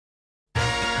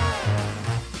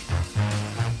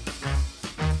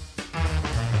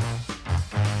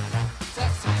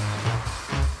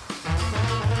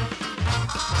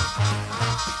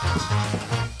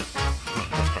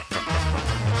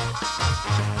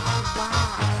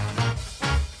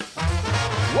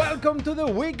welcome to the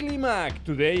Weekly Mag.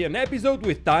 Today an episode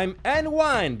with time and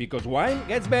wine, because wine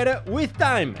gets better with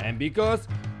time, and because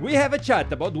we have a chat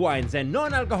about wines and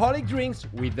non-alcoholic drinks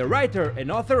with the writer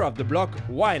and author of the blog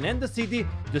Wine and the City,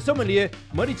 the sommelier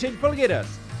Meritxell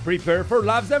Falgueras. Prepare for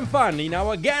laughs and fun in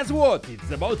our Guess What? It's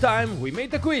about time we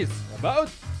made a quiz about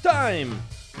time.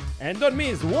 And don't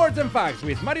miss Words and Facts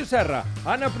with Màrius Serra,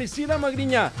 Anna-Priscila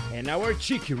Magriñà, and our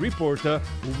cheeky reporter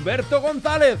Humberto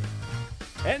González.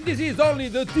 And this is only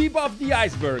the tip of the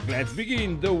iceberg. Let's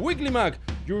begin the Weekly Mag,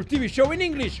 your TV show in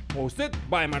English, hosted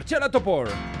by Marcela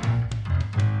Topor.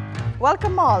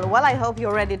 Welcome all. Well, I hope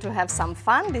you're ready to have some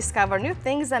fun, discover new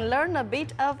things and learn a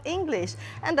bit of English.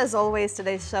 And as always,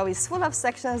 today's show is full of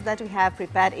sections that we have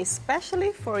prepared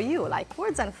especially for you, like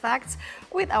Words and Facts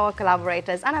with our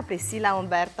collaborators Anna-Priscila,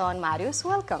 Humberto and Màrius.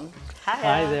 Welcome.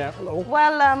 Hi there. Hello.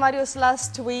 Well, Màrius,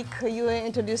 last week you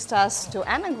introduced us to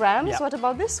anagrams. Yeah. What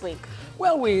about this week?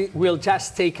 Well, we will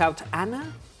just take out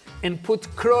Anna and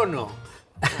put chrono.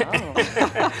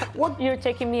 What? You're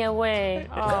taking me away.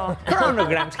 Oh.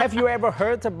 Chronograms. Have you ever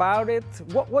heard about it?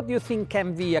 What do you think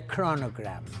can be a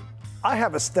chronogram? I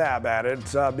have a stab at it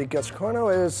because chrono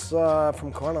is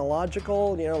from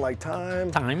chronological, you know, like time.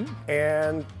 Time.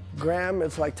 And gram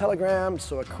is like telegram,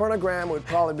 so a chronogram would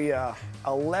probably be a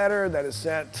letter that is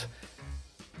sent,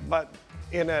 but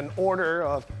in an order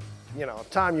of, you know,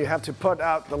 time. You have to put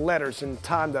out the letters in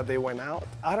time that they went out.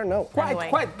 I don't know.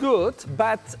 Quite good,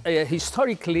 but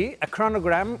historically, a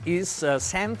chronogram is a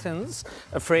sentence,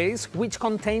 a phrase, which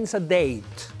contains a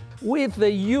date. With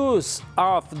the use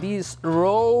of these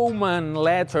Roman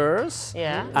letters,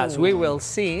 as we will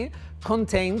see,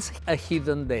 contains a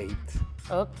hidden date.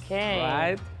 Okay.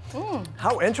 Right?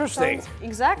 How interesting.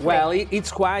 Exactly. Well, it's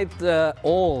quite an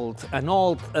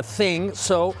old thing,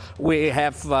 so we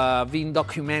have been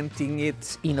documenting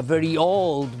it in a very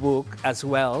old book as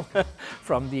well,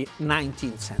 from the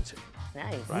 19th century.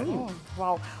 Nice. Right?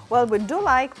 Wow. Well, we do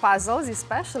like puzzles,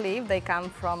 especially if they come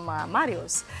from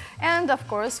Màrius. And of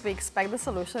course, we expect the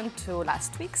solution to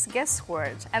last week's guess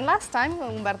word. And last time,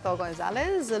 Humberto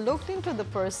González looked into the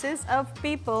purses of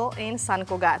people in Sant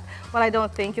Cugat. Well, I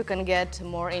don't think you can get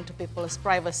more into people's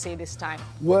privacy this time.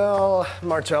 Well,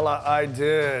 Marcella, I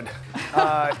did.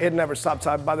 It never stops.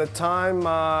 By the time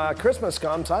Christmas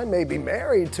comes, I may be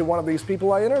married to one of these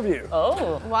people I interview.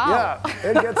 Oh, wow. Yeah,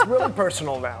 it gets really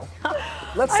personal now.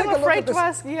 Let's take a look at this.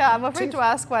 I'm afraid to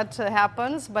ask what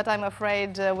happens, but I'm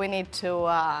afraid we need to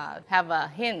have a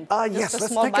hint. Yes,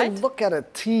 let's take a look at a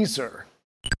teaser.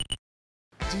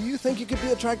 Do you think you could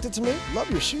be attracted to me? Love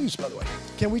your shoes, by the way.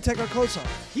 Can we take our coats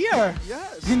off? Here?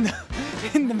 Yes. In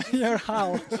the mayor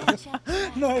house.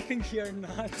 No, I think here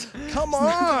not. Come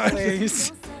on!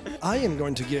 Please. I am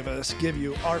going to give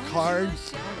you our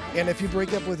cards, and if you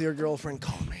break up with your girlfriend,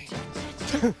 call me.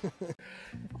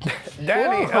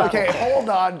 Danny, okay, hold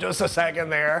on just a second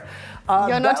there.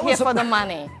 You're not here for the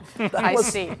money. I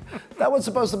see. That was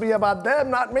supposed to be about them,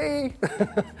 not me.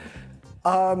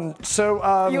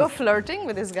 You're flirting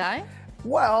with this guy?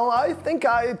 Well, I think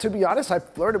to be honest, I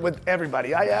flirted with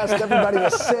everybody. I asked everybody the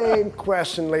same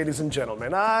question, ladies and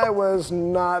gentlemen. I was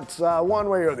not one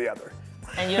way or the other.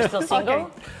 and you're still single?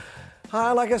 Okay.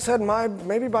 Like I said,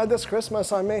 maybe by this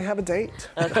Christmas I may have a date.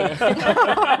 Okay.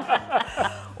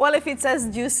 Well, if it's as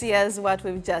juicy as what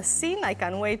we've just seen, I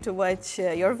can't wait to watch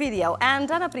your video. And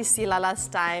Anna-Priscila,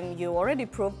 last time you already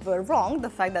proved wrong the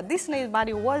fact that Disney's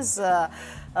body was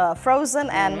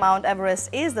frozen and Mount Everest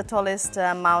is the tallest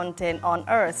mountain on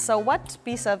Earth. So what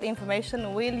piece of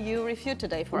information will you refute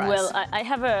today for us? Well, I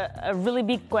have a really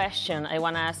big question I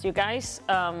want to ask you guys.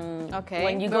 Okay,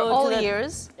 when you we're go all to the,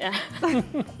 ears.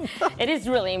 It is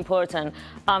really important.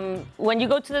 When you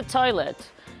go to the toilet,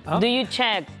 do you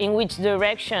check in which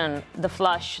direction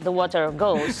the water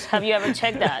goes? Have you ever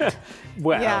checked that?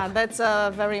 Well, yeah, that's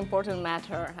a very important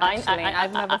matter, actually.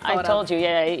 I've never thought I told you,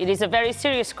 yeah, it is a very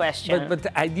serious question. but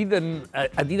I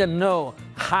didn't know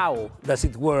how does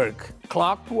it work.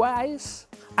 Clockwise?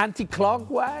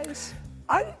 Anti-clockwise?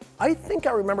 I think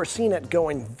I remember seeing it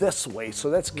going this way, so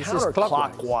that's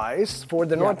counterclockwise for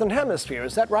the Northern Hemisphere.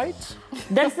 Is that right?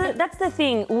 That's the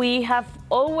thing. We have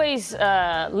always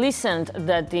listened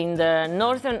that in the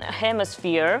Northern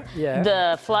Hemisphere,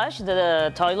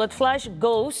 the toilet flush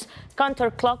goes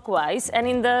counterclockwise, and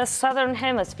in the Southern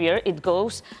Hemisphere, it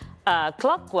goes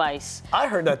clockwise. I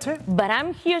heard that too. But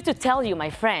I'm here to tell you, my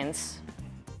friends,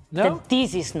 No? that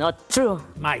this is not true.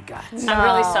 My God. No. I'm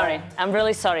really sorry. I'm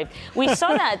really sorry. We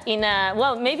saw that in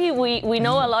well, maybe we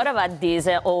know a lot about this,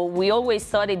 or we always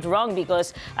thought it wrong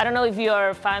because I don't know if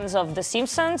you're fans of The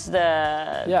Simpsons,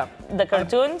 the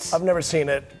cartoons. I've never seen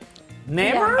it.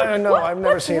 Never? I don't know, I've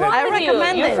never seen it. I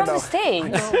recommend You're it. from the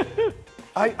States.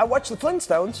 I watched the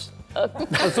Flintstones.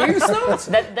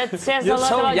 That says You're a lot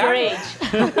so about your young. age.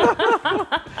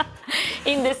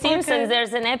 In The Simpsons,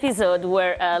 there's an episode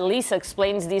where Lisa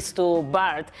explains this to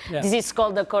Bart. Yeah. This is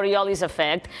called the Coriolis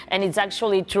effect, and it's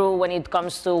actually true when it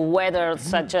comes to weather,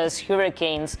 such as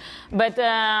hurricanes. But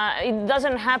it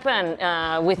doesn't happen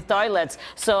with toilets.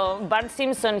 So Bart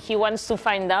Simpson, he wants to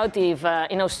find out if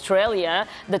in Australia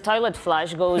the toilet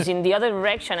flush goes in the other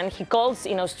direction, and he calls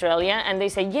in Australia, and they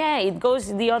say, yeah, it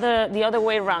goes the other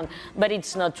way around. But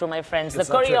it's not true, my friends. It's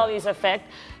the not true. Coriolis effect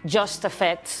just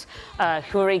affects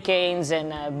hurricanes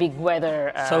and big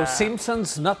weather. So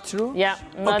Simpsons not true? Yeah,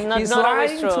 not He's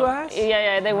always lying true. to us?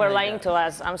 Yeah, they were lying to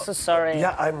us. I'm so sorry.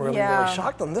 Yeah, I'm really Yeah.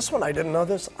 shocked on this one. I didn't know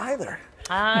this either.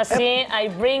 See, I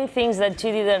bring things that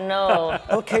you didn't know.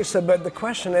 Okay, so but the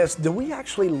question is, do we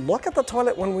actually look at the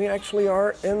toilet when we actually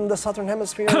are in the southern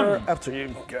hemisphere? After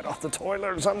you get off the toilet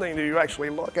or something, do you actually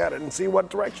look at it and see what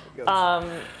direction it goes?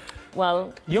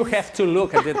 Well, You have to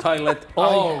look at the toilet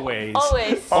always.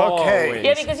 always. Okay.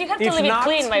 Yeah, because you have to If leave not- it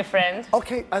clean, my friend.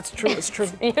 Okay, that's true. It's true.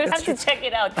 You It's have true. to check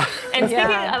it out. And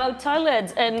speaking about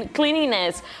toilets and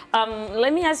cleanliness,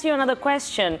 let me ask you another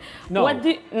question. No.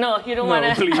 No, you don't No, want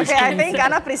to. please. Okay, I think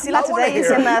Anna-Priscila I wanna today is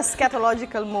hear. in a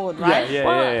scatological mood, right?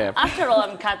 Yeah. After all,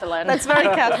 I'm Catalan. That's very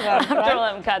Catalan, After all,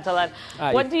 right? I'm Catalan.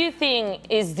 What do you think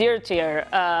is dirtier,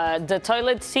 the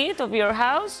toilet seat of your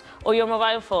house or your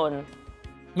mobile phone?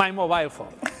 My mobile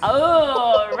phone.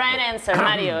 Oh, right answer,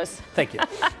 Màrius. Thank you.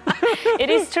 It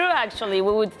is true, actually.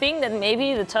 We would think that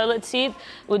maybe the toilet seat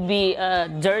would be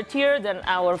dirtier than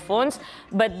our phones,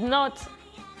 but not.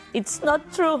 It's not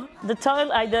true.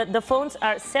 The phones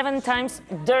are 7 times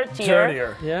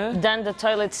dirtier, Yeah. than the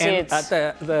toilet And seats.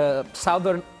 at the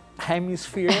southern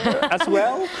hemisphere as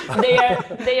well? They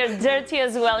are dirty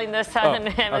as well in the southern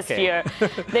hemisphere.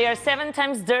 They are 7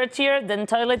 times dirtier than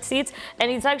toilet seats, and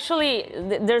it's actually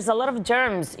there's a lot of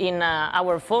germs in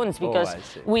our phones because I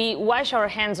see. we wash our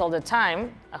hands all the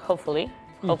time. Hopefully,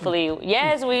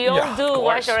 yes, we all do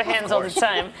wash our hands all the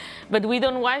time, but we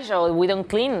don't wash or we don't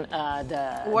clean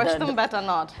Wash them better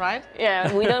not, right?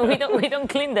 Yeah, we don't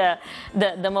clean the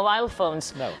mobile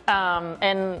phones. No.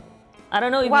 And I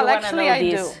don't know if Well, you want to actually, know I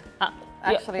this. do.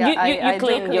 Actually, you I do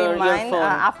clean clean your mine phone.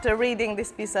 after reading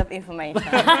this piece of information.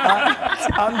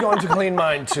 I'm going to clean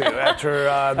mine too after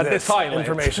the this toilet.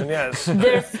 information. Yes.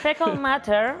 There's fecal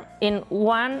matter in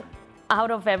 1 out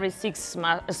of every 6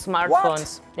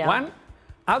 smartphones. Yeah. 1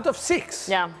 out of 6?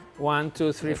 Yeah. 1,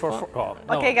 2, 3, 4, 4. Oh,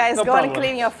 no, Okay, guys, no go problem. and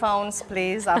clean your phones,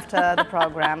 please, after the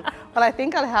program. Well, I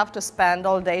think I'll have to spend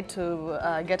all day to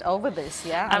get over this,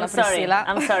 yeah? I'm sorry. Anna-Priscila?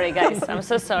 I'm sorry, guys. I'm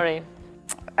so sorry.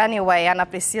 Anyway,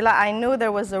 Anna-Priscila, I knew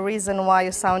there was a reason why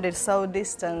you sounded so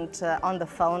distant on the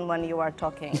phone when you were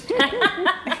talking.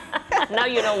 Now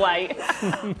you know why.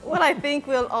 Well, I think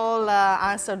we'll all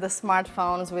answer the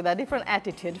smartphones with a different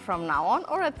attitude from now on,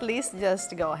 or at least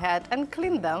just go ahead and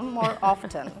clean them more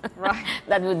often, right?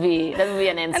 That would be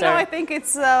an answer. And now I think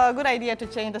it's a good idea to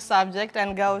change the subject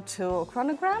and go to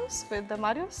chronograms with the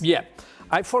Màrius. Yeah.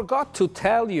 I forgot to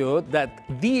tell you that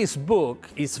this book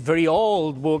is a very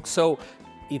old book, so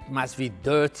it must be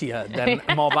dirtier than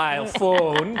a mobile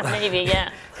phone. Maybe,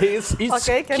 yeah. It's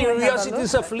Okay, can we have a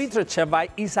Curiosities look? of Literature by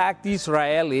Isaac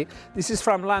Disraeli. This is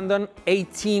from London,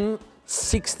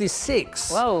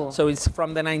 1866. Whoa. So it's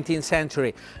from the 19th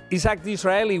century. Isaac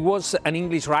Disraeli was an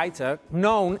English writer,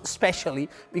 known especially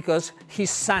because his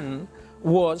son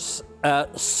was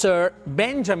Sir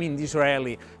Benjamin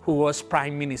Disraeli, who was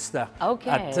prime minister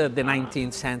at the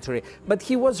 19th century. But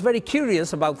he was very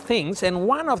curious about things, and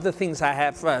one of the things I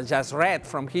have just read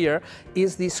from here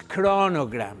is these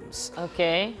chronograms.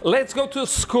 Okay. Let's go to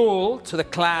school, to the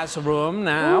classroom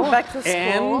now. Ooh, back to school.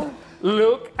 And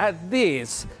look at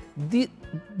this.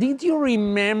 Did you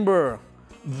remember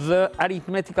the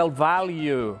arithmetical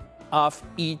value of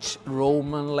each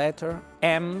Roman letter?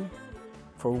 M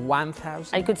for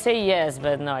 1,000? I could say yes,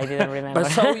 but no, I didn't remember.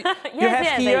 But so you have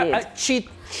yes, I here did. a cheat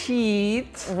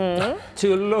sheet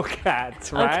to look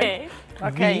at, right? Okay.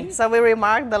 Okay, so we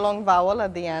remarked the long vowel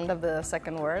at the end of the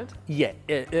second word. Yeah,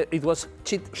 it was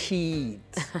cheat sheet.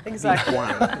 Exactly.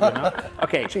 One, you know?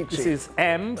 Okay, Cheat this sheet. is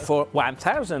M for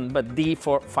 1,000, but D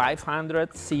for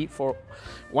 500, C for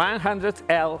 100,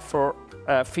 L for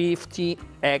 50,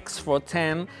 X for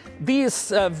 10.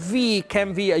 This V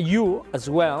can be a U as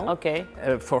well. Okay.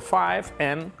 For 5,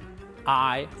 and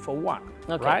I for 1.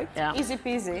 Okay. right? Yeah. Easy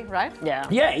peasy, right? Yeah.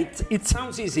 Yeah, it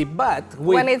sounds easy, but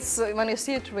When you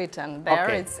see it written there,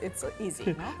 Okay. it's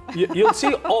easy. No? you'll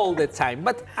see all the time.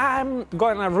 But I'm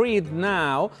gonna read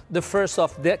now the first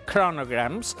of the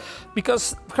chronograms,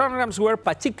 because chronograms were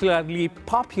particularly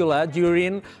popular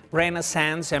during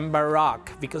Renaissance and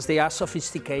Baroque because they are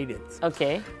sophisticated.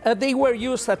 Okay. They were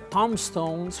used at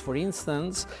tombstones, for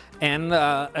instance, and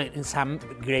in some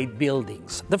great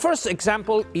buildings. The first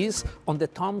example is on the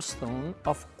tombstone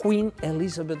of Queen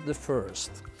Elizabeth I.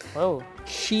 Oh.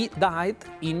 She died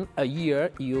in a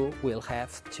year you will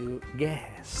have to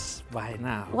guess by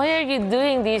now. Why are you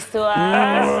doing this to us?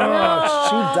 No.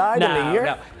 She died in a year?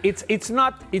 No, it's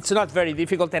not very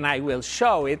difficult, and I will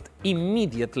show it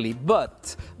immediately.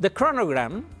 But the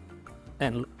chronogram,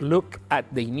 and look at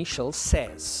the initials,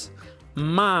 says,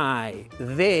 "My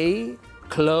they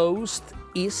closed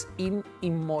is in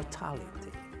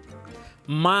immortality."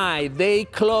 My they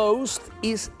closed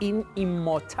is in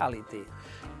immortality.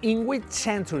 In which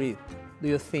century do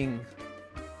you think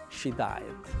she died?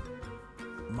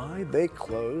 My, they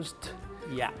closed.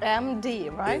 Yeah. MD,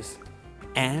 right? Is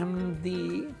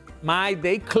MD. My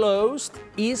they closed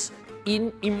is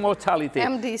in immortality.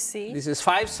 MDC. This is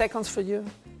 5 seconds for you.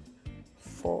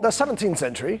 4, the 17th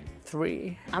century.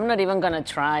 3. I'm not even gonna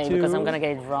try because I'm 2. gonna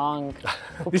get it wrong.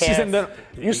 Who This cares? is in the.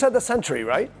 You said the century,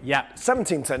 right? Yeah.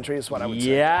 17th century is what I would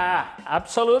say. Yeah,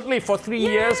 absolutely, for 3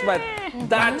 years, but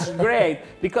that's great.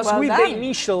 Because Well with done. the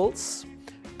initials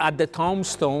at the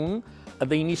tombstone,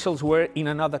 the initials were in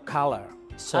another color.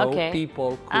 So Okay.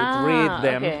 people could read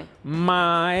them. Okay.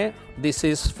 My, this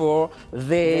is for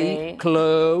they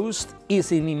closed,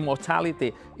 is in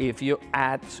immortality. If you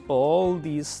add all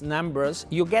these numbers,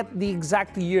 you get the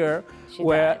exact year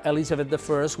where Elizabeth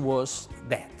I was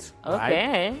dead. Right?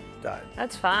 Okay. Died.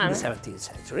 That's In fun. the 17th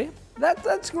century.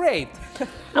 That's great.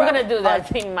 I'm gonna do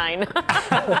that in mine.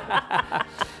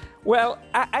 Well,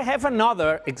 I have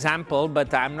another example,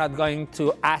 but I'm not going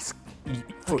to ask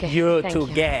for Okay, you thank to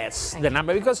you. guess the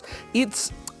number because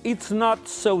it's not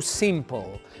so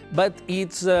simple, but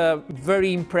it's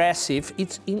very impressive.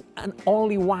 It's in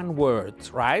only one word,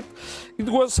 right? It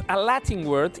was a Latin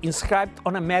word inscribed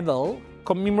on a medal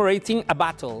commemorating a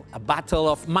battle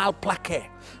of Malplaquet,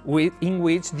 in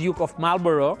which Duke of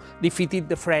Marlborough defeated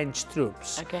the French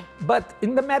troops. Okay. But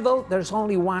in the medal, there's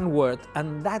only one word,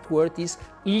 and that word is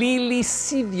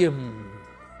lilicidium.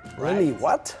 Really,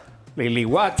 what? Lily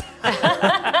what? That's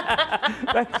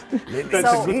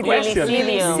So, a good question.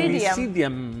 lilicidium.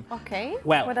 Lilicidium. Okay.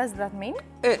 Well, What does that mean?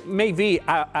 Maybe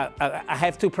I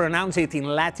have to pronounce it in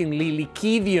Latin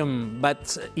lilicidium,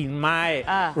 but in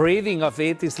my reading of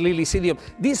it is lilicidium.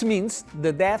 This means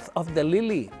the death of the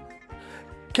lily.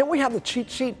 Can we have the cheat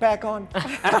sheet back on?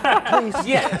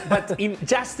 Yeah, but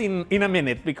just in a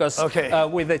minute, because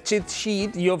with the cheat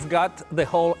sheet, you've got the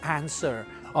whole answer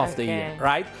of the year,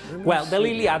 right? Well, the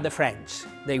lily are the French.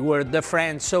 They were the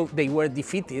French, so they were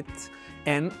defeated.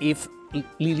 And if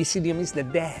lilicidium is the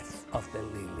death of the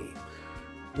lily,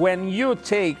 when you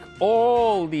take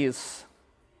all these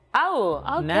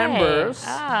numbers,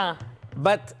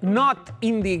 but not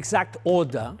in the exact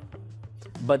order,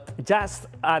 but just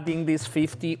adding this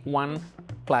 51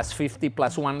 plus 50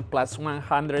 plus 1 plus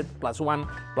 100 plus 1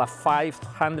 plus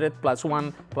 500 plus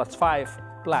 1 plus 5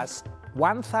 plus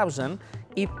 1,000,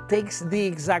 it takes the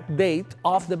exact date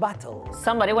of the battle.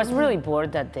 Somebody was really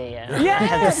bored that day. I Yeah,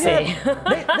 have to say.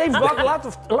 They've got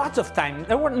lots of time.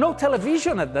 There were no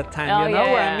television at that time. Oh, you know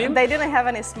what I yeah. mean? They didn't have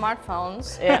any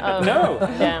smartphones. No.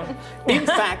 Yeah. In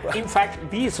fact,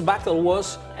 this battle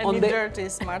was Any dirty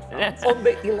smartphones. on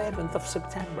the 11th of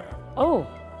September. Oh.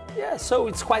 Yeah, so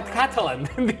it's quite Catalan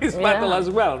in this battle as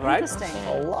well, right? Interesting.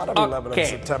 A lot of 11th Okay.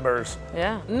 Septembers.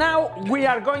 Yeah. Now we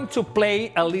are going to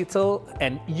play a little,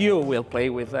 and you will play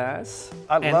with us.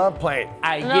 I And love playing.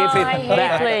 I No, give it I hate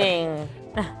back. playing.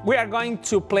 We are going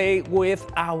to play with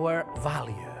our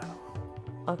value.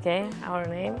 Okay, our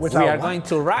names. With We our are what? going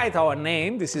to write our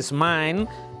name. This is mine,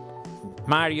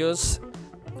 Marius.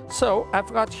 So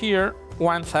I've got here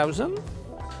 1,000.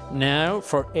 No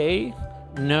for A,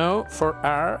 no for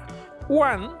R,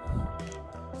 1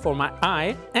 for my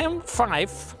I, and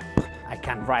 5. I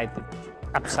can write it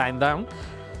upside down.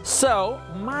 So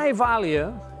my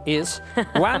value is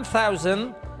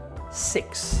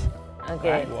 1,006.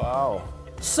 Okay. Wow.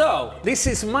 So this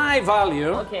is my value.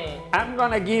 Okay. I'm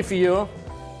gonna give you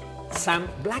some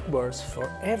blackbirds for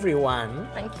everyone,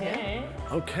 Thank you.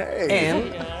 Okay.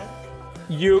 and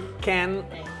you can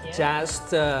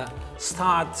just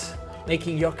start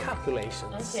making your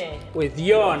calculations with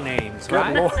your names, Good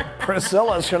right? Lord,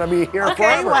 Priscilla's going to be here Okay,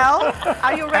 forever. well,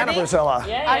 are you ready? Anna-Priscilla.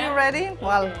 Are you ready?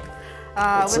 Well,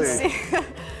 We'll see.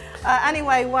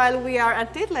 Anyway, while we are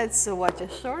at it, let's watch a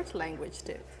short language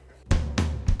tip.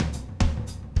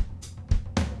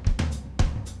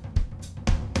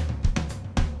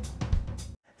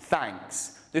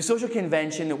 Thanks. The social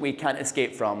convention that we can't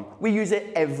escape from. We use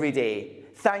it every day.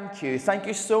 Thank you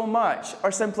so much,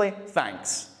 or simply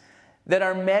thanks. There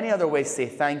are many other ways to say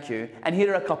thank you, and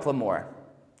here are a couple more.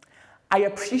 I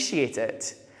appreciate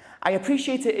it. I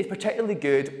appreciate it is particularly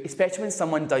good, especially when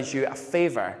someone does you a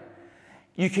favor.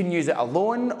 You can use it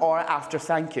alone or after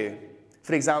thank you.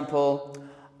 For example,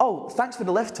 oh, thanks for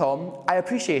the lift, Tom. I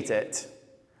appreciate it.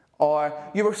 Or,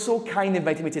 you were so kind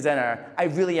inviting me to dinner. I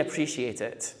really appreciate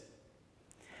it.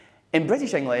 In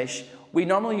British English, we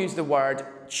normally use the word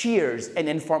cheers in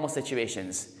informal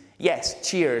situations. Yes,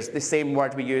 cheers, the same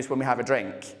word we use when we have a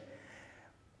drink.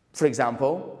 For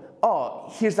example,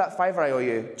 oh, here's that £5 I owe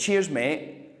you. Cheers,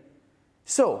 mate.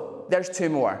 So, there's two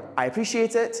more. I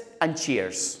appreciate it and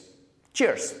cheers.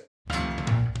 Cheers.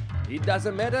 It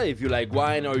doesn't matter if you like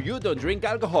wine or you don't drink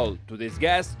alcohol. Today's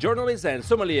guest, journalist and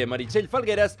sommelier Meritxell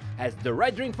Falgueras has the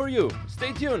right drink for you.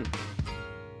 Stay tuned.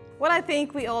 Well, I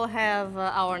think we all have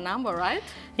our number, right?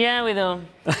 Yeah, we do.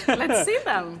 Let's see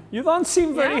them. You don't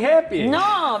seem very happy.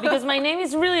 No, because my name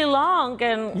is really long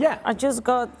and I just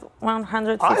got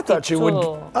 152. I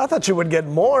thought you would get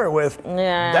more with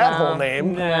that whole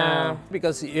name. Yeah.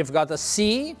 Because you've got a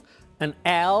C, an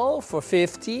L for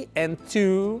 50, and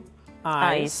 2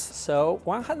 I's. So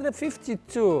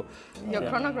 152. Your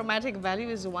chronogrammatic value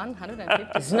is 150.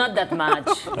 It's not that much.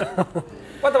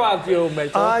 What about you,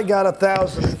 Meritxell? I got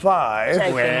 1,005.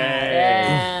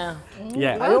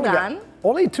 Yeah. Well done.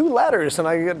 Only 2 letters, and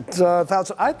I get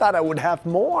 1,000. I thought I would have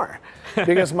more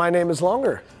because my name is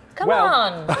longer. Come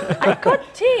on, I got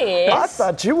tips. I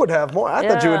thought you would have more. I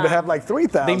thought you would have like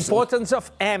 3,000. The importance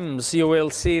of M's you will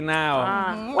see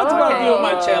now. What about you,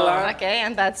 Marcela? Okay,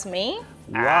 and that's me.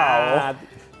 Wow.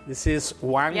 This is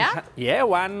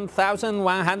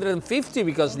 1,150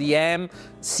 because the M,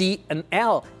 C, and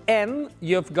L. And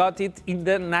you've got it in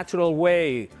the natural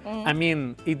way. I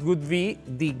mean, it would be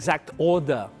the exact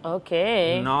order.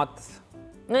 Okay. Not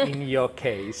in your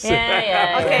case.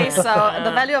 Okay, so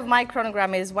the value of my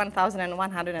chronogram is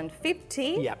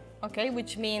 1,150. Yeah. Okay,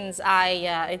 which means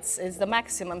it's the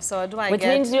maximum. So do I which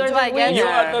get? Means you're the winner. You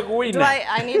are the winner. Do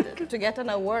I need to get an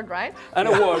award, right? An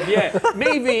award, yeah.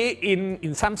 Maybe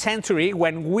in some century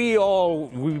when we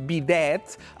all will be dead,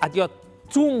 at your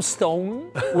tombstone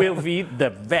will be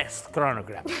the best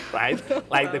chronogram, right?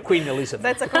 Like the Queen Elizabeth.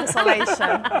 That's a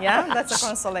consolation. Yeah, that's a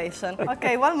consolation.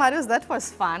 Okay, well, Marius, that was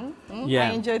fun. Yeah.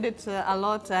 I enjoyed it a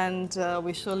lot, and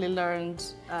we surely learned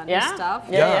new stuff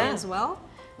as well.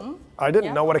 I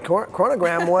didn't know what a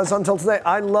chronogram was until today.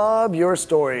 I love your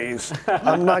stories.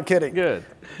 I'm not kidding. Good.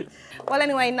 Well,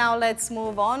 anyway, now let's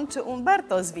move on to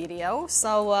Humberto's video.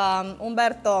 So,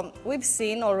 Humberto, we've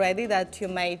seen already that you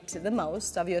made the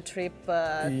most of your trip to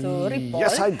Ripoll.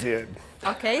 Yes, I did.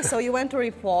 Okay, so you went to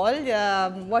Ripoll.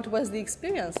 What was the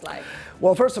experience like?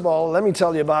 Well, first of all, let me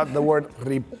tell you about the word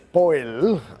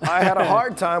Ripoll. I had a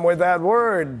hard time with that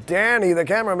word. Danny, the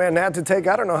cameraman, had to take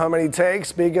I don't know how many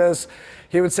takes because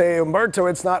he would say, Humberto,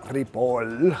 it's not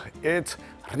Ripoll, it's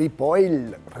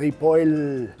Ripoll,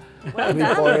 Ripoll. Well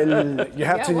done. You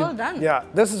have to. Well done. Yeah,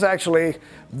 this is actually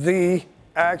the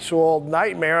actual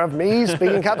nightmare of me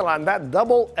speaking Catalan. That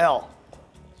double L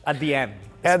At the end.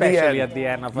 at the end. Especially at the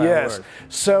end of a word.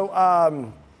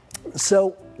 So,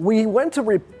 so we went to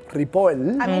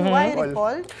Ripoll. I mean, why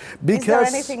Ripoll? Because is there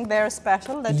anything there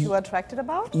special that you were attracted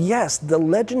about? Yes, the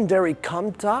legendary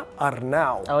Comte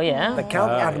Arnau. Oh, yeah? The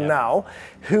Count Arnau,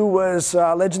 who was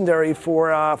legendary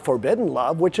for Forbidden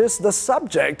Love, which is the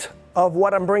subject of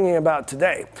what I'm bringing about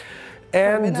today.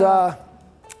 And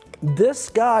this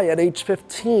guy at age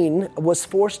 15 was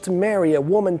forced to marry a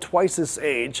woman twice his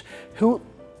age who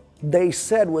they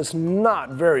said was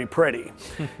not very pretty.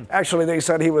 Actually, they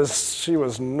said she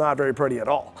was not very pretty at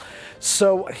all.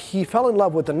 So he fell in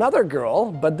love with another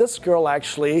girl, but this girl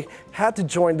actually had to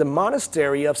join the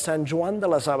monastery of San Juan de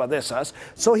las Abadesas.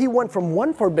 So he went from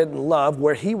one forbidden love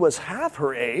where he was half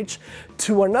her age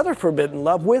to another forbidden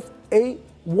love with a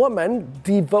woman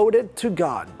devoted to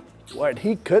God. But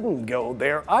he couldn't go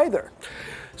there either.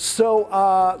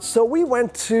 So, so we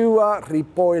went to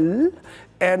Ripoll,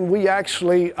 and we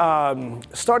actually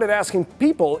started asking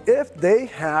people if they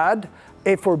had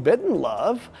a forbidden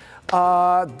love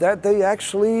that they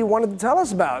actually wanted to tell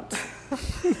us about.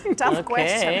 Tough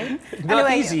question. Not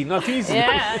Anyway, easy, not easy.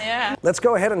 Yeah. Let's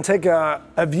go ahead and take a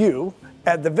view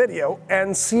at the video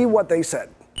and see what they said.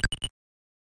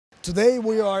 Today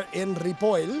we are in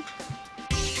Ripoll,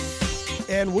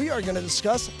 and we are going to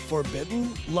discuss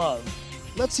forbidden love.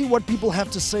 Let's see what people have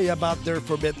to say about their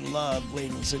forbidden love,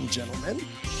 ladies and gentlemen.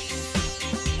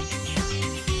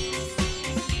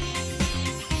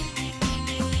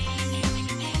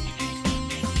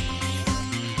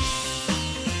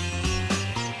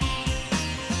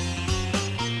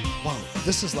 Wow,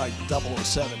 this is like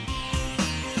 007.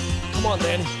 Come on,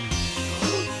 Danny.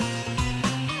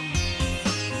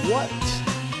 What?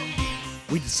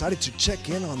 We decided to check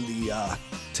in on the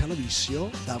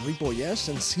Televisión da Ripollès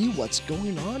and see what's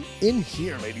going on in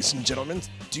here, ladies and gentlemen.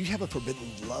 Do you have a forbidden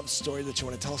love story that you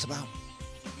want to tell us about?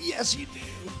 Yes, you do.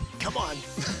 Come on.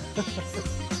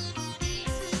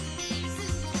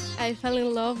 I fell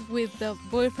in love with the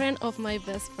boyfriend of my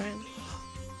best friend.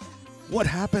 What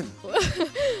happened?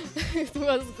 It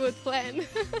was a good plan.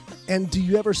 And do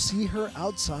you ever see her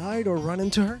outside or run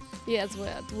into her? Yes,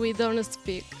 but we don't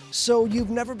speak. So you've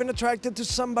never been attracted to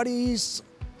somebody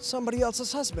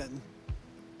else's husband?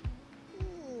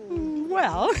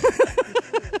 Well,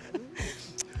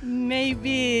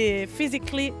 maybe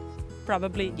physically,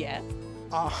 probably, yeah.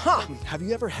 Aha! Have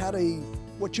you ever had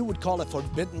what you would call a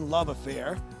forbidden love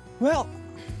affair? Well,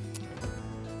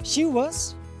 she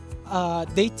was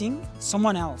dating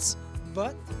someone else,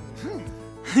 but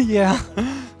yeah,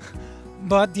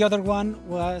 but the other one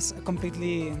was a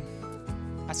completely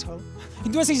asshole.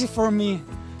 It was easy for me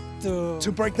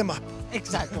to break them up.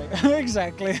 Exactly,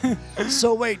 exactly.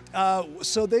 So wait,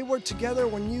 so they were together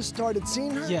when you started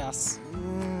seeing her? Yes.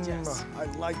 Yes. I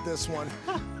like this one.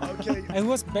 Okay. I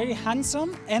was very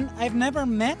handsome, and I've never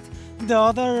met the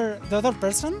other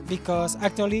person because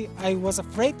actually I was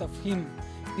afraid of him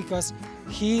because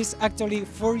he's actually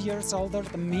 4 years older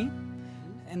than me,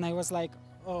 and I was like,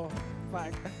 oh,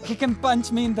 fuck. He can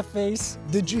punch me in the face.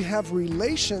 Did you have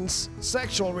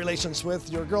sexual relations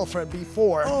with your girlfriend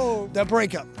before the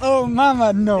breakup? Oh,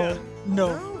 mama, no. Yeah.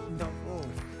 No.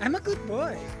 I'm a good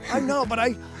boy. I know, but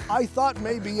I thought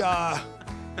maybe,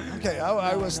 okay,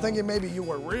 I was thinking maybe you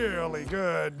were really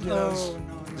good, you know. No.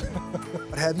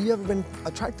 But have you ever been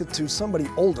attracted to somebody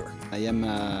older? I am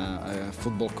a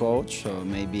football coach, so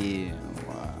maybe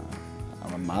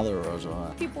I'm a mother or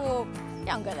so. People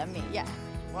younger than me, yeah.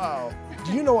 Wow.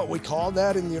 Do you know what we call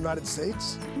that in the United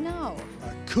States? No.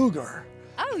 A cougar.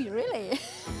 Oh, you really?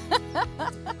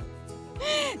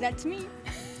 That's me.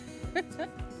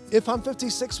 If I'm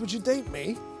 56, would you date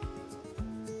me?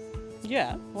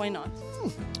 Yeah, why not?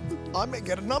 I may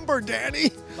get a number,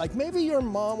 Danny. Like maybe your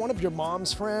mom, one of your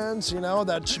mom's friends, you know,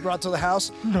 that she brought to the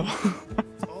house. No.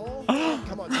 Oh,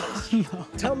 come on, tell us. No.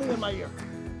 Tell me in my ear.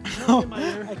 No,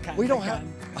 I can't. We don't have.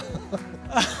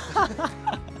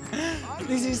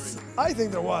 I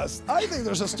think there was. I think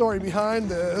there's a story behind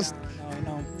this.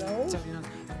 No. No? So, you know,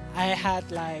 I had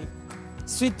like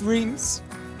sweet dreams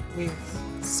with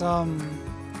some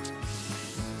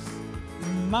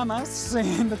mamas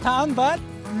in the town, but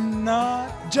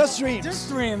not just dreams. Just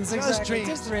dreams, just exactly. Dreams.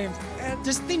 Just dreams. And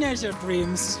just teenager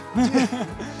dreams.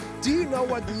 Do you know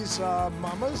what these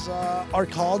mamas are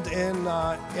called in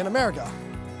America?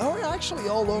 Oh, actually,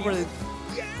 all over.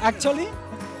 Yeah. Actually,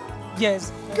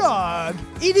 yes. God,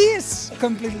 it is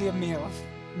completely a meal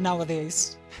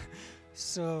nowadays.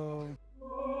 So.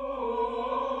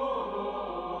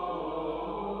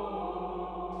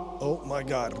 Oh my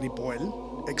God,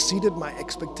 Ripoll exceeded my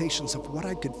expectations of what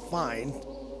I could find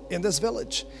in this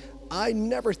village. I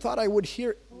never thought I would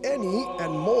hear any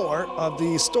and more of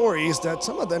the stories that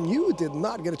some of them you did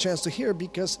not get a chance to hear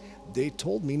because they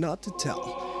told me not to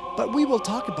tell. But we will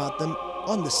talk about them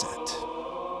on the set.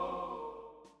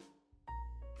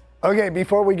 Okay,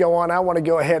 before we go on, I want to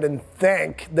go ahead and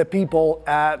thank the people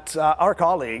at our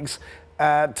colleagues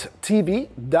at TV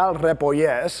del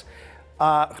Ripollès.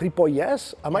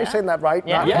 Ripollès? Am I saying that right?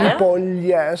 Yeah.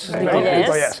 Ripollès.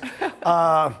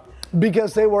 Ripollès.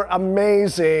 Because they were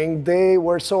amazing. They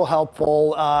were so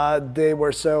helpful. They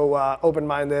were so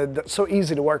open-minded, so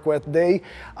easy to work with. They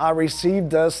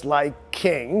received us like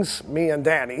kings, me and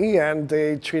Danny, and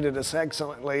they treated us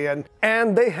excellently.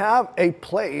 And they have a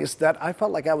place that I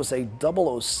felt like I was a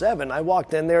 007. I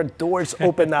walked in there, doors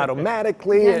opened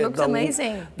automatically. Yeah, it looks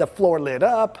amazing. The floor lit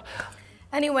up.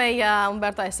 Anyway,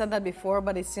 Humberto, I said that before,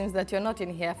 but it seems that you're not in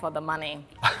here for the money.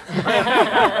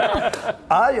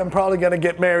 I am probably going to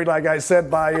get married, like I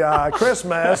said, by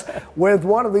Christmas with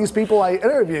one of these people I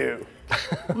interview.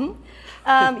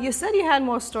 You said you had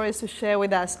more stories to share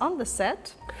with us on the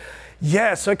set.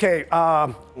 Yes, okay.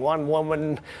 One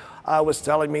woman was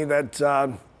telling me that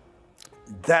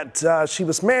she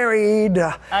was married,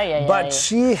 but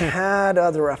she had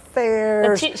other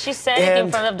affairs. But she said it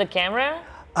in front of the camera?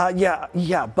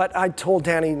 Yeah, but I told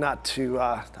Danny not to.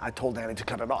 I told Danny to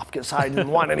cut it off because I didn't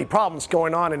want any problems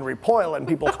going on in Ripoll and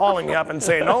people calling me up and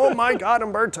saying, "Oh my God,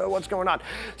 Humberto, what's going on?"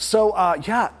 So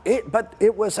but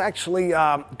it was actually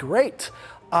great.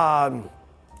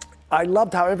 I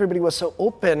loved how everybody was so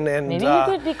open and. Maybe you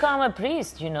could become a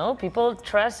priest. You know, people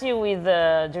trust you with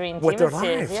their intimacies. With their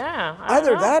lives. Yeah.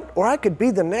 Either that, or I could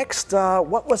be the next.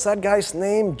 What was that guy's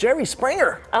name? Jerry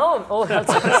Springer. Oh,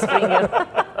 that's Springer.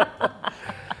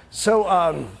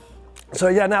 So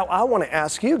yeah. Now I want to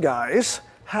ask you guys: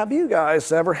 have you guys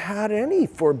ever had any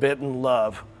forbidden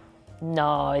love?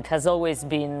 No, it has always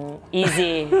been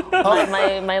easy.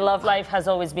 My love life has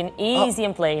always been easy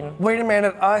and plain. Wait a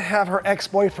minute, I have her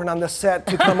ex-boyfriend on the set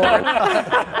to come over.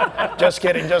 Just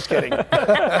kidding.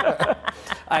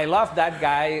 I love that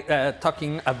guy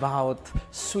talking about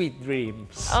sweet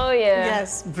dreams. Oh, yeah.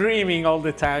 Yes. Dreaming all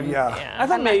the time. Yeah. I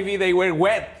thought maybe they were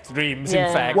wet dreams,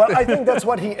 in fact. Well, I think that's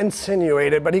what he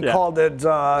insinuated, but he called it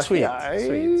sweet.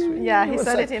 Sweet. Yeah, he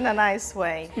said it in a nice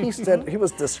way. He said he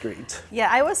was discreet. Yeah,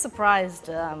 I was surprised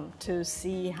to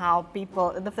see how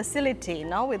people, the facility,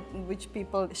 with which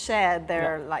people share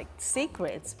their like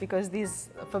secrets, because these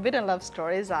forbidden love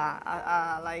stories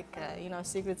are like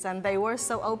secrets, and they were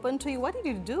so open to you. What did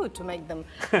you do to make them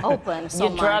open so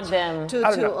much? You drug them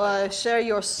to share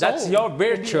your soul. That's your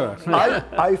virtue.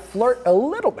 I flirt a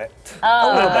little bit.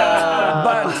 But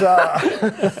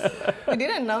we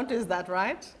didn't notice that,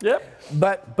 right? Yep.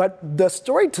 But the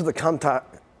story to the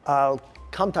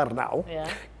Camtarnau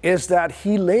is that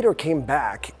he later came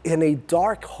back in a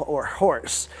dark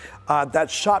horse that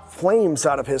shot flames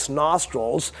out of his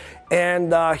nostrils,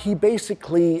 and he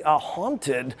basically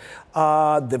haunted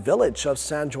the village of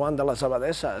San Juan de las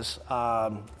Abadesas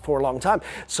for a long time.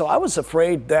 So I was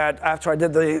afraid that after I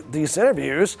did these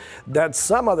interviews, that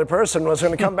some other person was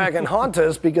going to come back and haunt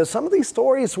us, because some of these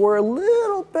stories were a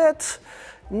little bit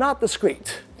not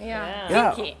discreet.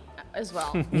 Yeah. Kinky as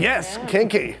well. Yes,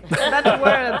 kinky. That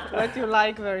word that you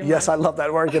like very much. Yes, I love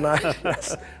that word, and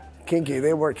yes. Kinky,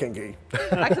 they were kinky.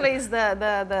 Actually, it's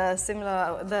the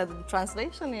similar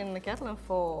translation in Catalan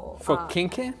for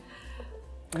kinky.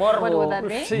 Morbo. What would that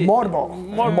be? Morbo.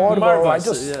 Morbo.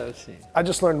 I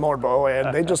just learned morbo,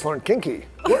 and they just learned kinky.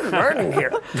 We're learning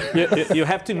here. You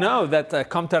have to know that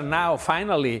Camtarnau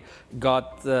finally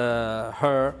got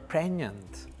her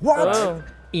pregnant. What?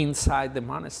 Inside the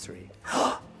monastery.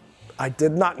 I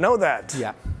did not know that.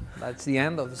 Yeah, that's the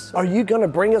end of the story. Are you going to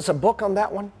bring us a book on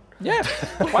that one? Yeah,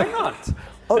 why not?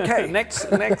 Okay. next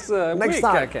next week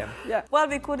time. I can. Yeah. Well,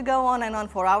 we could go on and on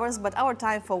for hours, but our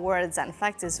time for words and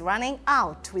facts is running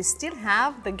out. We still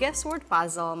have the guess word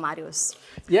puzzle, Marius.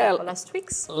 Yeah.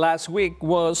 Last week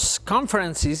was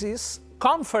conferences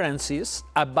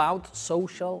about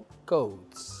social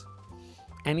codes.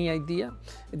 Any idea?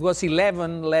 It was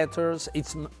 11 letters.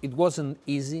 It wasn't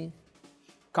easy.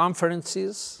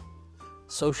 Conferences,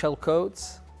 social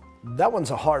codes. That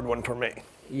one's a hard one for me.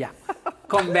 Yeah.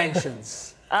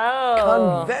 Conventions.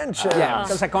 Conventions. Yeah,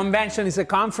 because a convention is a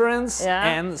conference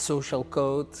and social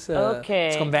code.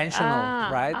 It's conventional,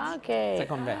 right? Okay. It's a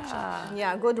convention.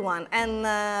 Yeah, good one. And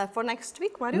for next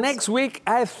week, Marius? Next week,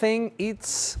 I think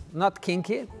it's not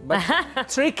kinky, but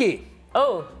tricky.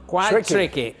 Oh. Quite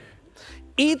tricky.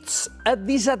 It's a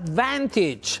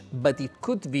disadvantage, but it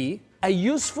could be a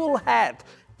useful hat.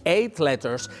 8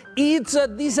 letters. It's a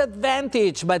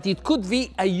disadvantage, but it could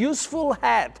be a useful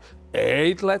hat.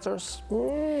 8 letters.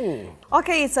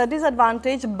 Okay, it's a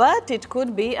disadvantage, but it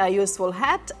could be a useful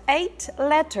hat. 8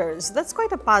 letters. That's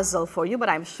quite a puzzle for you, but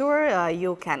I'm sure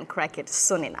you can crack it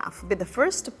soon enough. Be the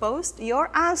first to post your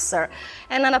answer.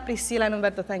 And Anna-Priscila and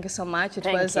Humberto, thank you so much. It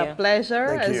was a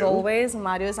pleasure, as always.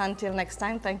 Marius, until next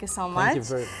time, thank you so much. Thank you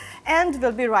very much. And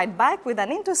we'll be right back with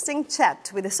an interesting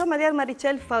chat with the sommelier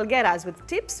Meritxell Falgueras with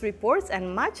tips, reports,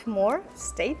 and much more.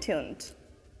 Stay tuned.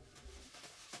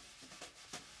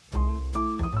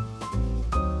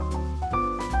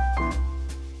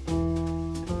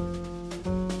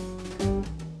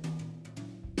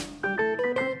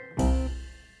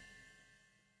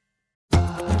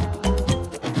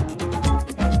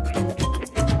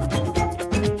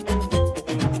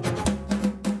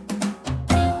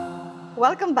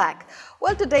 Welcome back.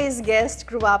 Well, today's guest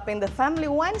grew up in the family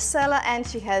wine cellar, and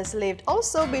she has lived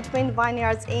also between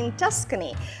vineyards in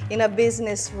Tuscany. In a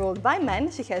business ruled by men,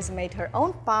 she has made her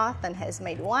own path and has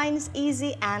made wines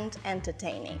easy and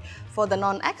entertaining, for the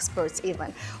non-experts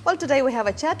even. Well, today we have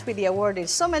a chat with the awarded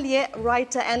sommelier,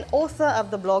 writer and author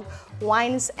of the blog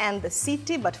Wines and the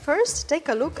City. But first, take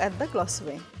a look at the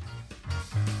glossary.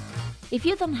 If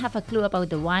you don't have a clue about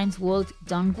the wine's world,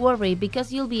 don't worry,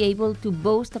 because you'll be able to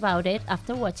boast about it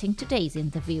after watching today's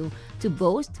interview. To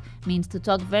boast means to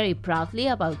talk very proudly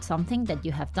about something that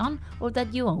you have done or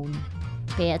that you own.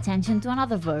 Pay attention to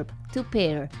another verb, to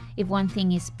pair. If one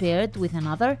thing is paired with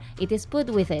another, it is put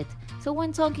with it. So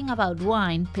when talking about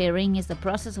wine, pairing is the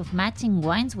process of matching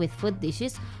wines with food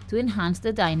dishes to enhance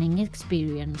the dining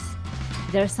experience.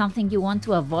 There's something you want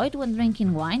to avoid when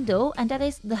drinking wine though, and that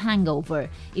is the hangover.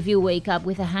 If you wake up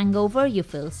with a hangover, you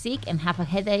feel sick and have a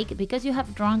headache because you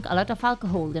have drunk a lot of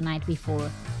alcohol the night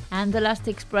before. And the last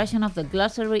expression of the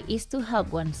glossary is to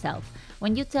help oneself.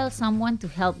 When you tell someone to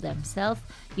help themselves,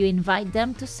 you invite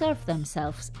them to serve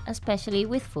themselves, especially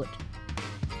with food.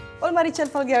 Well, Meritxell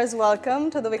Falgueras, welcome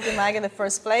to the Weekly Mag in the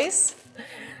first place.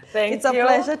 Thank you. It's a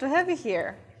pleasure to have you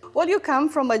here. Well, you come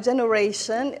from a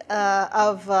generation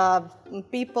of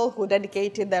people who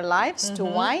dedicated their lives to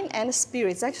wine and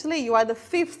spirits. Actually, you are the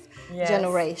fifth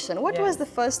generation. What was the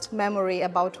first memory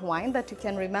about wine that you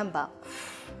can remember?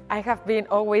 I have been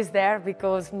always there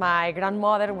because my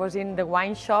grandmother was in the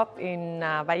wine shop in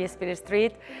Vallespir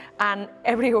Street, and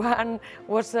everyone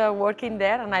was working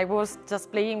there, and I was just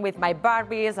playing with my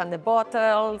Barbies and the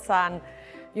bottles. And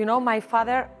you know, my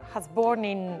father has born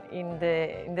in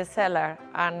the cellar,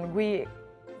 and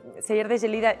Celler de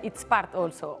Gelida, it's part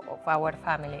also of our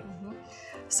family.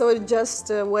 So it just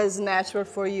was natural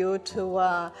for you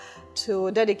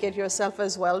to dedicate yourself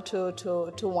as well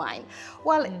to wine.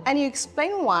 Well, and you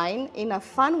explain wine in a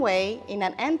fun way, in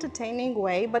an entertaining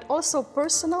way, but also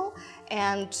personal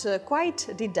and quite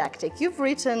didactic. You've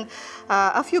written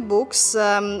a few books.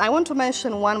 I want to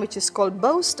mention one which is called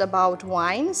Boast About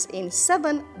Wines in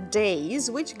 7 Days,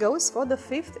 which goes for the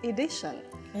 5th edition.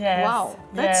 Yes, wow,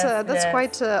 that's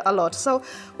quite a lot. So,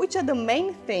 which are the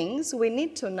main things we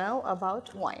need to know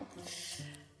about wine?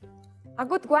 A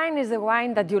good wine is a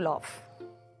wine that you love.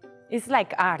 It's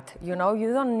like art, you know.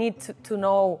 You don't need to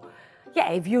know. Yeah,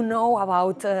 if you know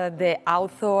about the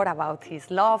author, about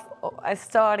his love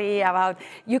story,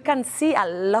 you can see a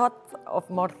lot of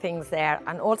more things there.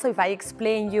 And also, if I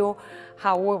explain you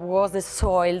how was the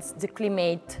soils, the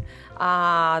climate,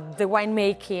 the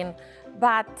winemaking,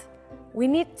 but we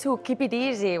need to keep it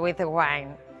easy with the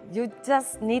wine. You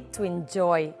just need to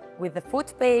enjoy with the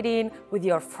food pairing, with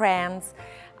your friends.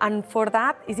 And for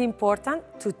that, it's important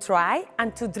to try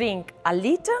and to drink a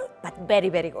little, but very,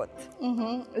 very good.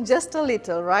 Just a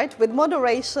little, right? With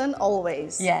moderation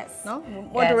always. Yes. No?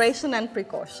 Moderation and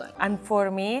precaution. And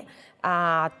for me,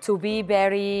 to be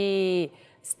very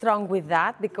strong with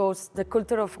that, because the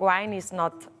culture of wine is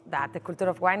not that. The culture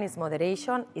of wine is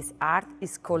moderation, is art,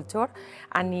 is culture,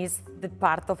 and is the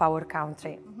part of our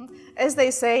country. As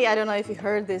they say, I don't know if you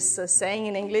heard this saying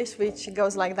in English, which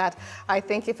goes like that. I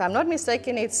think, if I'm not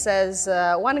mistaken, it says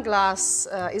 1 glass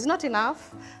is not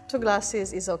enough, 2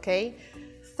 glasses is okay,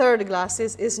 3rd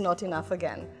glasses is not enough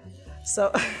again.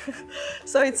 So,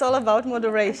 so it's all about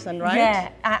moderation, right?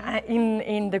 Yeah,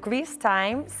 in the Greece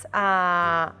times,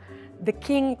 the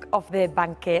king of the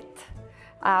banquet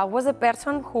was a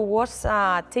person who was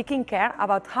taking care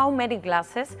about how many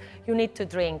glasses you need to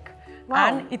drink. Wow.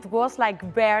 And it was like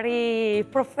very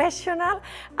professional,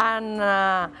 and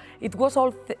it was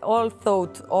all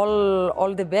thought,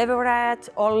 all the beverage,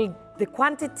 all the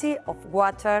quantity of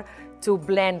water to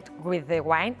blend with the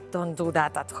wine. Don't do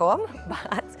that at home,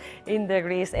 but in the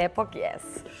Greece epoch,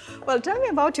 yes. Well, tell me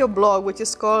about your blog, which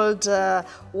is called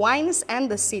Wines and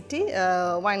the City,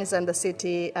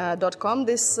 winesandthecity.com.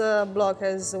 This blog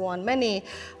has won many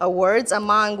awards,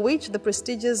 among which the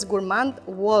prestigious Gourmand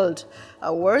World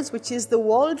Awards, which is the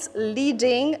world's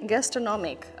leading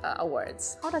gastronomic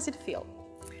awards. How does it feel?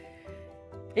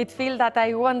 It feels that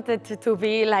I wanted to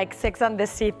be like Sex and the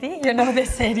City, you know, the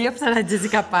series of Sarah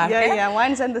Jessica Parker. Yeah,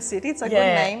 Wines and the City, it's a good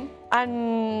name.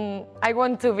 And I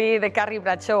want to be the Carrie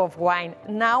Bradshaw of wine.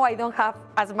 Now I don't have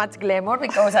as much glamour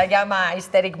because I am a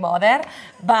hysteric mother,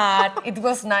 but it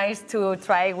was nice to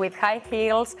try with high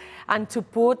heels and to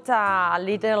put a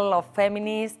little of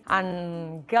feminist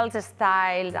and girls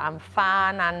style and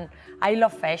fun, and I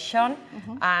love fashion,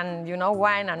 and you know,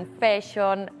 wine and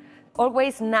fashion.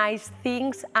 Always nice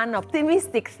things and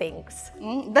optimistic things.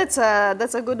 That's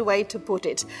a good way to put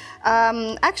it.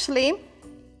 Actually,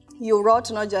 you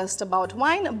wrote not just about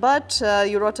wine, but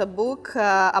you wrote a book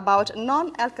about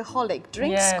non-alcoholic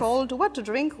drinks called What to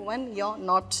Drink When You're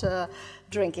Not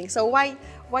Drinking. So why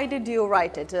did you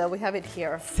write it? We have it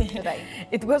here today.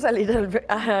 It was a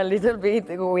little bit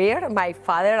weird. My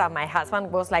father and my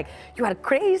husband was like, "You are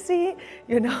crazy,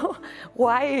 you know,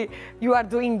 why you are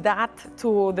doing that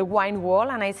to the wine wall?"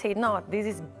 And I said, "No, this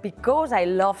is because I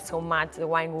love so much the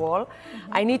wine wall.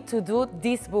 I need to do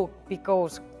this book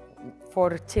because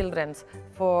for children.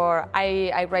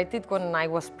 I write it when I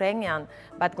was pregnant,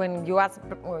 but when you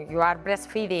are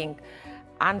breastfeeding,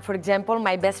 and for example,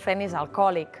 my best friend is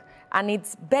alcoholic. And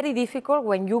it's very difficult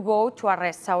when you go to a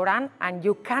restaurant and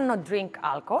you cannot drink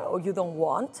alcohol or you don't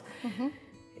want.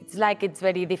 It's like it's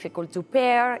very difficult to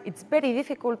pair. It's very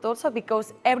difficult also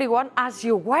because everyone asks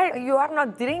you, why you are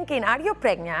not drinking? Are you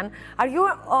pregnant? Are you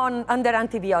under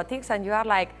antibiotics? And you are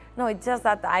like, no, it's just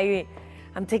that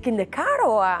I'm taking the car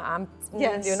or I'm,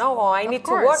 you know, or I need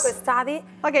to work or study.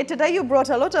 Okay, today you brought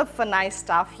a lot of nice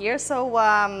stuff here. So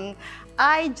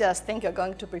I just think you're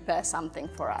going to prepare something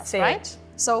for us, right?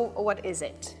 So what is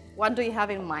it? What do you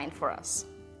have in mind for us?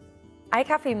 I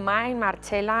have in mind,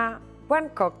 Marcela, one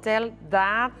cocktail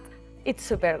that it's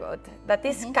super good. That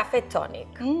is cafe tonic.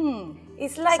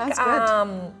 It's like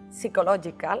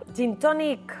psychological gin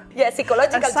tonic. Yeah,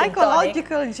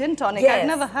 psychological gin tonic. I've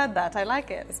never heard that. I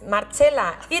like it.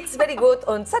 Marcela, it's very good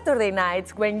on Saturday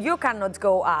nights when you cannot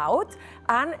go out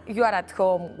and you are at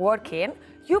home working.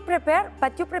 You prepare,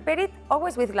 but you prepare it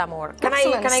always with glamour. Can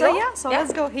I go? Yeah, so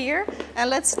let's go here and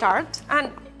let's start.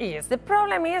 And yes, the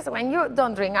problem is when you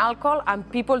don't drink alcohol and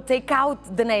people take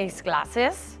out the nice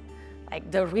glasses,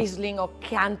 like the Riesling or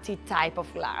Chianti type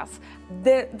of glass.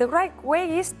 The right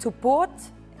way is to put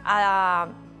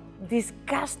this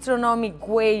gastronomic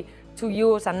way to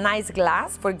use a nice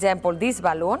glass, for example, this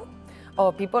balloon.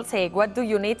 Or people say, what do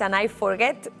you need? And I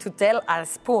forget to tell a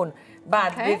spoon.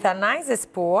 But with a nice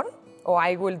spoon,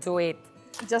 I will do it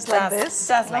just like this.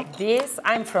 Just like this.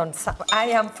 I am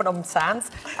from France.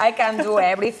 I can do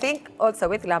everything, also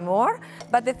with glamour.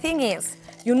 But the thing is,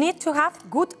 you need to have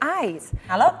good eyes.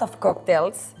 A lot of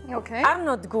cocktails are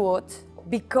not good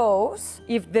because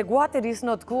if the water is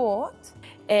not good,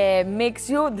 makes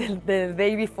you the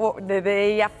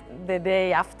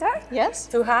day after. Yes.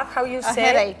 To have, how you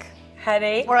say,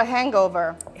 headache or a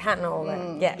hangover.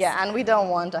 Yes. Yeah, and we don't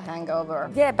want a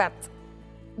hangover. Yeah, but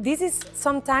this is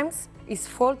sometimes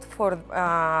fault for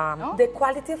the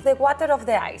quality of the water of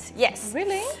the ice. Yes.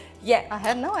 Really? Yeah. I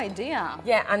had no idea.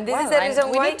 Yeah, and this is the reason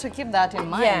why we need to keep that in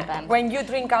mind then. When you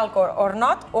drink alcohol or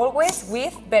not, always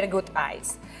with very good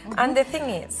ice. And the thing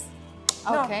is,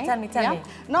 tell me.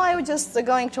 No, I was just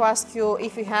going to ask you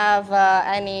if you have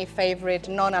any favorite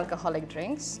non-alcoholic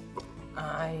drinks.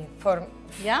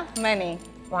 Many.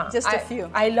 Wow. Just a few.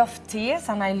 I love teas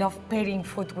and I love pairing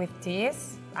food with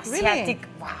teas. Asiatic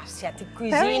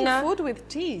cuisine. Pairing food with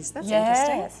teas, that's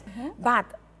interesting. But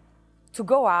to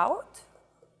go out,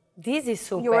 this is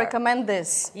super. You recommend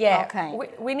this? Yeah. Okay.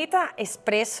 We need an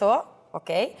espresso,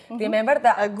 Remember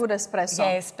that a good espresso.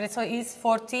 Yeah, espresso is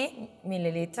 40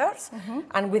 milliliters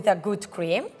and with a good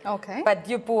cream. Okay. But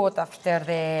you put after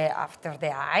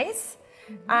the ice.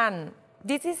 And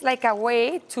this is like a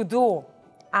way to do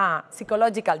a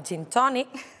psychological gin tonic,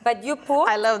 but you put...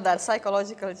 I love that,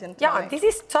 psychological gin tonic. Yeah, this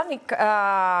is tonic,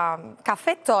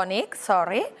 cafe tonic,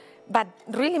 sorry, but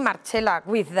really, Marcela,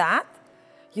 with that,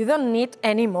 you don't need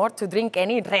anymore to drink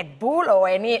any Red Bull or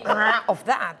any of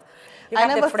that. I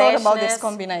never thought about this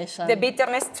combination. The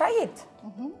bitterness, try it.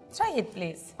 Try it,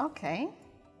 please. Okay.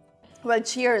 Well,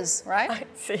 cheers, right?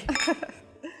 See.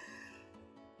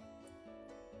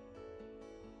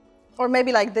 Or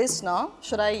maybe like this, no?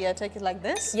 Should I take it like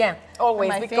this? Yeah, always.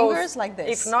 My fingers like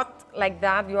this. If not like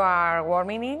that, you are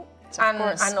warming it.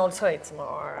 And also it's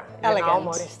more elegant,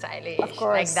 more stylish. Of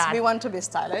course, like that. We want to be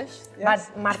stylish.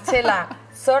 Yes. But Marcela,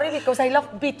 sorry, because I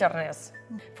love bitterness.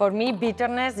 For me,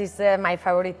 bitterness is my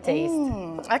favorite taste.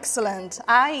 Excellent.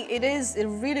 It is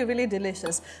really, really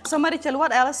delicious. So Meritxell,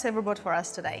 what else have you brought for us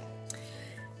today?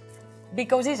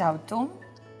 Because it's autumn.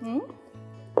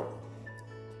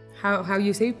 How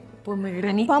you say?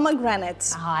 Pomegranate.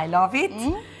 Pomegranates. Oh, I love it.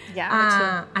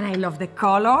 Yeah, and I love the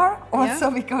color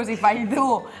also because if I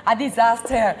do a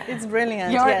disaster, it's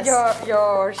brilliant.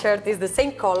 Your shirt is the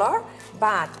same color,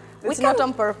 but it's not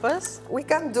on purpose. We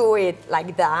can do it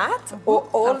like that. Or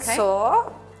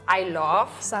also, I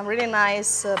love some really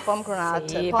nice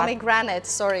pomegranate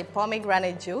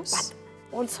juice.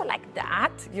 But also like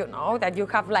that, you know, that you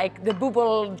have like the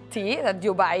bubble tea that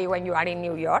you buy when you are in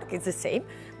New York. It's the same,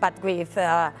 but with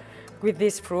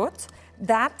this fruit.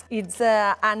 That it's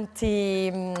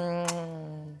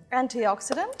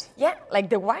Antioxidant? Yeah, like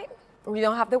the wine. We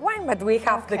don't have the wine, but we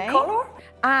have the color.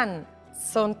 And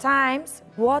sometimes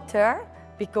water,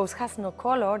 because it has no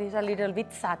color, is a little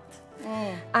bit sad.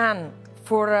 And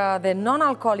for the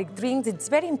non-alcoholic drinks, it's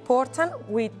very important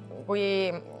we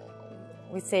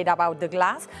said about the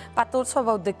glass, but also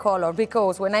about the color,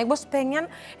 because when I was pregnant,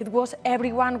 it was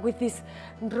everyone with this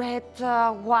red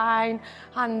wine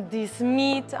and this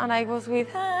meat, and I was with,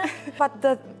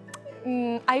 but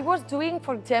I was doing,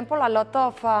 for example, a lot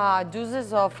of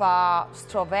juices of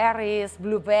strawberries,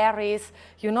 blueberries,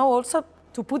 you know, also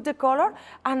to put the color,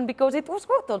 and because it was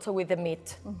good also with the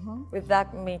meat, with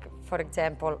that meat, for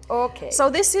example. Okay. So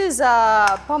this is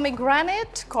a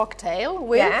pomegranate cocktail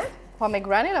with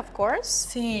pomegranate, of course.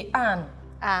 See,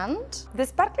 and the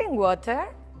sparkling water,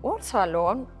 also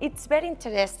alone, it's very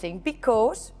interesting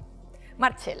because,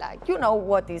 Marcela, you know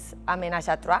what is a ménage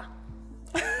à trois?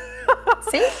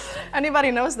 See?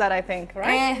 Anybody knows that, I think,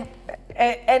 right?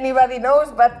 Anybody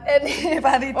knows, but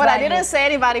anybody Well, I didn't say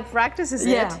anybody practices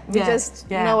it. You just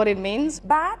know what it means.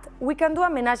 But we can do a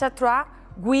ménage à trois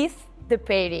with the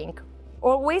pairing,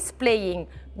 always playing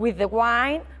with the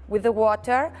wine, with the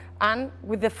water, and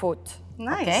with the food.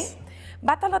 Nice. Okay?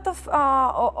 But a lot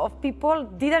of people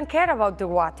didn't care about the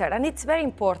water, and it's very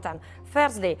important.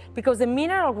 Firstly, because the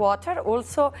mineral water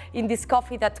also in this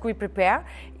coffee that we prepare,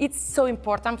 it's so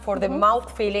important for the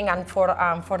mouth feeling and for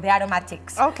the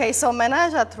aromatics. Okay, so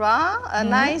ménage à trois, a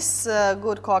nice,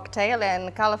 good cocktail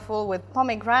and colorful with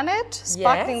pomegranate,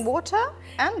 sparkling water,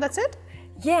 and that's it?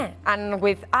 Yeah, and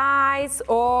with ice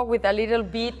or with a little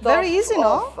bit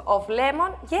of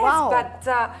lemon. Yes,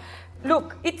 but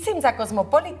look, it seems a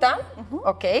cosmopolitan,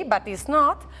 okay, but it's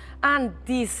not. And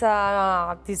this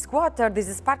water,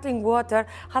 this sparkling water,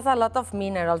 has a lot of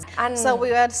minerals. And so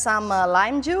we add some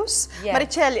lime juice. Yeah.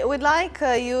 Meritxell, we'd like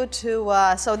you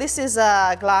to, so this is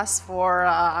a glass for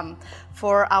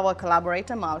our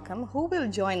collaborator Malcolm, who will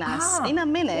join us in a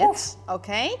minute,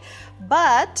 okay?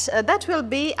 But that will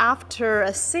be after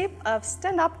a sip of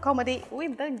stand-up comedy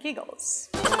with the giggles.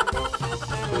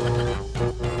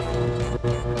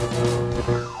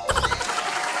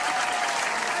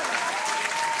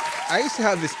 I used to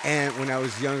have this aunt when I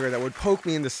was younger that would poke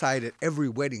me in the side at every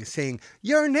wedding saying,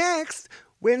 "You're next.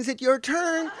 When's it your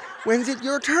turn? When's it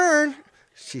your turn?"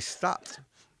 She stopped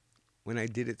when I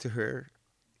did it to her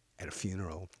at a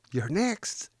funeral. "You're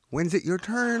next. When's it your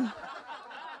turn?"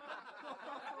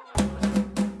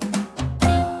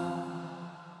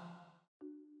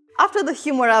 After the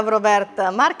humor of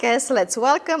Roberta Marquez, let's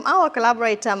welcome our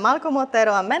collaborator Malcolm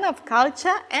Otero, a man of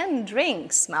culture and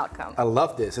drinks. Malcolm. I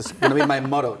love this. It's going to be my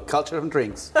motto, culture and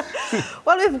drinks.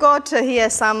 Well, we've got here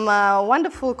some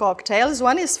wonderful cocktails.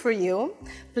 One is for you.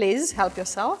 Please help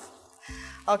yourself.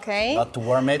 Okay. Not to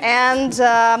warm it. And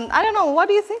I don't know, what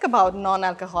do you think about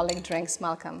non-alcoholic drinks,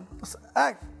 Malcolm?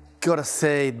 I got to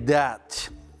say that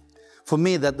for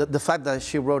me, the fact that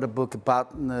she wrote a book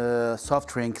about soft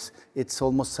drinks, it's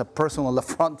almost a personal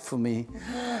affront for me,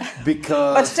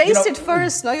 because. But taste it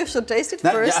first. No, you should taste it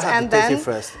first,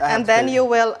 and then you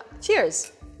will.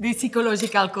 Cheers. The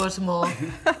psychological Cosmo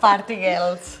party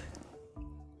girls.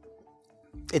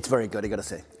 It's very good. I gotta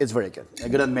say, it's very good. I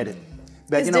gotta admit it.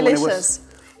 But, it's delicious.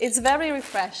 It's very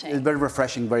refreshing. It's very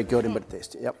refreshing, very good, and very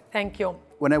tasty. Yep. Thank you.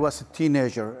 When I was a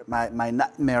teenager, my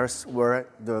nightmares were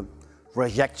the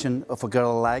rejection of a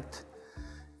girl I liked,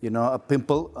 you know, a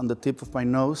pimple on the tip of my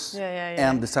nose,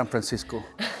 and the San Francisco.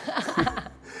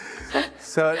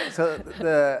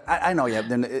 I know,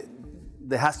 then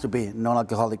there has to be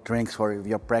non-alcoholic drinks for if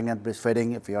you're pregnant,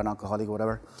 breastfeeding, if you're an alcoholic,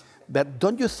 whatever. But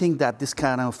don't you think that this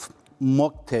kind of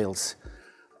mocktails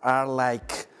are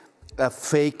like a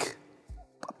fake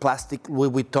plastic Louis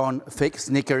Vuitton, fake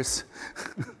Snickers?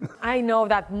 I know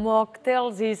that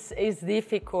mocktails is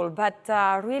difficult, but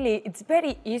really it's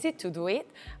very easy to do it,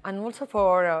 and also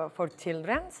for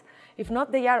children. If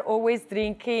not, they are always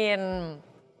drinking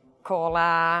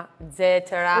cola,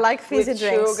 etc. Like fizzy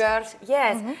drinks. Sugars.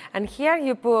 Yes, and here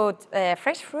you put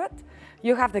fresh fruit,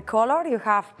 you have the color, you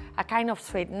have a kind of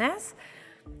sweetness,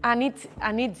 and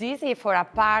it's easy for a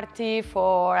party,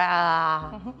 for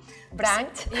a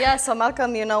brunch. Yeah, so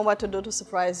Malcolm, you know what to do to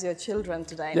surprise your children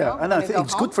today, yeah, no? And I think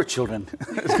it's good for children.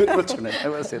 It's good for children, I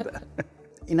will say that.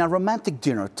 In a romantic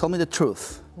dinner, tell me the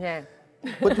truth. Yeah.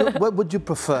 What would you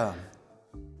prefer?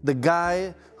 The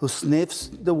guy who sniffs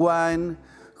the wine,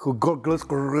 who gurgles,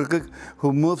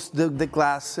 who moves the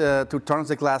glass, who turns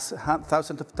the glass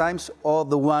thousands of times, or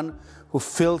the one who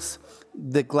fills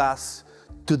the glass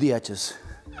to the edges?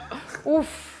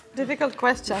 Oof, difficult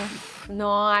question.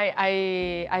 No,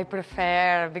 I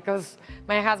prefer, because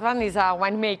my husband is a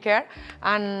winemaker,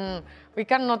 and We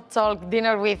cannot talk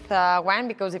dinner with wine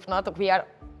because if not, we are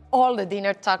all the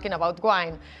dinner talking about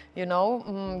wine. You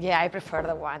know, yeah, I prefer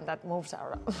the one that moves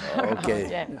around. Okay.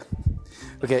 Yeah.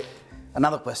 Okay,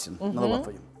 another question, another one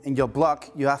for you. In your blog,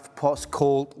 you have post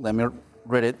called, let me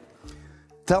read it.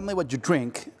 Tell me what you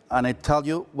drink, and I tell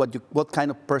you what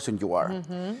kind of person you are.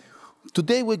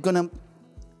 Today we're gonna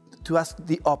ask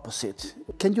the opposite.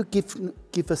 Can you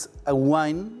give us a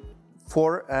wine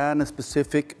for a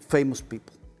specific famous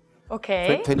people?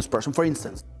 Okay. Famous person, for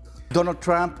instance. Donald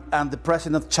Trump and the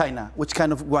president of China, which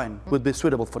kind of wine would be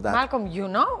suitable for that? Malcolm, you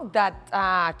know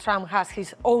that Trump has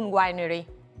his own winery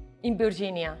in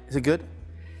Virginia. Is it good?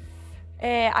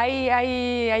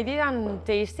 I didn't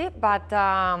taste it, but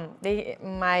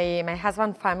my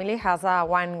husband's family has a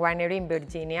winery in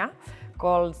Virginia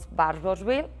called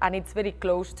Barboursville, and it's very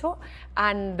close to.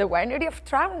 And the winery of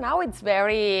Trump now, it's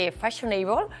very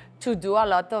fashionable to do a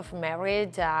lot of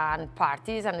marriage and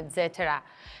parties and etc.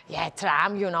 Yeah,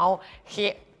 Trump, you know,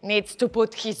 he needs to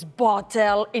put his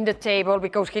bottle in the table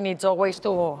because he needs always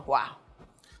to, wow.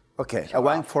 Okay, a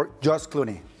wine for George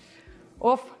Clooney.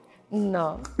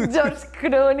 No, George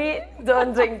Clooney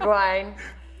don't drink wine.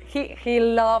 He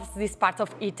loves this part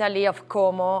of Italy, of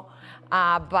Como,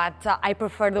 but I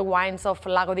prefer the wines of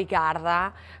Lago di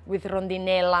Garda with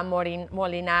Rondinella,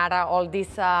 Molinara, all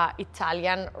these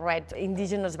Italian red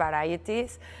indigenous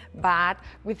varieties. But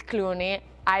with Clooney,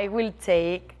 I will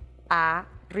take a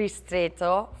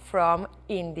ristretto from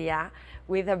India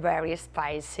with a very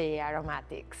spicy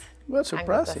aromatics. Well,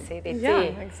 surprising. Yeah,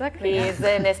 exactly. He's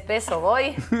an espresso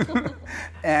boy.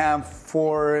 And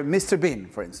for Mr. Bean,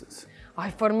 for instance.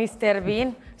 For Mr.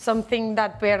 Bean, something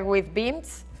that pair with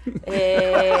beans.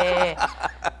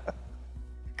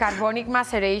 Carbonic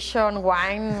maceration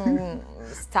wine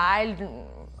style,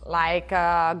 like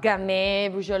Gamay,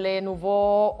 Beaujolais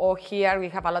Nouveau, or here we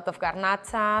have a lot of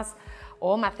garnachas,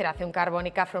 or maceración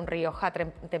carbónica from Rioja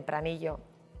Tempranillo.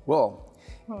 Well,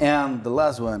 and the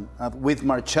last one, with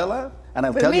Marcela, and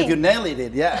I'll With tell you me? if you nailed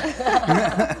it,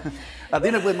 yeah. A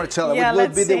dinner with Marcela, Yeah, what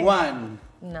would be let's the see. wine?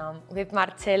 No, with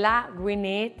Marcela, we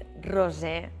need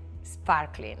rosé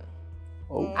sparkling.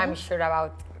 Oh. I'm sure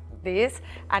about this.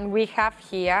 And we have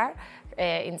here,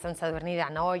 in San Sadurní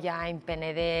d'Anoia, in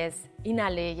Penedès, in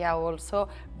Alella also,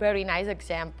 very nice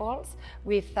examples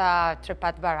with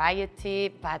Trepat variety,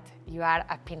 but you are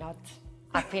a Pinot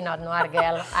Noir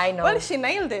girl, I know. Well, she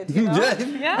nailed it, you know?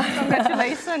 Yeah,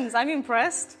 congratulations. I'm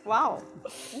impressed. Wow.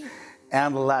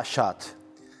 And the last shot.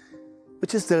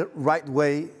 Which is the right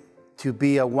way to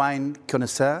be a wine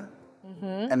connoisseur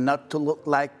and not to look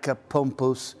like a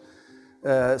pompous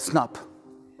snob?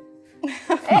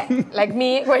 Like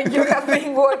me, when you have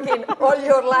been working all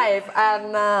your life,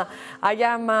 and I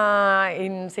am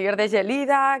in Sigur de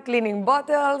Gelida, cleaning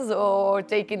bottles or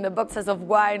taking the boxes of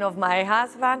wine of my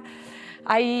husband.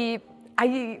 I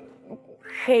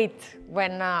hate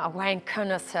when wine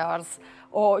connoisseurs,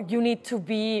 or you need to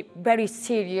be very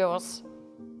serious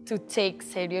to take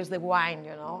serious the wine,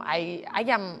 you know. I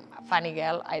am a funny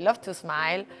girl, I love to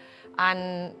smile,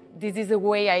 and this is the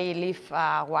way I live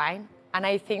wine. And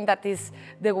I think that is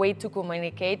the way to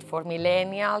communicate for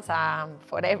millennials and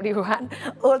for everyone.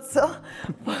 Also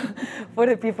for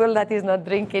the people that is not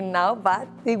drinking now, but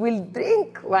they will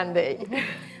drink one day.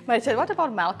 Meritxell, what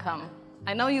about Malcolm?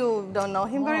 I know you don't know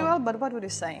him very well, but what would you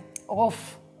say? No,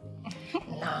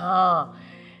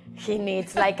 he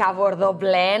needs like a Bordeaux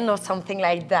blend or something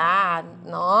like that.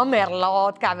 No,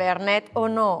 Merlot, Cabernet,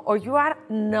 no. Or you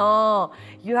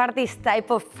are this type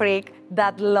of freak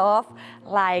that love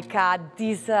like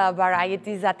these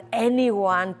varieties that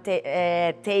anyone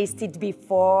tasted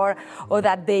before, or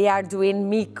that they are doing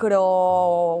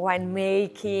micro wine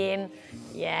making.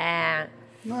 Yeah.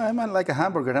 No, I'm not like a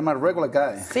hamburger, I'm a regular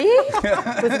guy. See?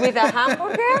 With a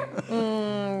hamburger,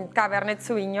 Cabernet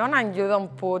Sauvignon, and you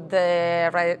don't put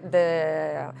the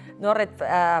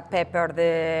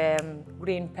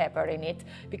green pepper in it,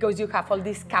 because you have all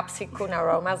these capsicum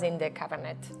aromas in the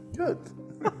Cabernet. Good.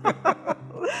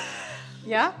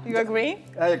 Yeah, you agree?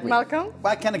 I agree. Malcolm?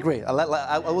 I can agree.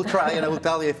 I will try and I will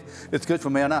tell you if it's good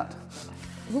for me or not.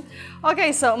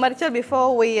 Okay, so Meritxell,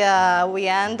 before we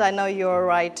end, I know you're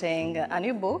writing a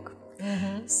new book.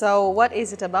 So what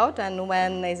is it about, and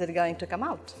when is it going to come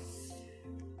out?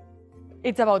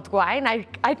 It's about wine.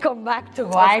 I come back to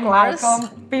wine, Malcolm.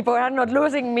 People are not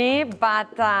losing me, but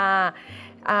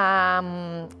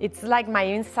it's like my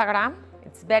Instagram.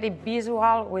 It's very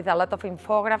visual with a lot of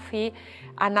infography.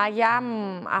 And I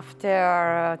am,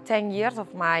 after 10 years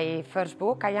of my first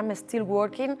book, I am still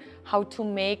working how to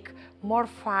make more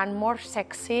fun, more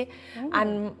sexy,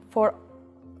 and for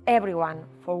everyone,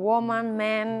 for women,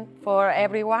 men, for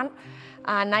everyone.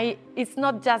 And it's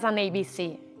not just an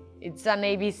ABC, it's an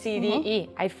ABCDE.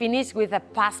 I finished with a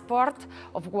passport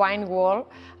of wine world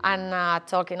and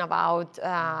talking about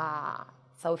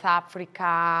South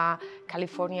Africa,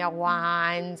 California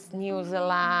wines, New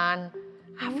Zealand,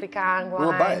 African wines.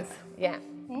 We'll buy it. Yeah.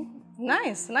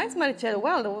 Nice, nice, Meritxell.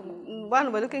 Well,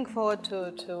 we're looking forward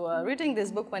to reading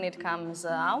this book when it comes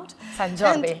out. Sant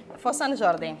Jordi. And for Sant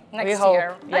Jordi next hope,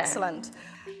 year. yeah. Excellent.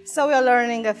 So we are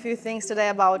learning a few things today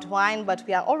about wine, but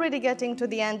we are already getting to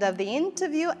the end of the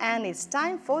interview, and it's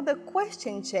time for the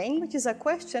question chain, which is a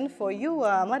question for you,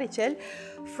 Meritxell,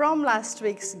 from last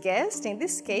week's guest, in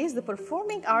this case, the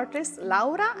performing artists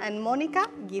Laura and Monica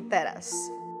Guiteras.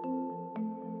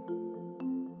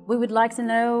 We would like to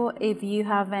know if you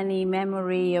have any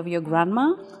memory of your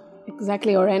grandma.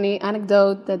 Exactly, or any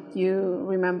anecdote that you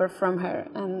remember from her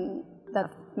and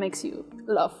that makes you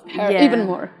love her even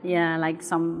more. Yeah, like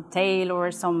some tale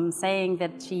or some saying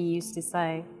that she used to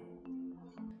say.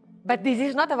 But this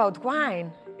is not about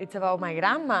wine, it's about my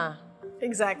grandma.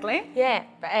 Exactly. Yeah,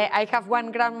 I have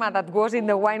one grandma that was in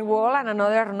the wine world and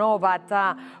another no, but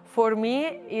for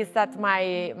me is that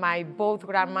my both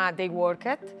grandma, they worked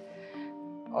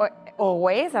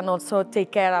always and also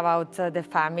take care about the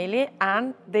family,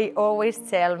 and they always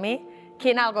tell me,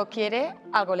 quien algo quiere,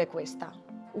 algo le cuesta.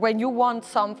 When you want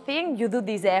something, you do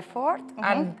this effort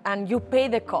and you pay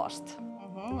the cost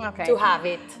to have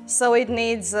it. So it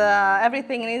needs,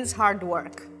 everything needs hard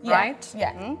work, right?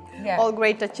 Yeah. Yeah. All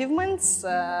great achievements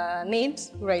need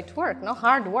great work, no?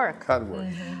 Hard work. Hard work.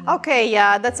 Okay,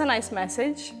 yeah, that's a nice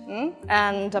message.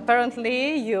 And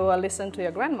apparently you listen to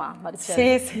your grandma.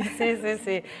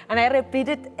 Sí. And I repeat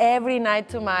it every night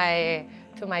to my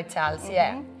child,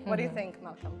 yeah. What do you think,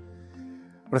 Malcolm?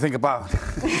 What do you think about?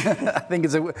 I think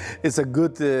it's a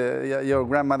good, your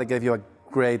grandmother gave you a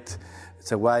great,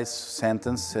 it's a wise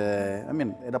sentence. I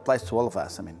mean, it applies to all of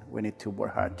us. I mean, we need to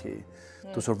work hard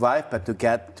to survive, but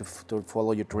to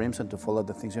follow your dreams and to follow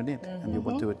the things you need and you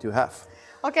want to have.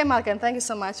 Okay, Malcolm, thank you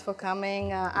so much for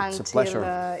coming. It's a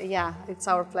pleasure. Yeah, it's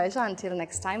our pleasure. Until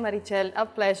next time, Meritxell, a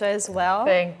pleasure as well.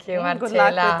 Thank you, Marcela. Good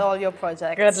luck with all your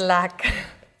projects. Good luck.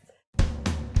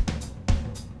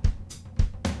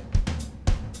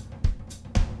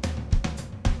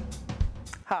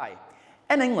 Hi.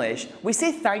 In English, we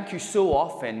say thank you so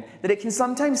often that it can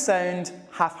sometimes sound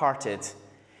half-hearted.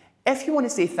 If you want to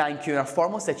say thank you in a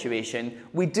formal situation,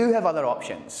 we do have other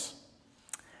options.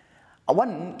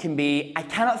 One can be, I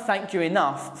cannot thank you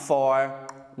enough for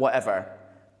whatever.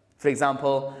 For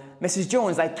example, Mrs.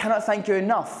 Jones, I cannot thank you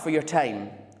enough for your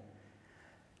time.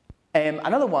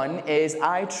 Another one is,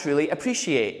 I truly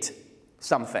appreciate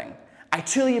something. I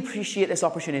truly appreciate this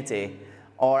opportunity.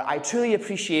 Or I truly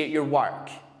appreciate your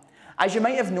work. As you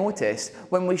might have noticed,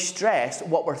 when we stress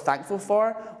what we're thankful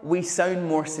for, we sound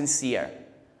more sincere.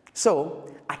 So,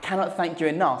 I cannot thank you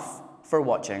enough for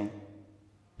watching.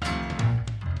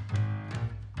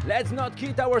 Let's not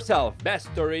kid ourselves,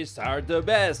 best stories are the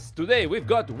best. Today we've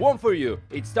got one for you.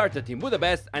 It started in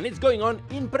Budapest and it's going on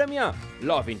in Premià.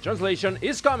 Love in Translation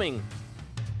is coming.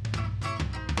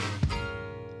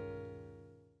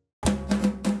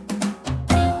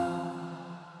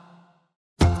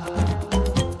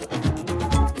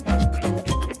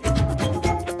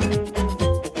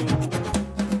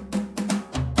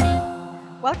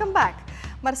 Welcome back.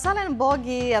 Marcela and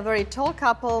Bogi, a very tall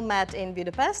couple, met in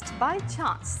Budapest by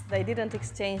chance. They didn't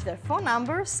exchange their phone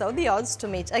numbers, so the odds to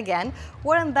meet again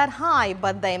weren't that high,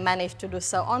 but they managed to do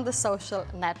so on the social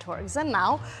networks. And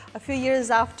now, a few years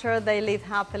after, they live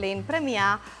happily in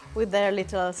Premià with their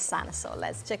little son. So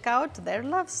let's check out their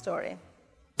love story.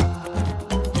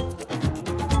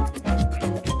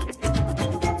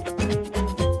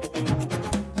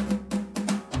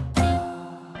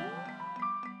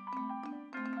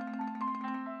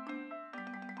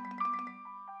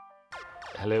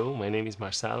 Hello, my name is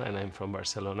Marcel and I'm from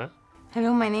Barcelona.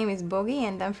 Hello, my name is Bogi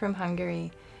and I'm from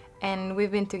Hungary. And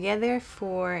we've been together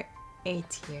for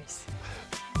 8 years.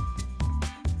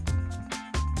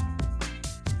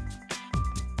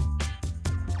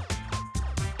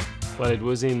 Well, it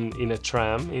was in a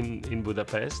tram in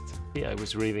Budapest. I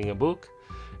was reading a book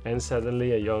and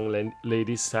suddenly a young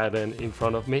lady sat in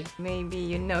front of me. Maybe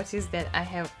you noticed that I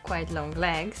have quite long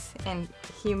legs and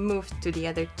he moved to the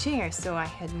other chair so I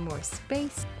had more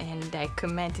space, and I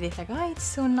commented it like, oh, it's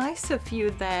so nice of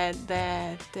you that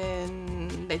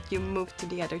you moved to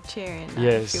the other chair and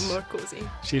yes. I feel more cozy.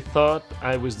 She thought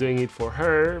I was doing it for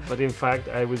her, but in fact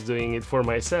I was doing it for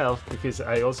myself because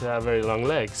I also have very long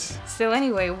legs. So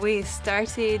anyway, we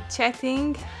started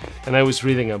chatting. And I was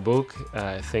reading a book,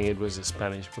 I think it was a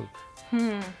Spanish book.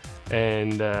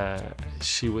 And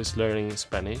she was learning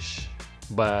Spanish,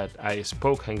 but I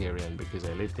spoke Hungarian because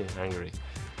I lived in Hungary.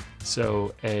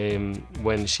 So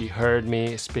when she heard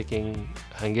me speaking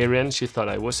Hungarian, she thought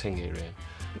I was Hungarian.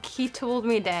 He told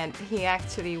me that he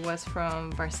actually was from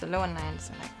Barcelona, and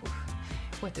so like,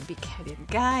 oof, what a big-headed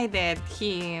guy, that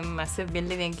he must have been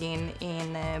living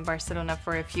in Barcelona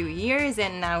for a few years,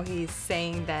 and now he's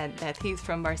saying that he's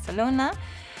from Barcelona.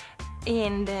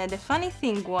 And the funny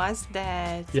thing was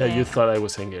that... Yeah, you thought I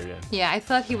was Hungarian. Yeah, I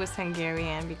thought he was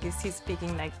Hungarian because he's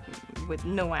speaking like with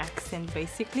no accent,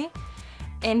 basically.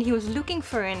 And he was looking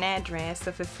for an address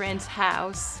of a friend's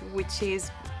house, which is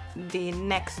the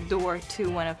next door to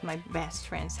one of my best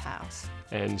friend's house.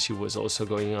 And she was also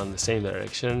going on the same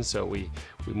direction, so we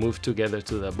moved together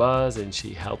to the bus, and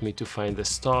she helped me to find the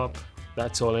stop.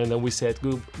 That's all, and then we said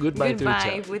goodbye to each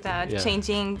other. Without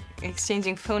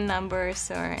exchanging phone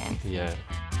numbers or anything. Yeah.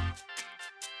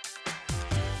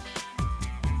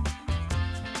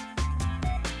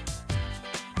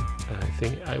 I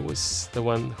think I was the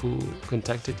one who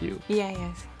contacted you. Yeah,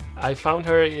 yes. I found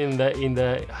her in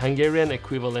the Hungarian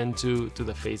equivalent to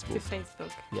the Facebook. To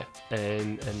Facebook. Yeah,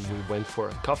 and we went for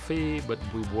a coffee, but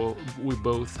we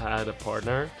both had a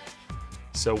partner,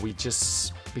 so we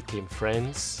just became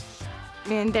friends.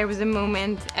 And there was a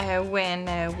moment when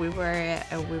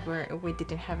we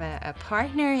didn't have a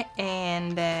partner,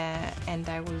 and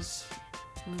I was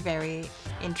very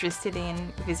interested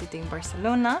in visiting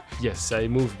Barcelona. Yes, I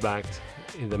moved back.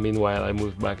 In the meanwhile, I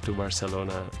moved back to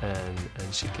Barcelona,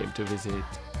 and she came to visit,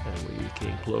 and we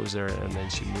became closer, and then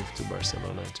she moved to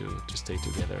Barcelona to stay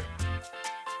together.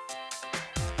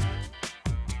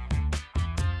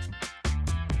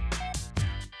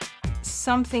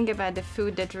 Something about the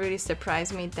food that really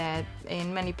surprised me, that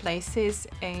in many places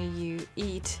you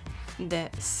eat the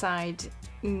side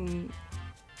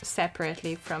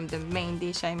separately from the main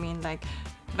dish. I mean, like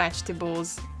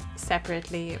vegetables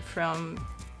separately from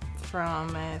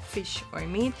fish or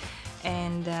meat,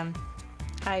 and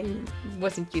I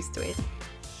wasn't used to it.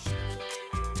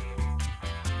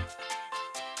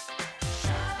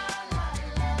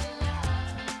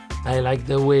 I like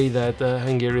the way that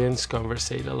Hungarians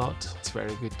conversate a lot. It's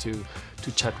very good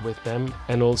to chat with them,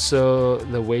 and also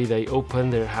the way they open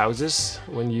their houses.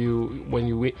 When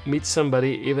you meet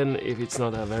somebody, even if it's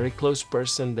not a very close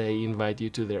person, they invite you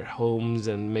to their homes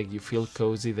and make you feel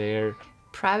cozy there.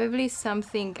 Probably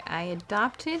something I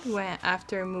adopted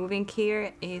after moving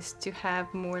here is to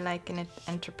have more like an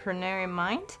entrepreneurial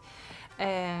mind.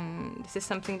 This is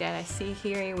something that I see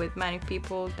here with many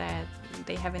people, that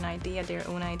they have an idea, their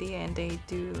own idea, and they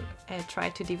do try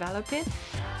to develop it.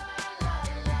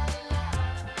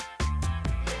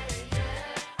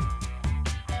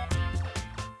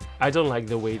 I don't like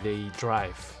the way they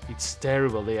drive. It's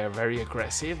terrible. They are very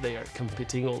aggressive. They are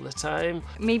competing all the time.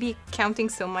 Maybe counting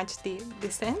so much the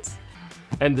cents.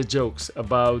 And the jokes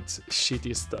about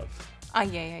shitty stuff. Oh,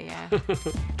 yeah.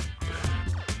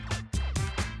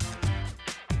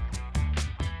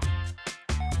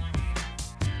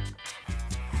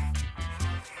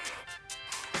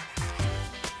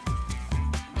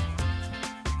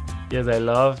 Yes, I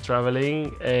love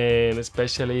traveling, and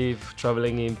especially if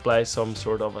traveling implies some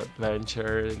sort of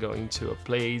adventure, going to a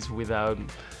place without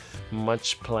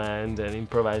much planned and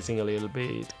improvising a little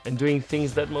bit and doing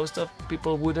things that most of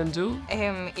people wouldn't do.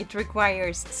 It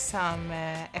requires some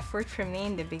effort from me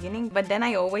in the beginning, but then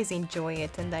I always enjoy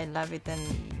it and I love it. And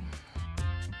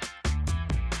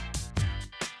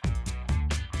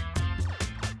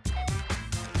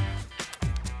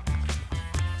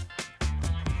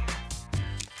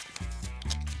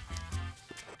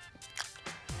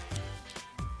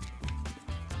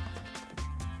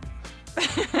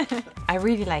I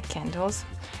really like candles,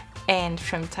 and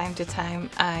from time to time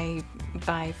I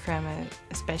buy from a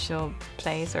special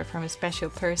place or from a special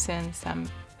person some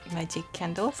magic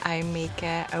candles. I make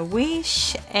a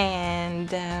wish, and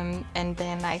then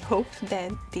I hope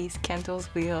that these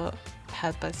candles will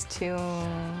help us to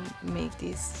make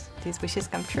these wishes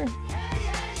come true.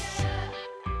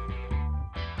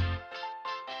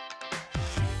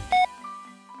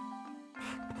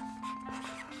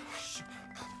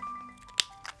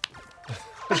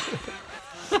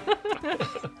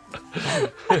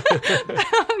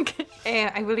 Okay.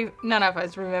 I believe none of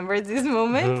us remember this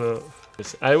moment. No.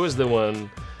 I was the one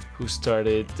who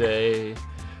started,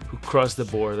 who crossed the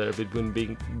border between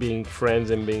being friends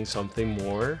and being something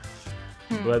more.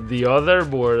 But the other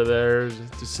border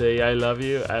to say I love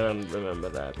you, I don't remember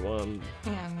that one.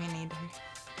 Yeah, me neither.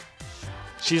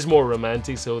 She's more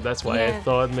romantic, so that's why I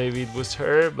thought maybe it was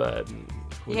her, but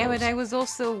who knows? But I was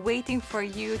also waiting for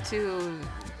you to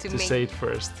say it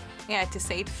first. yeah, to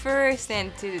say it first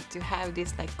and to have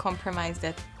this like compromise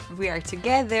that we are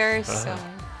together. So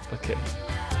okay.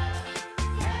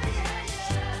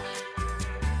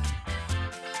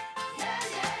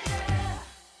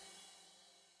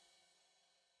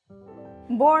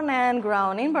 Born and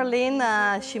grown in Berlin,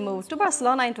 she moved to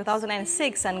Barcelona in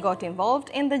 2006 and got involved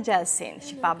in the jazz scene.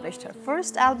 She published her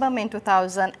first album in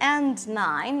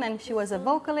 2009 and she was a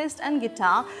vocalist and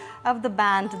guitar of the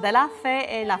band De La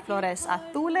Fe y Las Flores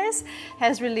Azules,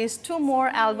 has released 2 more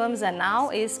albums and now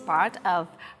is part of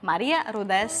Maria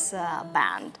Rude's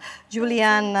band.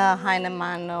 Julian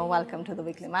Heinemann, welcome to the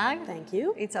Weekly Mag. Thank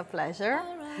you. It's a pleasure.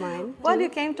 Mine. Well, you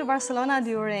came to Barcelona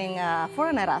during for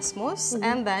an Erasmus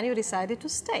and then you decided to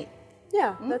stay.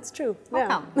 Yeah, that's true. How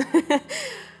come?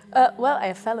 Well,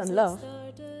 I fell in love.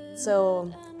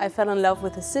 So I fell in love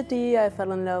with the city, I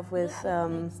fell in love with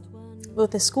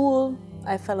the school,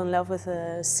 I fell in love with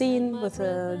the scene, with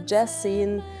the jazz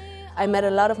scene. I met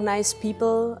a lot of nice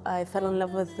people, I fell in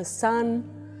love with the sun.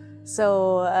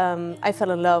 So I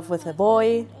fell in love with a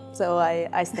boy, so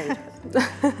I stayed.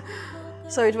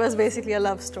 So it was basically a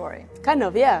love story. Kind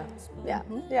of, yeah. Yeah,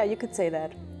 yeah, you could say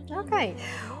that. Okay.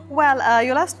 Well,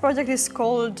 your last project is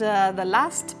called The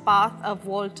Last Path of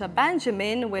Walter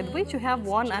Benjamin, with which you have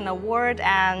won an award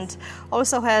and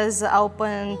also has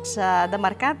opened the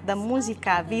Mercat de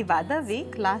Música Viva de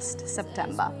Vic last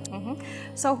September.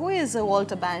 So who is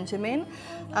Walter Benjamin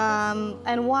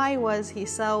and why was he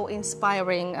so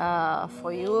inspiring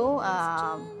for you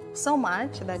so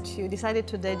much that you decided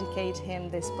to dedicate him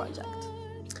this project?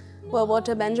 Well,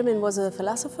 Walter Benjamin was a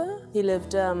philosopher. He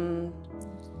lived,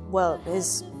 well,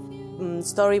 his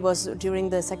story was during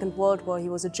the Second World War. He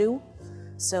was a Jew,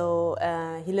 so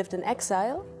he lived in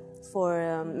exile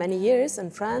for many years in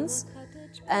France,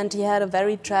 and he had a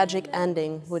very tragic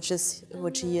ending, which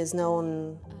he is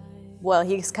known. Well,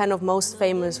 he's kind of most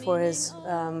famous for his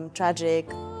tragic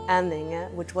ending,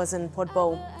 which was in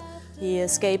Portbou. He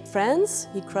escaped France.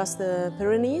 He crossed the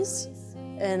Pyrenees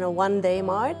in a one-day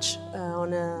march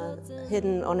on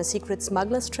a secret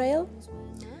smuggler's trail.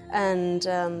 And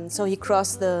so he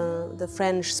crossed the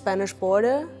French-Spanish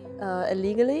border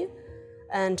illegally,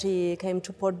 and he came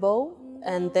to Portbou,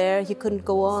 and there he couldn't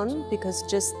go on because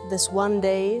just this one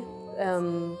day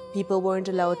people weren't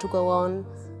allowed to go on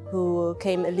who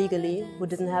came illegally, who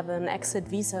didn't have an exit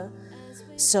visa.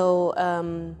 So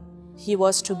he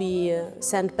was to be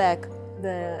sent back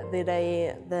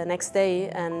the next day,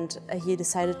 and he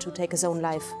decided to take his own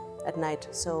life at night.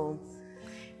 So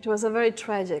it was a very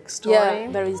tragic story. Yeah,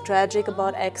 very tragic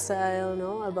about exile,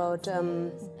 no? About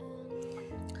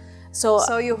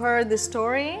So you heard the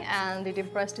story and it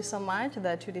impressed you so much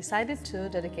that you decided to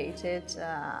dedicate it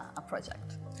a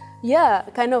project. Yeah,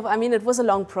 kind of. I mean, it was a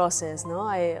long process, no?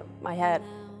 I had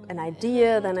an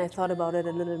idea, then I thought about it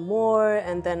a little more,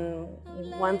 and then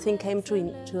one thing came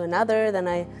to another. Then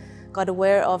I got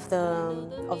aware of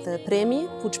the Premi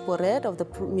Puig Porret, of the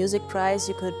music prize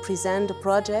you could present a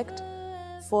project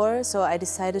for. So I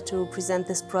decided to present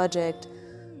this project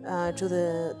to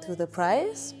the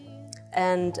prize,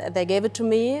 and they gave it to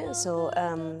me. So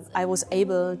I was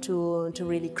able to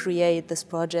really create this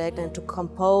project and to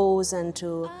compose and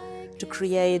to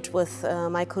create with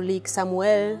my colleague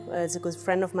Samuel. He's a good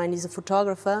friend of mine. He's a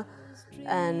photographer.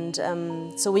 And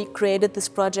so we created this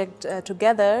project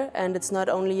together, and it's not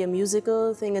only a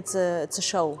musical thing, it's a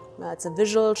show. It's a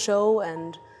visual show,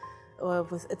 and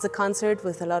it's a concert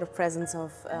with a lot of presence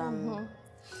of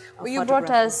Well, you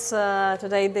brought us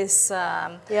today this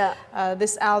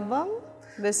this album,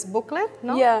 this booklet,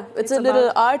 no? Yeah, it's a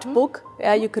little art book,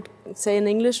 yeah, you could say in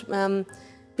English,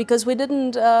 because we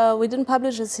didn't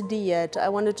publish a CD yet. I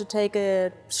wanted to take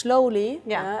it slowly.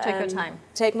 Yeah, take your time.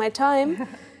 Take my time.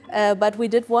 But we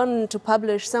did want to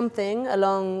publish something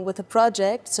along with the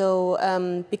project. So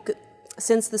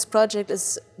since this project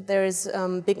there is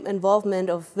big involvement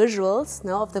of visuals,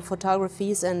 no, of the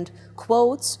photographies and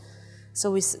quotes.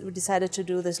 So we decided to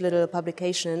do this little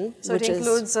publication. So it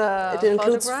includes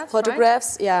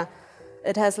photographs. Right? Yeah,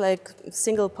 it has like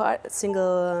single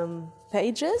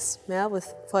pages, yeah,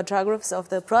 with photographs of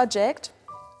the project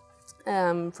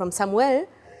from Samuel,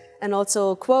 and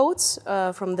also quotes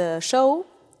from the show.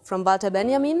 From Walter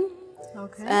Benjamin,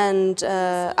 and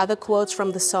other quotes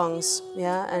from the songs,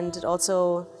 yeah, and it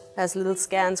also has little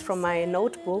scans from my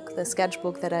notebook, the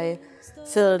sketchbook that I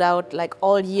filled out like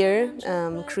all year,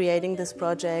 creating this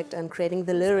project and creating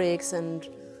the lyrics. And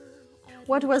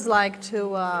what was like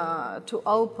to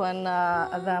open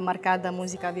the Mercat de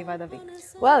Música Viva de Vic?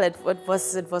 Well, it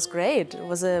was great. It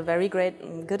was a very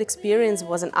good experience. It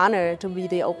was an honor to be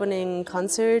the opening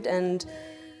concert, and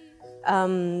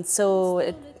so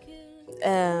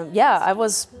yeah, I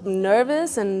was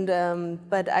nervous, and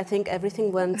but I think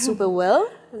everything went super well.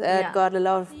 It got a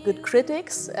lot of good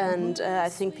critics, and I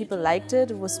think people liked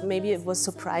it. Maybe it was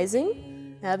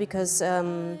surprising, yeah, because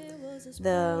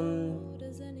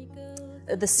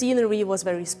the scenery was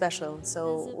very special.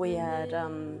 So we had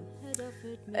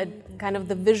kind of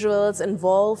the visuals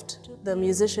involved the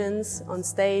musicians on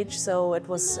stage. So it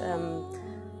was,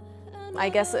 I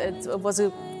guess, it was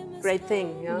a great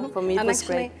thing. Yeah, for me it was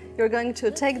great. You're going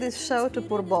to take this show to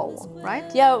Portbou, right?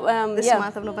 Yeah. This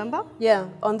month of November? Yeah,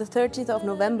 on the 30th of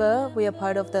November, we are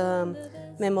part of the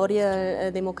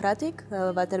Memòria Democràtic,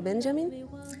 Walter Benjamin.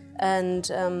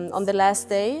 And on the last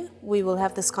day, we will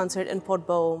have this concert in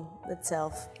Portbou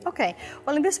itself. Okay.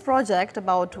 Well, in this project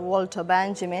about Walter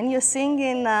Benjamin, you sing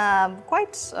in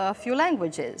quite a few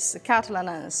languages: Catalan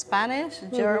and Spanish,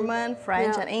 German,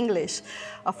 French, and English,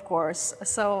 of course.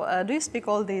 So, do you speak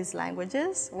all these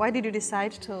languages? Why did you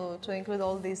decide to include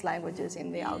all these languages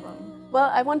in the album? Well,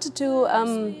 I wanted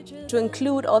to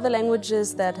include all the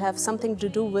languages that have something to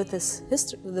do with his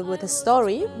history, with the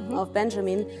story of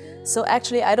Benjamin. So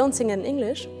actually, I don't sing in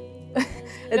English.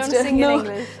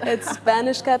 It's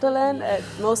Spanish, Catalan,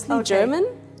 mostly German,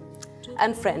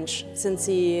 and French, since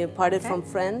he parted from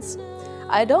France.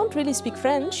 I don't really speak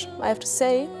French, I have to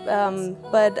say,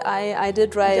 but I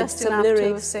did write some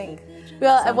lyrics. To sing.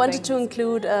 Well, I wanted to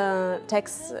include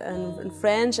texts in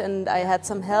French, and I had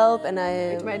some help, and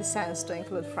It made sense to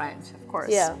include French, of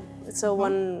course. Yeah. So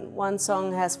one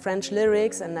song has French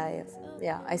lyrics, and I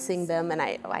sing them, and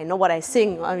I know what I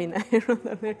sing. I mean, I wrote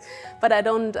the lyrics, but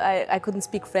I couldn't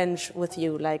speak French with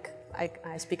you like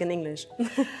I speak in English.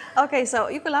 Okay, so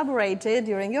you collaborated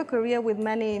during your career with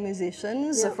many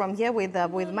musicians from here, with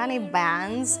many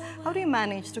bands. How do you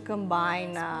manage to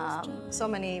combine so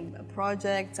many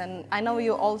projects? And I know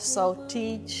you also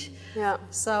teach. Yeah.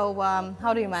 So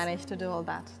how do you manage to do all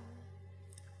that?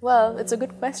 Well, it's a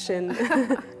good question.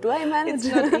 Do I manage?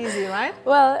 It's not easy, right?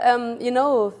 Well, you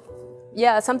know,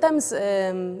 yeah, sometimes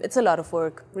it's a lot of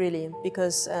work, really,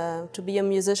 because to be a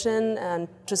musician and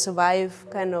to survive,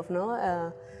 kind of,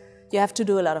 you have to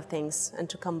do a lot of things and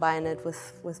to combine it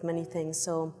with many things.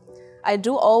 So I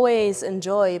do always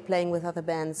enjoy playing with other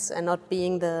bands and not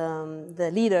being the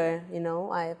leader, you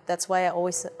know. That's why I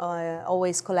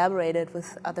always collaborated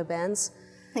with other bands.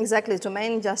 Exactly, to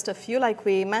name just a few, like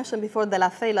we mentioned before, De La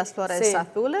Fe y las Flores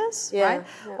Azules, right?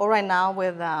 Yeah. Or right now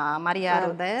with Maria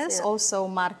Rodés, also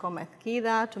Marco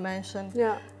Mezquida, to mention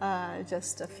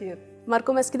just a few.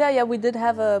 Marco Mezquida, yeah, we did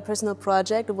have a personal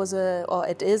project.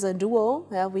 It is a duo.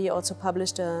 Yeah, we also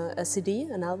published a CD,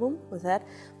 an album with that.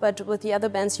 But with the other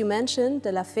bands you mentioned,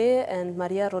 De La Fe and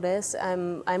Maria Rodés,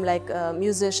 I'm like a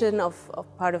musician of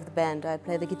part of the band. I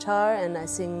play the guitar and I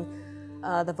sing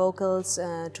the vocals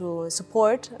to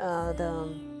support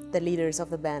the leaders of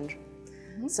the band.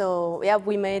 So yeah,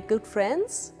 we made good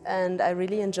friends, and I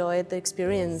really enjoyed the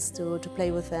experience to play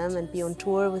with them and be on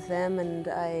tour with them, and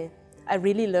I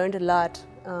really learned a lot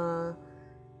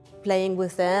playing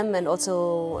with them and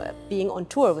also being on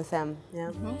tour with them,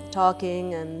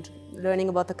 talking and learning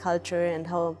about the culture and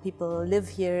how people live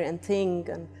here and think.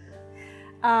 And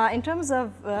in terms of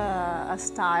a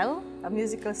style, a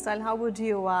musical style, how would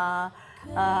you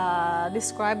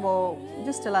describe or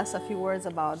just tell us a few words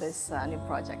about this new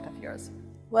project of yours?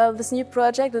 Well, this new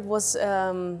project, it was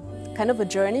kind of a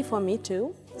journey for me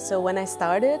too. So when I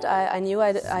started, I knew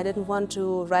I didn't want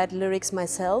to write lyrics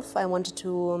myself. I wanted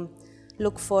to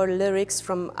look for lyrics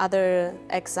from other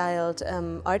exiled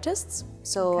artists.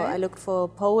 So I looked for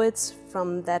poets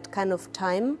from that kind of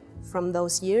time, from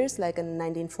those years, like in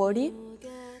 1940.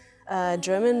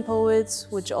 German poets,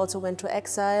 which also went to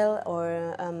exile,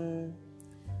 or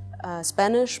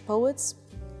Spanish poets.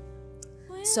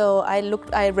 So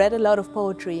I read a lot of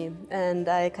poetry, and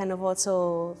I kind of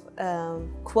also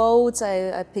quotes.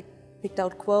 I picked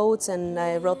out quotes and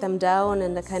I wrote them down,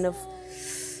 and I kind of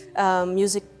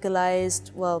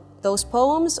musicalized, well, those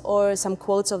poems or some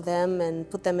quotes of them and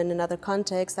put them in another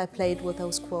context. I played with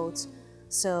those quotes.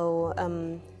 So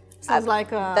sounds like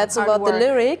that's about the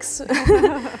lyrics.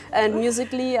 And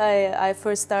musically, I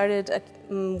first started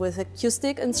with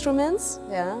acoustic instruments,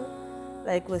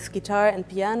 like with guitar and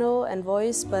piano and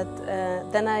voice, but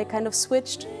then I kind of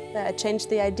switched. I changed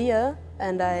the idea,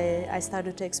 and I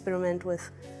started to experiment with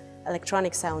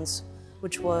electronic sounds,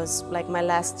 which was like my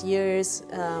last years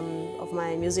of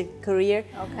my music career.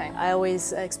 I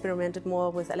always experimented more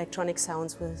with electronic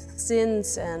sounds, with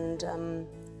synths and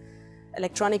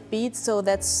electronic beats. So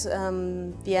that's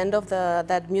the end of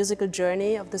that musical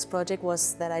journey of this project,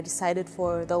 was that I decided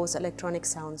for those electronic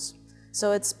sounds.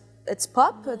 So it's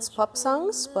pop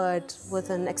songs, but with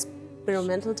an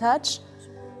experimental touch.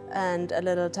 and a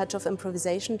little touch of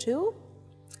improvisation too.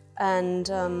 And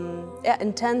yeah,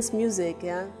 intense music,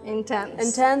 yeah.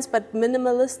 Intense, but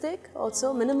minimalistic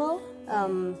also, minimal.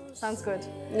 Sounds good.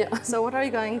 Yeah. So what are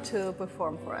you going to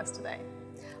perform for us today?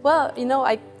 Well, you know,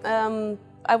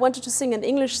 I wanted to sing an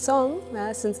English song,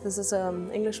 since this is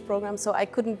an English program, so I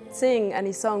couldn't sing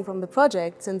any song from the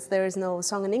project since there is no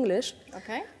song in English.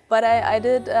 Okay. But I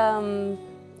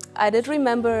did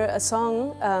remember a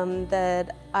song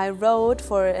that I wrote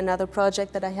for another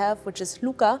project that I have, which is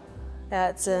Luca.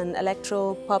 It's an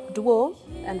electro-pop duo,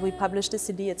 and we published a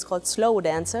CD. It's called Slow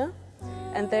Dancer.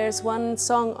 And there's one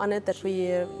song on it that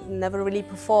we never really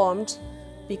performed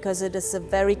because it is a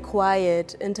very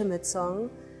quiet, intimate song.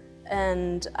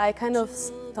 And I kind of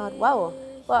thought, wow,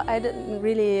 well, I didn't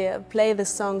really play this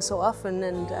song so often,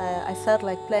 and I felt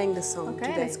like playing this song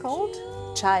today. And it's called?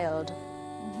 Child.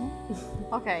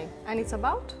 Okay, and it's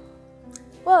about?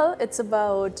 Well, it's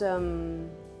about,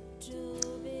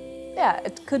 yeah,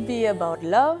 it could be about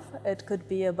love, it could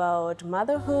be about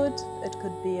motherhood, it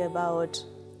could be about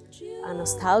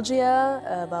nostalgia,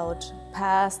 about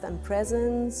past and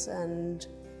presence, and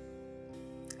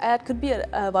it could be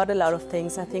about a lot of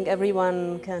things. I think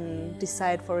everyone can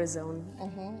decide for his own.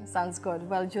 Sounds good.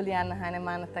 Well, Julianne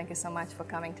Heinemann, thank you so much for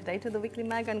coming today to the Weekly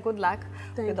Mag, and good luck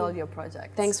with all your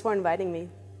projects. Thanks for inviting me.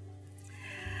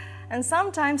 And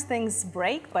sometimes things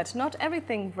break, but not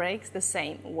everything breaks the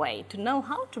same way. To know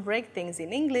how to break things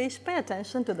in English, pay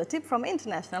attention to the tip from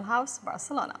International House,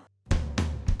 Barcelona.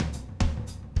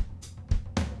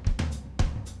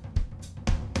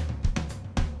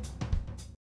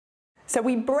 So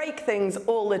we break things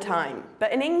all the time,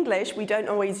 but in English we don't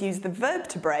always use the verb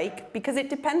to break because it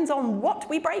depends on what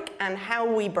we break and how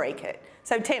we break it.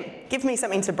 So Tim, give me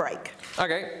something to break.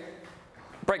 Okay,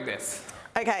 break this.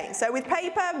 Okay, so with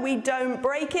paper we don't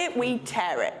break it, we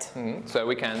tear it. So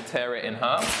we can tear it in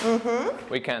half,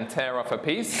 we can tear off a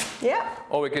piece,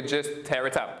 or we could just tear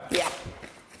it up. Yeah.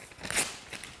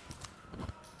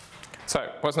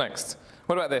 So, what's next?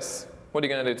 What about this? What are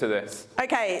you going to do to this?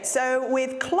 Okay, so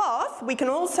with cloth, we can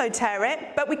also tear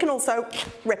it, but we can also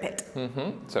rip it.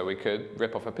 So we could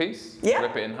rip off a piece, Yeah.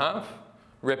 rip it in half,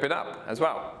 rip it up as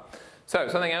well. So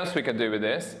something else we could do with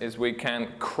this is we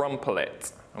can crumple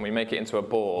it, and we make it into a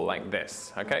ball like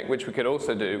this, okay? Which we could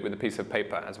also do with a piece of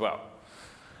paper as well.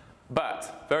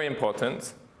 But, very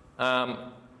important,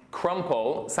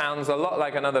 crumple sounds a lot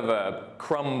like another verb,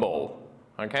 crumble.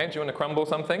 Okay, do you want to crumble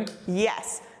something?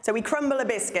 Yes, so we crumble a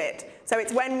biscuit. So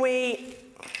it's when we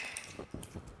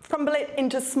crumble it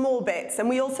into small bits. And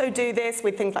we also do this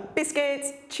with things like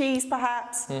biscuits, cheese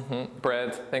perhaps.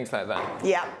 Bread, things like that.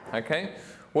 Yeah. Okay,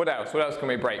 what else? What else can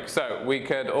we break? So we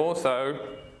could also,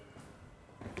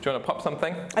 do you want to pop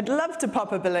something? I'd love to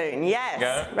pop a balloon, yes.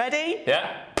 Go. Ready?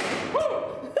 Yeah.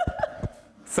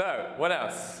 So, what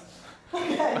else?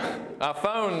 Our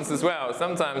phones as well.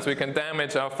 Sometimes we can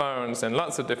damage our phones in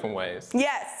lots of different ways.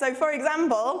 Yes, so for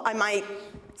example, I might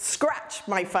scratch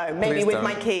my phone, maybe Please with don't.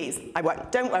 my keys. I won't,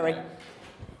 don't worry.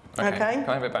 Okay. Can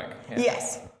I have it back? Yeah.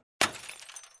 Yes.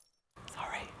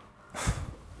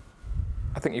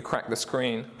 I think you cracked the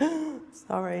screen.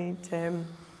 Sorry, Tim.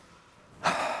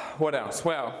 What else?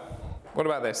 Well, what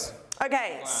about this?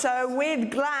 Okay, so with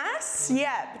glass,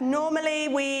 yeah, normally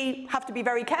we have to be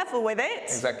very careful with it.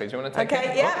 Exactly. Do you want to take it?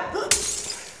 Okay, yeah.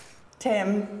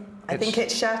 Tim, I think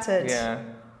it's shattered. Yeah.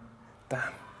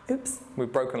 Damn. Oops.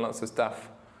 We've broken lots of stuff.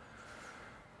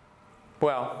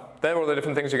 Well, they're all the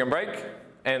different things you can break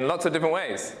in lots of different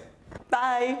ways.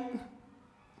 Bye.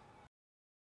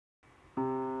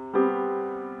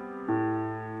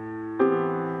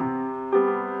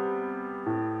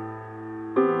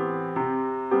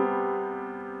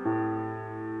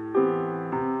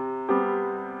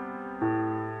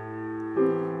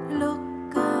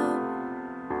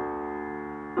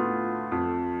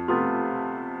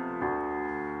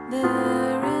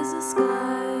 There is a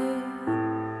sky.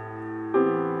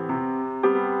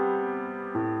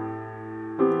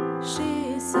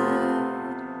 She said,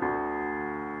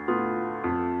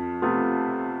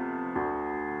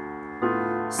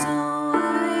 so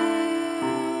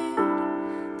wide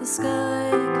the sky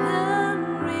can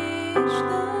reach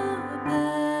the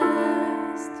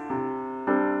past.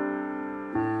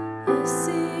 I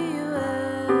see you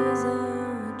as a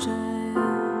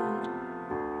child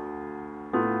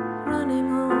running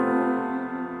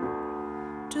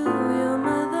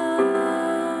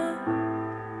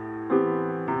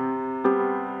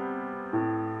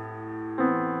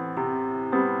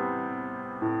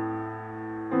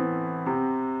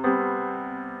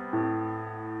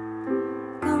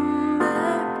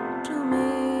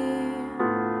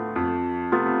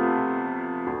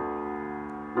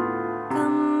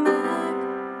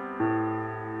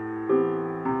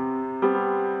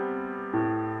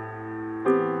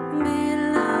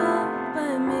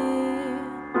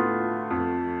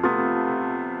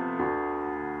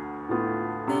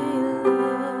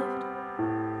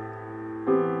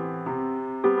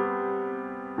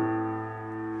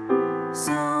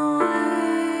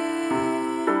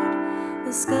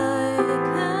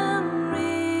can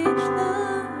reach the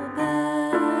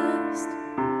past.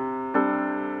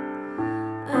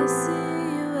 I see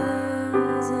you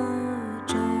as a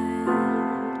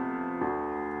child,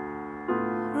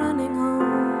 running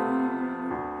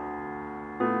home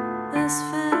as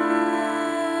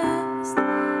fast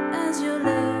as your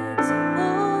legs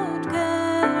would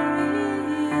carry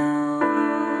you.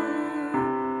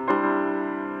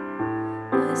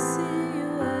 I see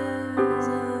you as a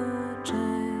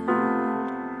child,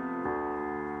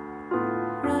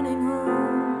 running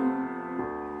home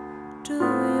to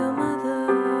your mother.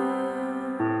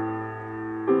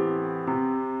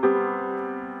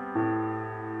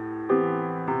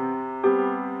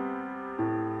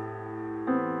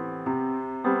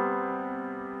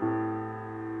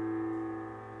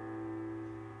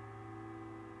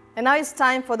 And now it's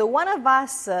time for the One of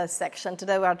Us section.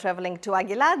 Today we are traveling to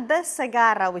Aguilar de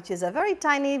Segarra, which is a very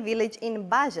tiny village in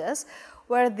Bages,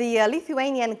 where the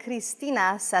Lithuanian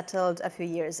Kristina settled a few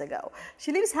years ago.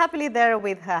 She lives happily there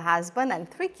with her husband and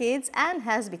 3 kids and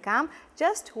has become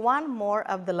just one more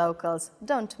of the locals.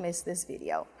 Don't miss this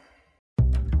video.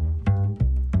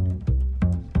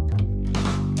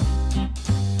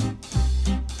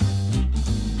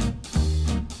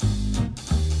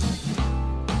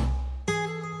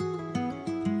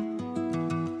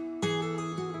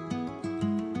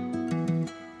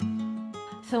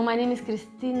 So my name is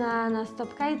Kristina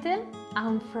Nastopkaite.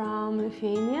 I'm from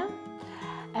Lithuania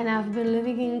and I've been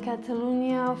living in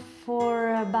Catalonia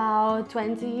for about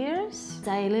 20 years.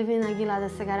 I live in Aguilar de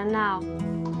Segarra now.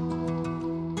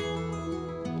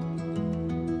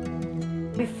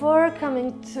 Before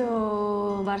coming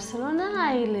to Barcelona,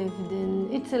 I lived in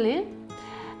Italy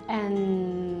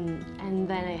and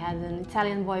then I had an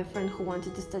Italian boyfriend who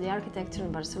wanted to study architecture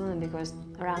in Barcelona because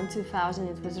around 2000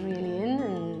 it was really in,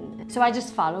 and so I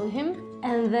just followed him.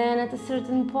 And then at a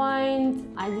certain point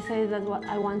I decided that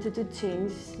I wanted to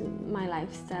change my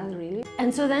lifestyle really.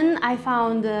 And so then I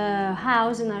found a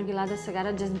house in Aguilar de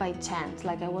Segarra just by chance,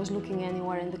 like I was looking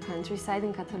anywhere in the countryside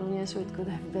in Catalonia, so it could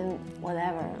have been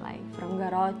whatever, like from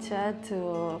Garrocha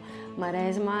to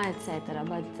Maresma, etc.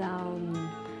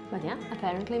 But yeah,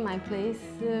 apparently my place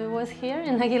was here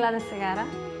in Aguilar de Segarra.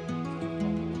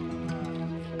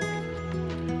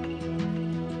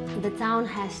 The town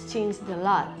has changed a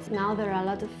lot. Now there are a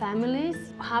lot of families.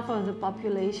 Half of the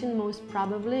population, most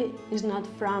probably, is not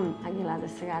from Aguilar de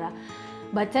Segarra.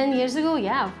 But 10 years ago,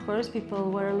 yeah, of course, people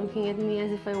were looking at me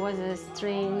as if I was a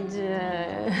strange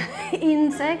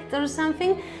insect or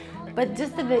something. But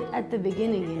just a bit at the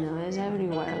beginning, you know, as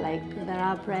everywhere, like there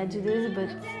are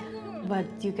prejudices, but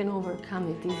you can overcome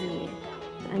it easily.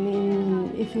 I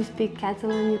mean, if you speak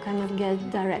Catalan, you cannot get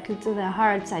directly to their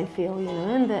hearts, I feel, you know,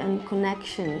 and the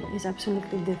connection is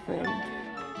absolutely different.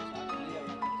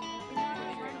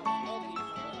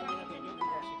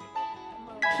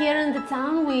 Here in the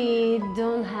town, we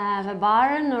don't have a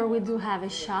bar, nor we do have a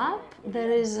shop.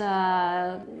 There is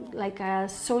like a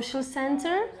social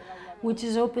center, which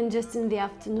is open just in the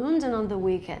afternoons and on the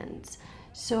weekends.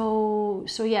 So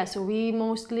we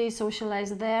mostly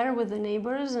socialize there with the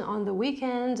neighbors on the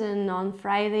weekends, and on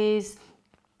Fridays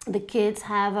the kids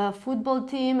have a football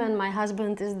team and my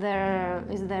husband is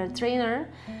their trainer.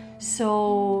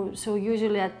 So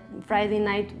usually at Friday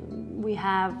night we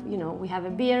have a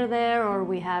beer there, or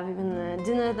we have even a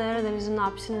dinner there. There is an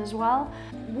option as well.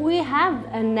 We have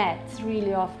a net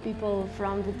really of people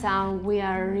from the town we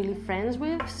are really friends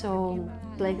with. So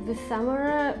like this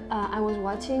summer I was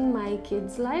watching my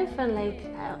kids' life and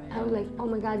I was like, oh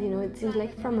my god, you know, it seems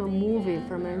like from a movie,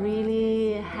 from a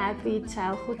really happy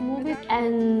childhood movie.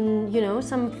 And you know,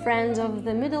 some friends of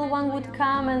the middle one would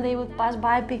come and they would pass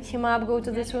by, pick him up, go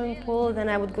to the swimming pool, then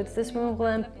I would go to the swimming pool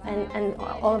and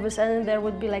all of a sudden there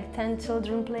would be like 10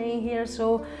 children playing here.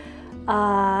 So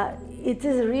it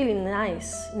is a really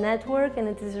nice network and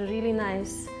it is a really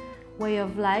nice way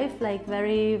of life, like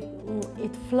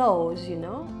it flows, you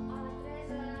know.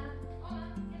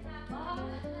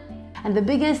 And the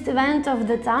biggest event of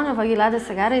the town of Aguilar de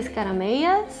Segarra is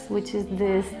Caramellas, which is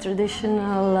this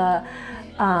traditional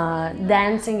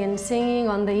dancing and singing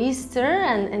on the Easter,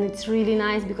 and it's really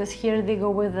nice because here they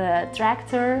go with a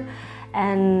tractor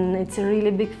and it's a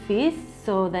really big feast.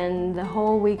 So then the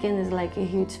whole weekend is like a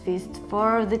huge feast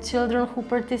for the children who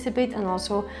participate and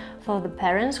also for the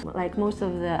parents. Like most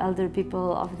of the elder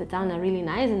people of the town are really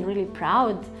nice and really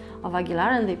proud of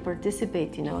Aguilar, and they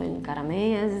participate, you know, in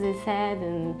Caramellas, as they said,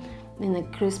 and in a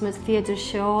Christmas theater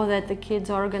show that the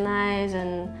kids organize,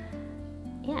 and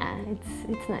yeah,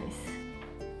 it's nice.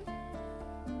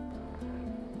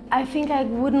 I think I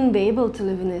wouldn't be able to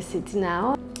live in a city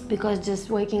now. because just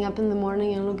waking up in the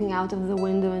morning and looking out of the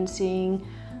window and seeing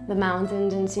the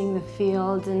mountains and seeing the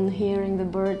fields and hearing the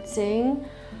birds sing,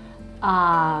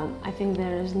 I think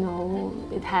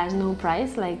it has no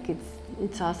price. Like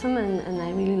it's awesome, and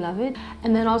I really love it.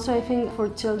 And then also I think for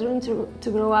children to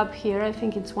grow up here, I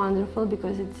think it's wonderful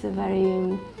because it's a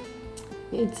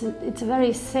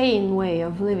very sane way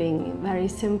of living, very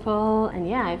simple, and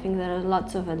yeah, I think there are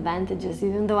lots of advantages.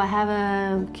 Even though I have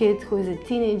a kid who is a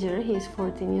teenager, he's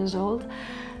 14 years old,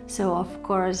 so of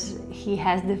course he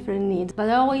has different needs. But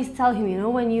I always tell him, you know,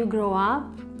 when you grow up,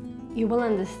 you will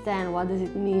understand what does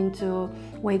it mean to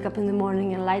wake up in the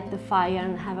morning and light the fire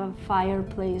and have a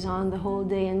fireplace on the whole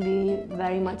day and be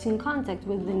very much in contact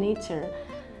with the nature.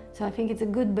 So I think it's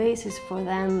a good basis for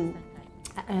them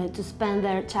to spend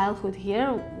their childhood here.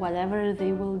 Whatever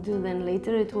they will do then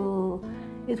later, it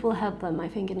will help them, I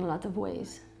think, in a lot of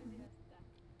ways.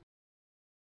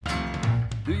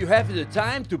 Do you have the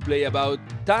time to play about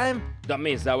time? Don't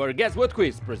miss our Guess What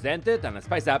quiz, presented and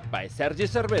spiced up by Sergi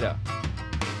Cervera.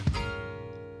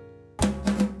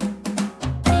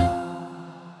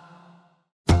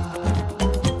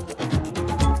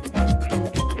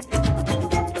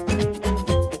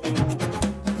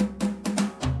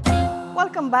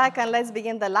 Welcome back, and let's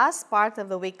begin the last part of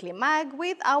the weekly mag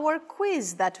with our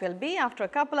quiz that will be after a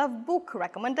couple of book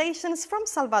recommendations from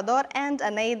Salvador and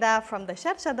Aneida from the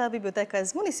Xarxa de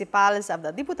Bibliotecas Municipals of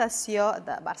the Diputació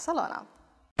de Barcelona.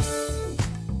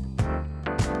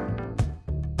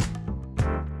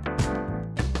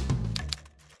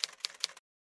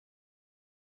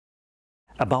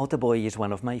 About a Boy is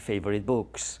one of my favorite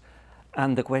books,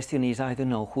 and the question is, I don't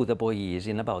know who the boy is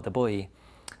in About a Boy.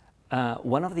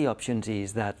 One of the options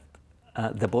is that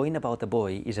the boy in About a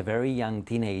Boy is a very young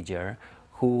teenager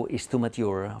who is too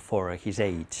mature for his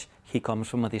age. He comes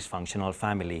from a dysfunctional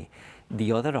family.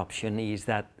 The other option is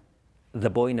that the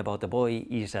boy in About a Boy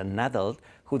is an adult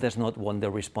who does not want the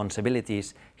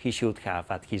responsibilities he should have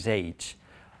at his age.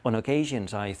 On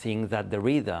occasions, I think that the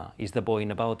reader is the boy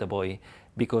in About a Boy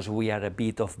because we are a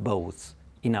bit of both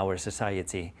in our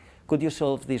society. Could you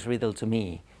solve this riddle to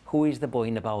me? Who is the boy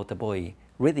in About a Boy?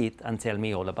 Read it and tell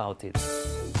me all about it.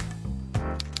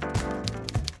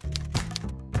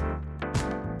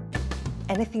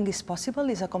 Anything is Possible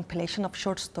is a compilation of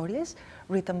short stories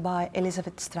written by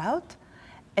Elizabeth Strout.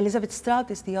 Elizabeth Strout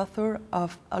is the author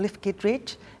of Olive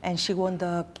Kitteridge, and she won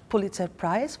the Pulitzer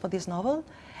Prize for this novel.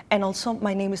 And also,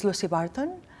 my name is Lucy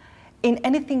Barton. In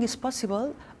Anything is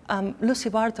Possible, Lucy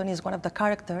Barton is one of the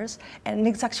characters, and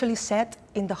it's actually set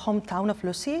in the hometown of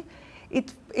Lucy.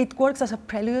 It works as a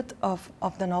prelude of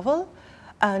the novel,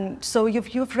 and so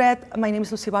if you've read My Name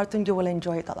is Lucy Barton, you will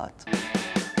enjoy it a lot.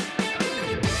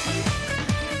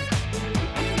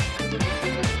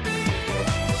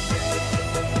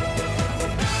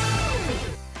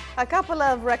 A couple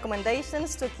of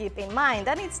recommendations to keep in mind,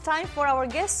 and it's time for our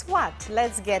Guess What?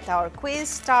 Let's get our quiz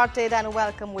started and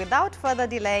welcome without further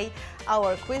delay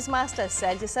our quizmaster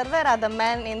Sergi Cervera, the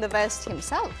man in the vest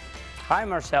himself. Hi,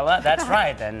 Marcela, that's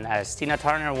right. And as Tina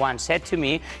Turner once said to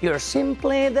me, you're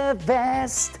simply the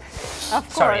best. Of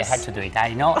course. Sorry, I had to do it.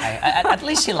 I know. At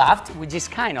least she laughed, which is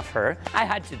kind of her. I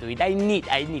had to do it. I need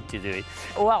to do it.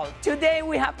 Well, today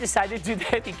we have decided to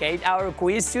dedicate our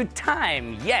quiz to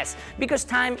time. Yes, because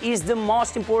time is the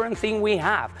most important thing we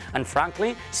have. And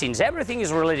frankly, since everything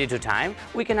is related to time,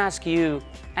 we can ask you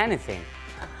anything.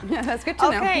 Yeah, that's good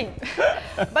to know. Okay,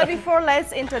 but before,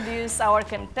 let's introduce our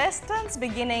contestants,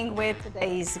 beginning with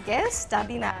today's guest,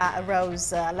 Adina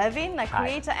Rose Levin, a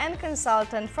creator and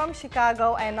consultant from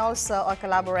Chicago and also a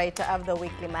collaborator of the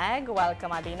Weekly Mag.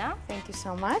 Welcome, Adina. Thank you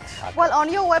so much. Well,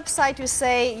 on your website you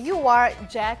say you are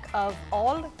jack of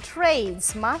all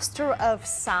trades, master of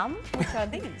some. Which are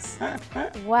these?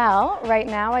 Well, right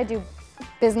now I do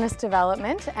business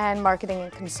development and marketing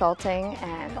and consulting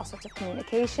and all sorts of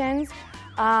communications.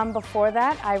 Before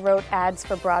that, I wrote ads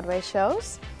for Broadway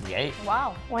shows. Yay.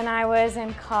 Wow. When I was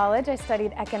in college, I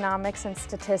studied economics and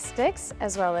statistics,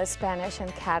 as well as Spanish and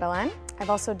Catalan.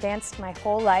 I've also danced my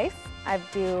whole life. I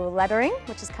do lettering,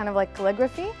 which is kind of like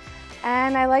calligraphy,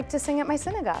 and I like to sing at my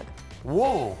synagogue.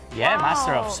 Whoa, yeah, wow.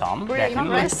 Master of some. Pretty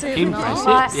impressive, impressive.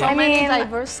 No? So many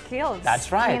diverse skills.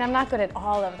 That's right. I mean, I'm not good at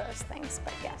all of those things,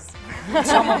 but yes.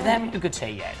 Some of them you could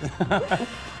say yes.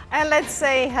 And let's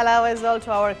say hello as well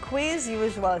to our quiz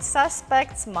usual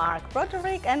suspects, Mark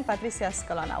Broderick and Patricia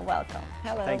Scolona. Welcome.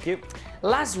 Hello. Thank you.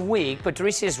 Last week,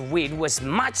 Patricia's wit was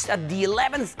matched at the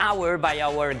 11th hour by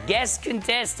our guest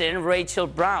contestant, Rachel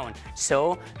Brown.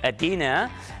 So, Adina,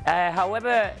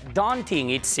 however daunting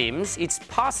it seems, it's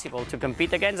possible to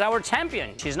compete against our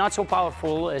champion. She's not so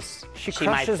powerful as she might think. She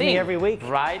crushes me every week.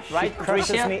 Right, She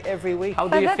crushes me every week. How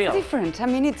do you feel? That's different. I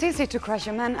mean, it's easy to crush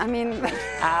a man. I mean...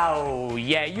 Oh,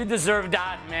 yeah, you deserve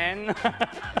that, man.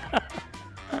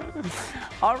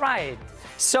 All right.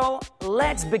 So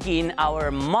let's begin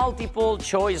our multiple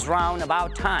choice round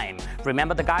about time.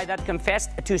 Remember the guy that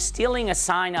confessed to stealing a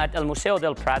sign at El Museo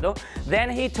del Prado? Then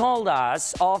he told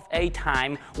us of a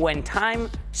time when time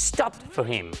stopped for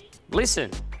him.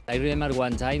 Listen. I remember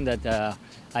one time that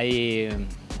I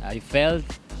felt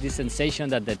this sensation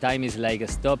that the time is like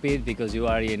stop it because you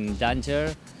are in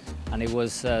danger. And I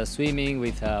was swimming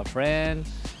with a friend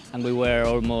and we were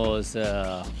almost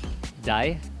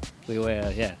die. We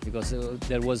were, yeah, because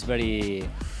there was very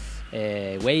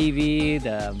wavy,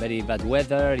 very bad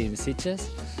weather in Sitges.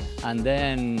 And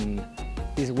then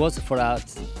this was for a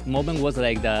moment was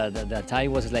like the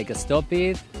time was like a stop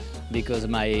it because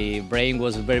my brain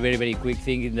was very quick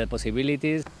thinking the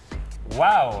possibilities.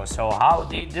 Wow, so how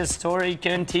did the story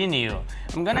continue?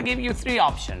 I'm gonna give you 3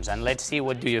 options and let's see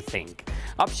what do you think.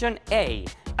 Option A,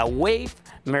 a wave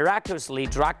miraculously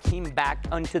dragged him back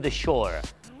onto the shore.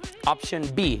 Option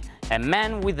B, a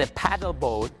man with a paddle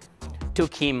boat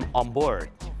took him on board.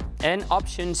 And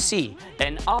option C,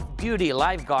 an off-duty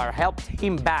lifeguard helped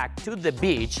him back to the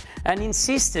beach and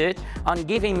insisted on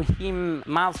giving him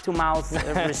mouth-to-mouth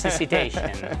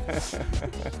resuscitation.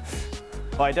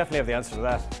 Oh, I definitely have the answer to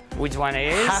that. Which one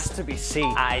is? Has to be C.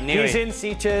 I knew He's it. in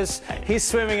Sitges, he's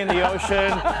swimming in the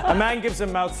ocean, a man gives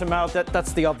him mouth-to-mouth.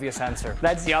 That's the obvious answer.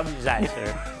 That's the obvious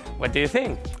answer. What do you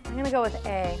think? I'm gonna go with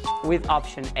A. With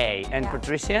option A. And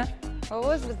Patricia? What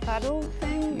was the paddle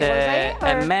thing?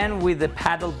 A man with a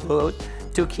paddle boat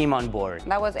took him on board.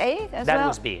 That was A as well? That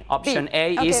was B. Option B.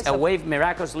 A Okay, is so a wave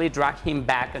miraculously dragged him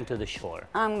back onto the shore.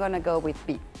 I'm gonna go with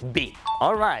B. B.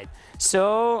 All right.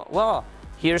 So, well,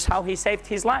 here's how he saved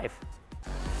his life.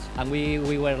 And we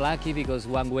were lucky because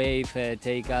one wave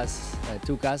took us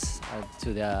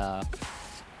to the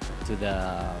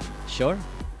shore.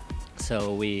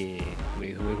 So we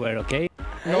were okay.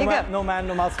 No man,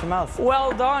 no mouth to mouth.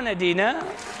 Well done, Adina.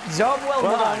 Job well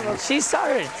done. She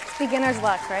started. It's beginner's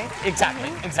luck, right? Exactly,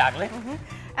 exactly.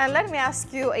 And let me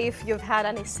ask you if you've had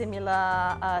any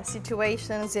similar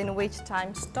situations in which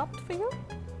time stopped for you?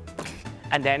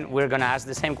 And then we're gonna ask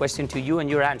the same question to you and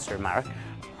your answer, Mark.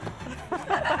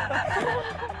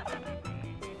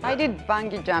 I did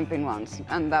bungee jumping once,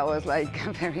 and that was like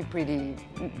a very pretty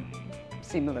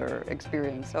similar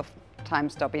experience of time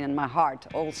stopping in my heart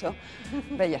also.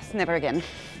 But yes, never again.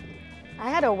 I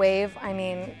had a wave, I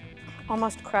mean,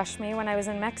 almost crushed me when I was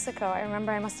in Mexico. I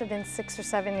remember I must have been 6 or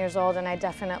 7 years old and I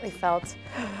definitely felt,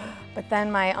 but then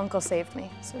my uncle saved me,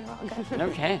 so we were all good.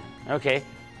 Okay, okay.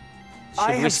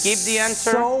 Should we skip the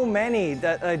answer? So many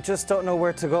that I just don't know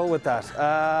where to go with that.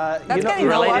 That's getting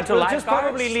related to we'll lifeguards? just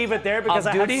probably leave it there because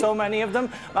I had Off-duty? so many of them.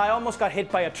 I almost got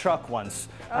hit by a truck once,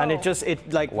 and it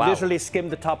literally skimmed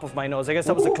the top of my nose. I guess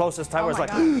that was the closest time. I was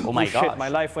like, oh my shit, gosh. my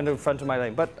life went in front of my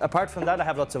lane. But apart from that, I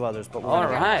have lots of others. But All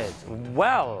right.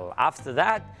 Well, after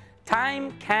that,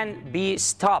 time can be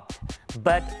stopped,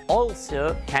 but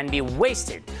also can be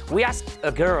wasted. We asked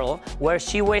a girl where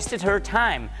she wasted her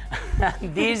time.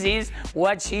 This is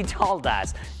what she told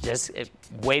us. Just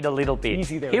wait a little bit.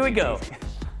 Here we go.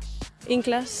 In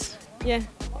class, yeah,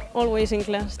 always in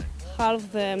class.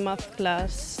 Half the math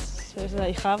classes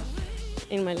I have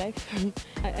in my life.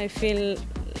 I feel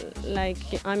like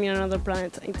I'm in another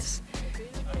planet.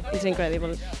 It's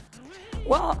incredible.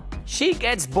 Well, she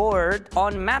gets bored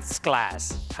on maths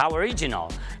class. How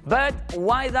original. But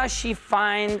why does she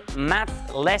find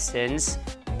math lessons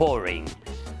boring?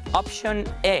 Option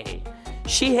A.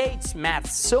 She hates math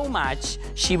so much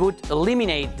she would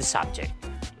eliminate the subject.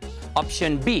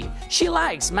 Option B. She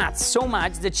likes math so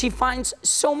much that she finds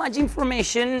so much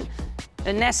information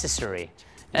necessary.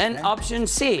 And option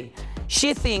C.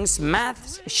 She thinks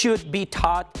math should be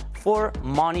taught for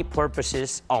money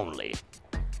purposes only.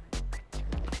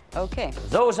 Okay.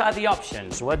 Those are the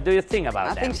options. What do you think about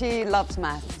I them? think she loves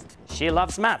maths. She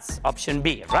loves maths. Option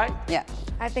B, right? Yeah.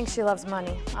 I think she loves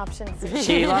money. Option C.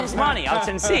 She loves money.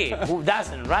 Option C. Who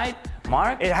doesn't, right?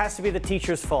 Mark? It has to be the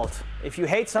teacher's fault. If you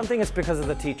hate something, it's because of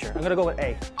the teacher. I'm gonna go with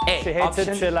A. A. She hates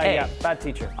it. She A. Bad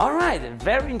teacher. All right.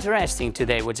 Very interesting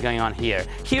today what's going on here.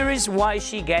 Here is why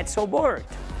she gets so bored.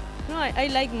 No, I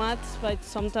like maths, but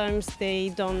sometimes they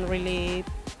don't really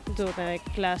do the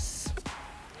class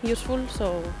useful,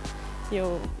 so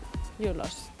you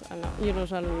lose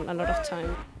a lot of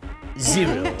time.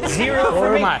 Zero. Zero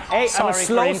for me. Mark. Hey, I'm a Sorry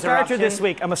slow for starter interruption. this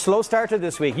week. I'm a slow starter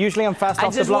this week. Usually I'm fast I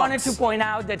off the just blocks. wanted to point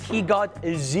out that he got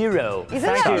a 0. Isn't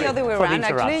that the other way for the around,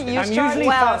 actually? interruption. You I'm start usually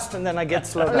well. fast and then I get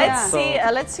slowed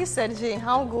down. Let's see, Sergi,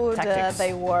 how good Tactics.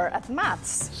 they were at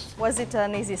maths. Was it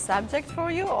an easy subject for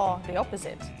you or the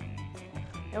opposite?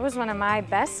 It was one of my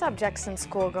best subjects in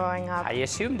school growing up. I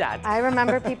assume that. I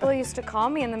remember people used to call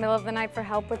me in the middle of the night for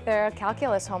help with their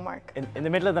calculus homework. In the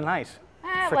middle of the night?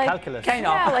 For like, calculus?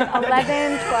 Yeah, like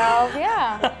 11, 12,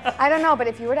 yeah. I don't know, but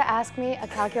if you were to ask me a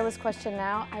calculus question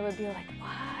now, I would be like,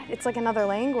 what? It's like another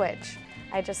language.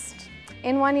 I just,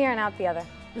 in one ear and out the other.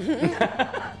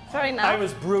 Fair enough. I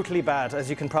was brutally bad, as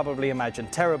you can probably imagine.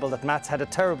 Terrible at maths, had a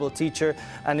terrible teacher,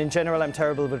 and in general I'm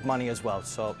terrible with money as well,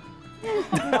 so... Do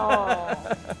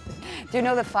you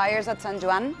know the fires at San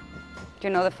Juan? Do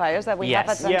you know the fires that we have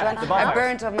at San Juan? I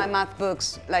burned all my math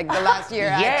books like the last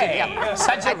year.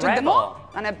 Such a I took them rebel. all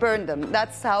and I burned them.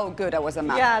 That's how good I was at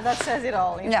math. Yeah, that says it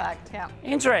all, in fact. Yeah.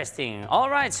 Interesting. All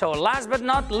right, so last but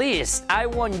not least, I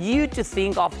want you to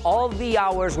think of all the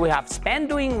hours we have spent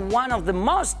doing one of the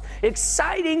most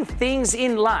exciting things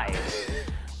in life.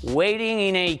 Waiting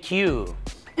in a queue.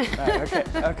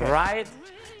 Okay. Right?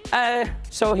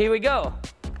 So here we go.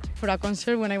 For a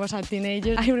concert when I was a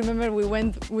teenager, I remember we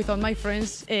went with all my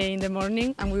friends in the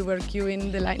morning and we were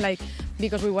queuing the line, like,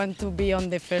 because we want to be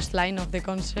on the first line of the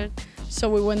concert. So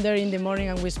we went there in the morning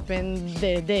and we spent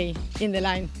the day in the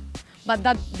line. But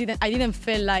I didn't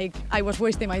feel like I was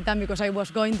wasting my time because I was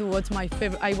going to watch my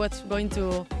favorite, I was going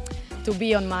to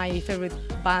be on my favorite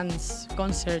band's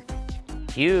concert.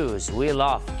 Queues, we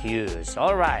love queues.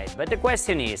 All right, but the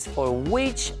question is, for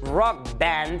which rock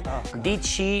band did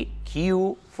she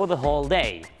queue for the whole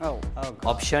day?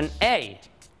 Option A,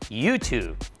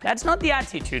 U2. That's not the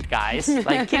attitude, guys.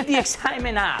 Like, keep the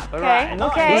excitement up, all right?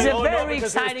 Okay. It's a No, very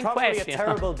because exciting it was probably question. a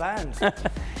terrible band.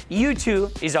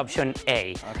 U2 is option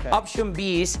A. Option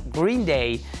B is Green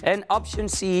Day, and option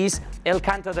C is El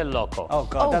Canto del Loco. Oh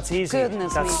God, that's easy.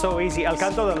 That's so easy. El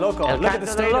Canto del Loco. El Look at Canto the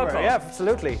del state of her. Loco. Yeah,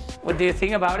 absolutely. What do you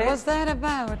think about it? What's that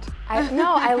about?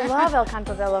 No, I love El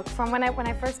Canto del Loco. From when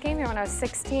I first came here when I was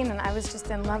 16, and I was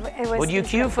just in love with it. Would you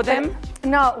queue for them?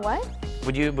 No, what?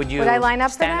 Would you I line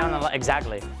up for stand them? on a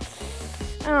exactly.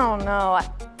 Oh no.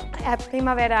 At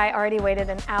Primavera, I already waited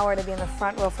an hour to be in the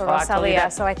front row for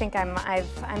Rosalia, so I think I'm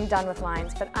done with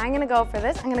lines. But I'm gonna go for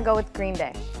this. I'm gonna go with Green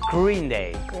Day. Green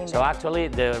Day. Green So Day. actually,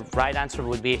 the right answer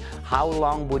would be, how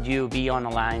long would you be on a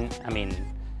line? I mean,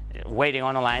 waiting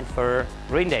on a line for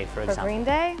Green Day, for example. For Green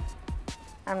Day,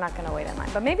 I'm not gonna wait in line,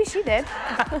 but maybe she did.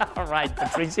 All right,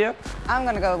 Patricia. I'm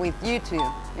gonna go with you two,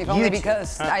 only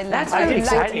because I That's I very did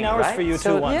 14 exciting, hours right? for you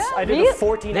So two once. Yeah, I did a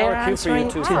 14-hour They're queue for you answering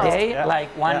two. today Yeah. like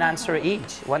one Yeah. answer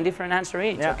each, one different answer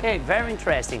each. Yeah. Okay, very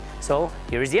interesting. So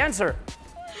here is the answer.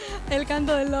 El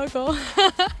Canto del Loco.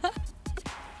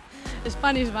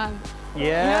 Spanish band.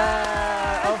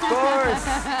 Yeah, of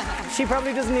course. She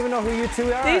probably doesn't even know who you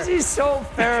two are. This is so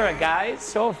fair, guys,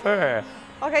 so fair.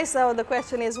 Okay, so the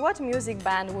question is, what music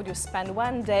band would you spend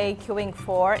one day queuing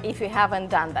for if you haven't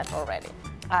done that already?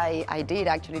 I did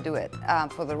actually do it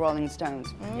for the Rolling Stones.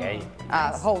 Yay.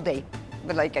 Whole day.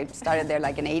 But like I started there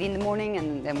like at 8 in the morning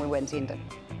and then we went into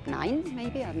 9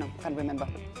 maybe? I don't know, can't remember.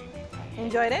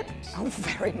 Enjoyed it? Oh,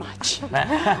 very much.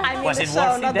 I mean Was the it show,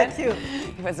 worth it not then? the queue.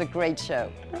 It was a great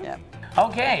show. Yeah.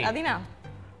 Okay. Adina?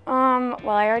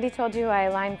 Well, I already told you I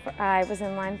was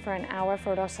in line for an hour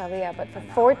for Rosalia, but for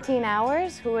 14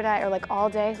 hours, who would I, or like all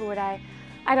day, who would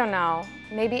I don't know.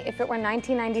 Maybe if it were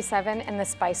 1997 and the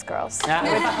Spice Girls. I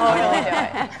would totally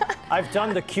do it. I've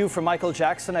done the queue for Michael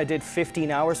Jackson. I did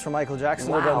 15 hours for Michael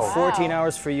Jackson. I've Wow. done 14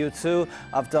 hours for U2.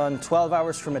 I've done 12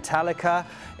 hours for Metallica.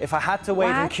 If I had to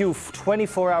wait in queue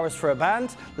 24 hours for a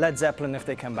band, Led Zeppelin if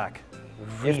they come back.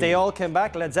 If they all came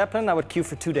back, Led Zeppelin, I would queue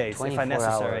for 2 days if 24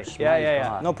 necessary. hours, Yeah, my yeah.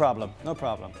 God. No problem, no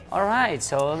problem. All right,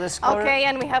 so the score... Okay,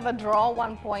 and we have a draw,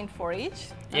 1 point for each.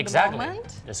 At Exactly. The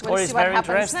moment. The score We'll is see what very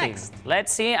happens interesting. next.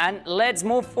 Let's see, and let's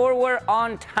move forward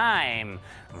on time.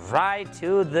 Right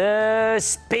to the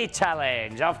speed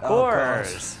challenge, of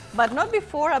course. But not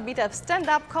before a bit of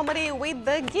stand-up comedy with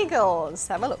the giggles.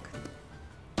 Have a look.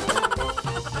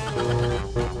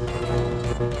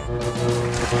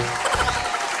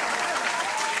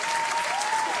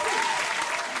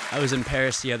 I was in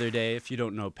Paris the other day. If you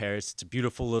don't know Paris, it's a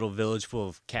beautiful little village full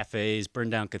of cafes,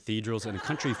 burned down cathedrals, and a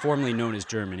country formerly known as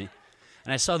Germany.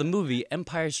 And I saw the movie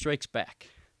Empire Strikes Back.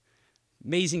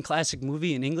 Amazing classic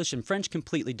movie in English and French,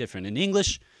 completely different. In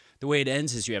English, the way it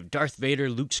ends is you have Darth Vader,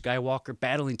 Luke Skywalker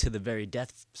battling to the very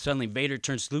death. Suddenly Vader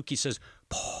turns to Luke, he says,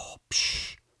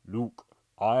 "Psh, Luke,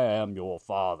 I am your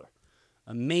father."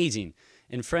 Amazing.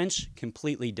 In French,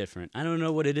 completely different. I don't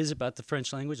know what it is about the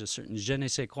French language, a certain je ne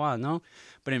sais quoi, no?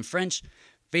 But in French,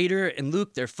 Vader and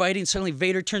Luke, they're fighting. Suddenly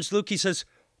Vader turns to Luke, he says,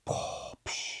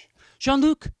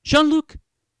 Jean-Luc, Jean-Luc,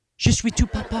 je suis tout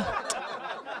papa.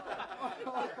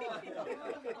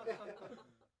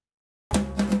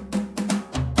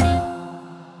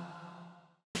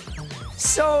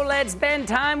 So let's spend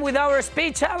time with our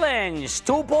speed challenge.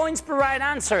 2 points per right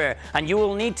answer, and you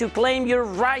will need to claim your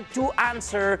right to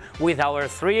answer with our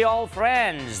 3 old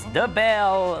friends, the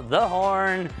bell, the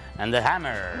horn, and the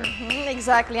hammer.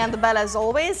 Exactly, and the bell, as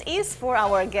always, is for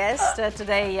our guest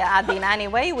today, Adina.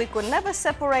 Anyway, we could never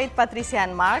separate Patricia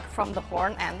and Mark from the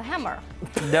horn and the hammer.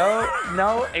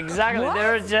 No, exactly. What?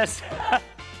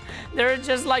 They're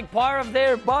just like part of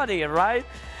their body, right?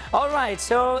 All right,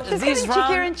 so this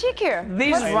round,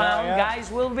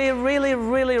 guys, will be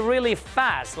really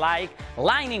fast, like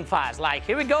lightning fast. Like,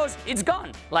 here it goes, it's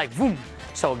gone, like boom.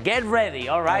 So get ready,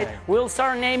 all right? We'll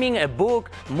start naming a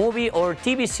book, movie, or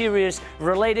TV series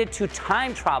related to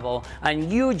time travel, and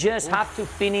you just have to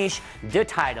finish the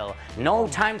title. No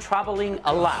time traveling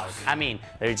allowed. I mean,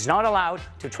 it's not allowed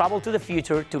to travel to the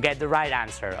future to get the right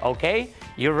answer, okay?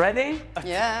 You ready?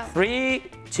 Yeah. 3,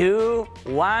 2,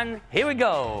 1, here we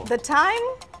go. The time?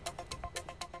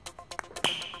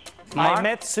 Mark? I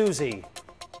met Susie.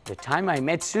 The time I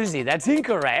met Susie, that's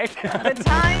incorrect. The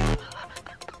time?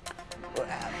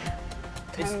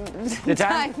 The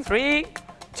time? 3,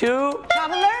 2...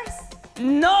 Travelers?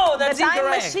 No, that's the time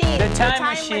incorrect. Machine. The time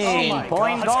machine. Oh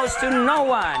Point goes to no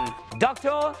one.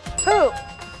 Doctor? Who?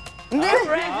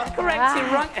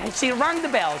 Correct. She rang the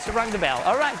bell.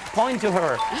 All right, point to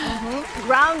her.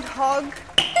 Groundhog.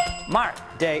 Mark.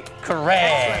 Day.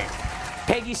 Correct.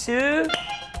 Peggy Sue.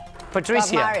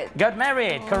 Patricia. Got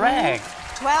married. Correct.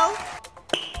 12.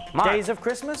 Mark. Days of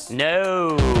Christmas?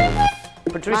 No.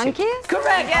 Patricia. Monkeys?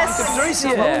 Correct. Yes.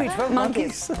 Patricia.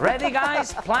 Monkeys. Ready,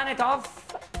 guys? Planet of.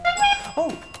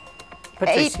 Oh.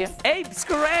 Patricia. Apes.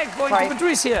 Correct. Point to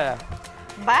Patricia.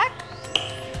 Back.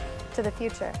 To the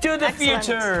future. To the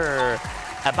future.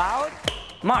 About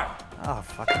Mark. Oh,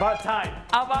 fuck. About time.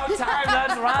 About time,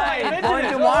 that's right. Point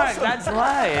to Mark, that's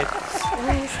right.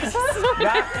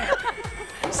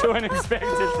 So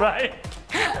unexpected, right?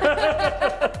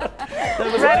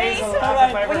 Ready? All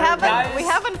right. We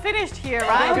haven't finished here,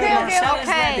 right?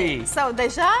 Okay. So,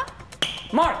 déjà?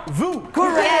 Mark, vous.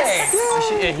 Correct.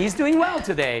 Yes. He's doing well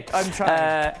today. I'm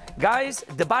trying. Guys,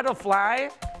 the butterfly.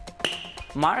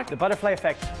 Mark? The butterfly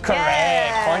effect. Correct.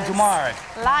 Yes. Point to Mark.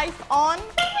 Life on?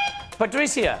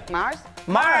 Patricia. Mars?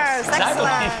 Mars.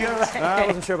 Excellent. You're right. I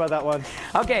wasn't sure about that one.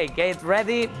 Okay, get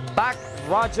ready. Buck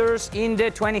Rogers in the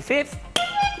 25th.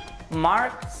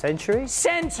 Mark? Century?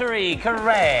 Century.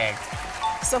 Correct.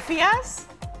 Sophia's?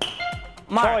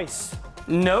 Mark? Choice.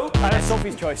 No. That's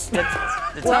Sophie's choice.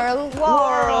 World.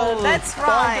 That's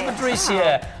right. Point to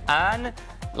Patricia. And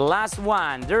last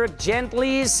one. Dirk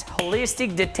Gently's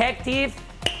Holistic Detective.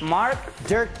 Mark?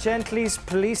 Dirk Gently's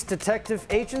Police Detective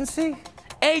Agency?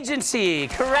 Agency.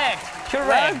 Correct. Well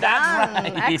That's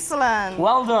done. right. Excellent.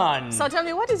 Well done. So tell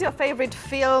me, what is your favorite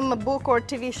film, book, or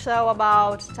TV show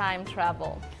about time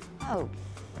travel? Oh.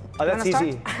 Oh, that's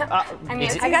easy. I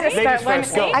mean, I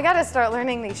gotta start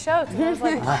learning these shows.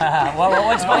 Well,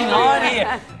 what's going on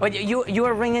here? But you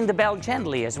are ringing the bell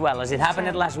gently as well, as it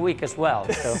happened last week as well.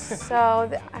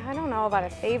 So, I don't know about a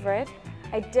favorite.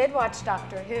 I did watch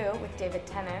Doctor Who with David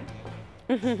Tennant.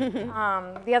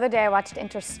 The other day I watched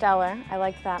Interstellar. I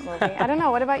liked that movie. I don't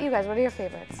know. What about you guys? What are your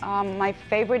favorites? My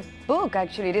favorite book,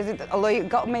 actually, although it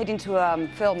got made into a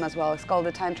film as well. It's called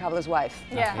The Time Traveler's Wife.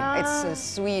 Yeah. It's a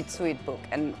sweet book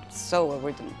and so well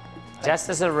written. Just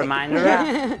as a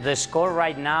reminder, the score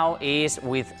right now is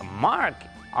with Mark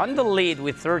on the lead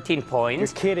with 13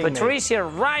 points. You're kidding Patricia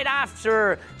right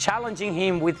after challenging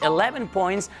him with 11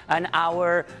 points, and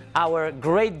our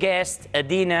great guest,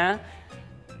 Adina,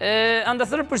 on the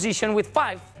third position with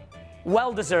 5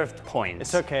 well-deserved points.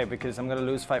 It's okay, because I'm going to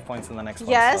lose 5 points in the next one.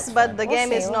 Yes, so but the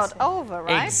game is not over,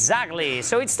 right? Exactly.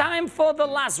 So it's time for the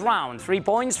last round. 3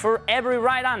 points for every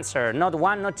right answer. Not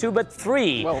 1, not 2, but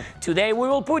 3. Well, today we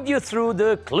will put you through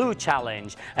the clue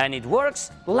challenge. And it works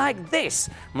like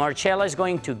this. Marcela is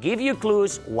going to give you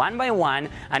clues one by one.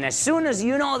 And as soon as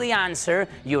you know the answer,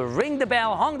 you ring the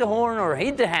bell, honk the horn, or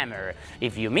hit the hammer.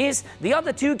 If you miss, the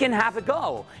other 2 can have a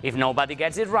go. If nobody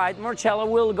gets it right, Marcela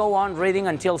will go on reading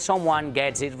until someone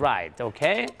gets it right,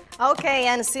 okay? Okay,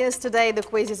 and since today the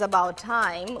quiz is about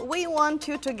time, we want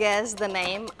you to guess the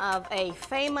name of a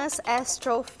famous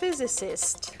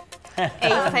astrophysicist.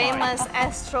 A famous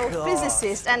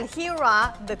astrophysicist, and here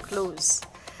are the clues.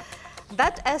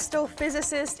 That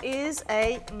astrophysicist is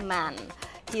a man.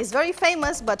 He is very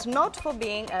famous, but not for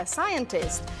being a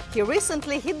scientist. He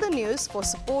recently hit the news for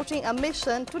supporting a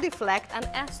mission to deflect an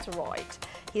asteroid.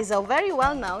 He's a very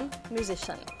well-known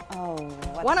musician.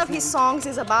 One of his songs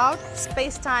is about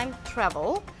space-time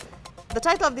travel. The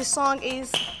title of this song is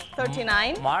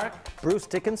 39. Mark? Bruce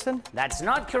Dickinson? That's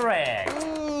not correct.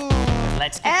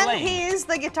 Let's keep And playing. he is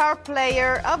the guitar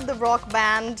player of the rock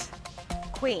band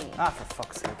Queen. Ah, for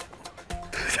fuck's sake.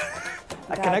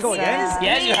 Can I go again?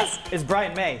 Yes, you have. It's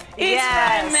Brian May. It's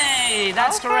Brian May,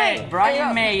 that's correct.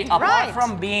 Brian May, apart Right.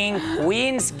 from being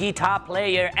Queen's guitar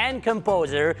player and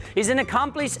composer, is an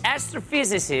accomplished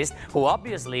astrophysicist who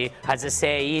obviously has a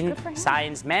say in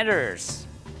Science Matters.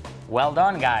 Well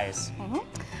done, guys.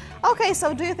 Okay,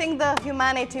 so do you think the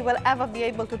humanity will ever be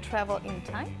able to travel in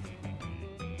time?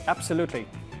 Absolutely.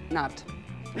 Not.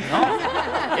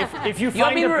 If you You're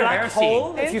find being a black reversing.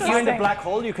 hole, if you find a black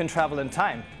hole, you can travel in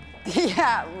time.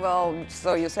 Yeah, well,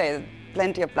 so you say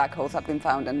plenty of black holes have been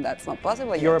found and that's not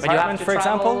possible yet. Your But you have apartment, to for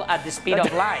travel example? at the speed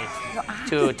of light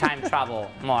to time travel,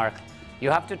 Mark.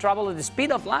 You have to travel at the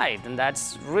speed of light, and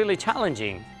that's really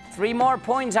challenging. 3 more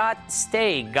points at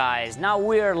stake, guys. Now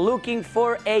we're looking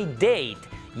for a date.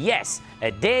 Yes, a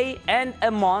day and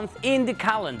a month in the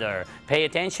calendar. Pay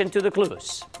attention to the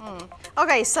clues.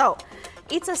 Okay, so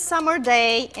it's a summer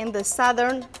day in the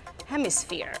southern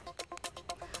hemisphere.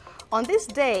 On this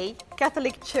day,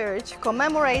 Catholic Church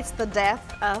commemorates the death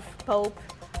of Pope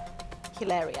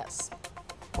Hilarious.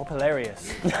 Pope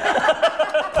Hilarious.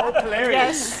 Pope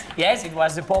Hilarious. Yes, it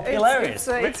was the Pope Hilarious.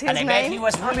 It's his and I bet name. he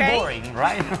was really Okay. boring,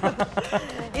 right?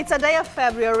 It's a day of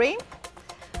February.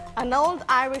 An old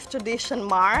Irish tradition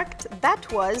marked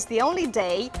that was the only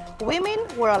day women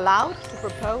were allowed to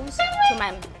propose to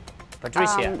men.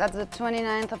 Patricia. That's the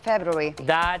 29th of February.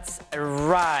 That's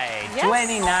right. Yes.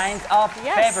 29th of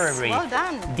Yes, February. well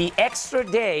done. The extra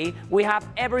day we have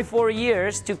every 4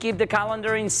 years to keep the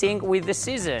calendar in sync with the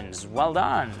seasons. Well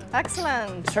done.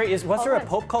 Excellent. Sorry, was there a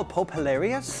pope called Pope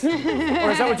Hilarious? Or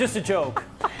is that just a joke?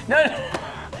 No.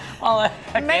 Well,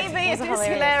 Maybe it is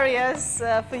hilarious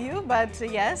for you, but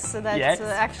yes, that's Yes.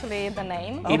 Actually the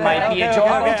name. It might be a joke.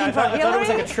 I thought it was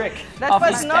like a trick. That of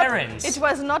was his not, parents. It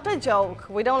was not a joke.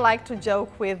 We don't like to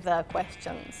joke with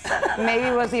questions. Maybe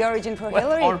it was the origin for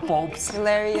Hillary. Or popes.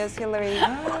 Hilarious, Hillary.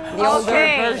 The older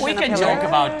version We of can Hillary. joke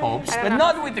about popes, but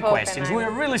not with the Pope questions. and I.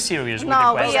 We're really serious with No,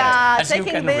 the we questions. are as you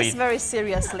taking can this read. very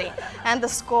seriously. And the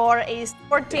score is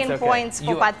 14 It's okay. points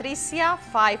for You- Patricia,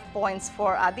 5 points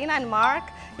for Adina, and Mark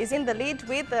is in the lead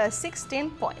with 16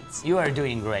 points. You are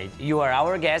doing great. You are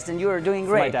our guest and you are doing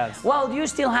my great. dad. Well, you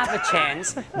still have a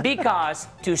chance because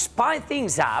to spice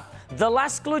things up, the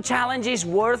last clue challenge is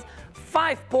worth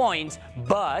 5 points,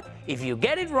 but if you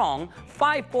get it wrong,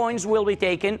 5 points will be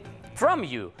taken from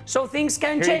you. So things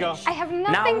can Here you change. go. I have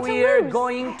nothing Now to we are lose.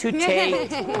 going to take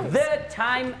the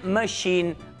time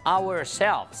machine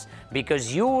ourselves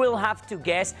because you will have to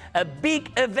guess a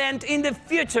big event in the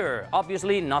future.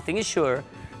 Obviously, nothing is sure,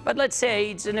 but let's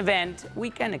say it's an event we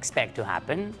can expect to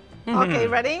happen. Okay,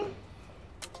 ready?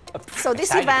 So this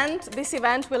Excited.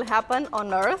 event will happen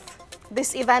on Earth.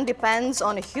 This event depends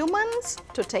on humans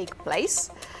to take place.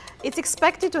 It's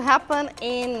expected to happen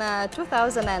in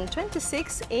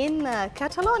 2026 in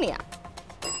Catalonia.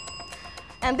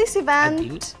 And this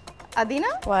event, Adina,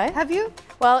 What? have you?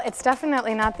 Well, it's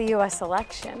definitely not the U.S.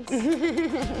 elections,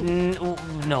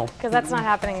 No, because that's not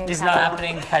happening in it's not Catalonia.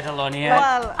 happening in Catalonia.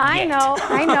 Well, I yet.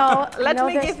 know. Let know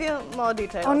me there's- give you more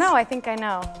details. Oh no, I think I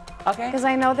know. Okay. Because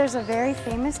I know there's a very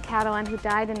famous Catalan who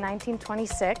died in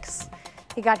 1926.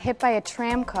 He got hit by a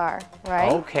tram car,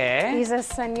 right? Okay. He's a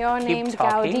señor Keep named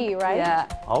talking. Gaudí, right? Yeah.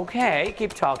 Okay,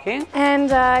 keep talking.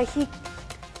 And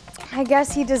I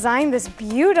guess he designed this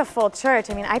beautiful church.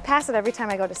 I mean, I pass it every time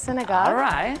I go to synagogue. All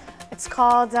right. It's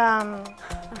called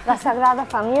La Sagrada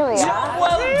Familia.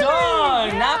 Well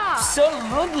done,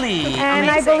 absolutely. And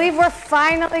I Amazing. believe we're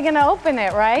finally going to open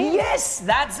it, right? Yes,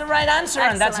 that's the right answer,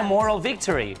 and that's a Excellent. moral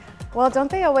victory. Well,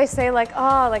 don't they always say like,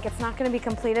 oh, like it's not going to be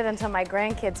completed until my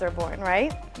grandkids are born,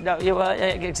 right? No,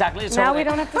 exactly. Now we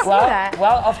don't have to say well, that.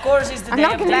 Well, of course, it's the I'm day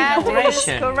not of the gonna- That is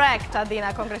inauguration. correct,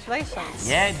 Adina. Congratulations.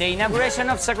 Yeah, the inauguration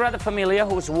of Sagrada Familia,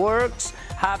 whose works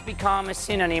have become a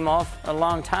synonym of a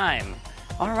long time.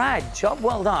 All right, job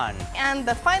well done. And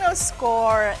the final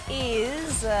score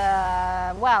is,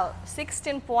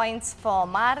 16 points for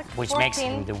Mark, Which 14 makes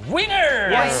him the winner.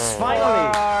 Yes,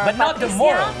 finally. But not the Patricia,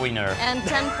 moral winner. And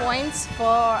 10 points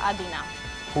for Adina.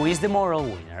 Who is the moral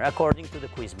winner, according to the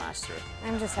quizmaster?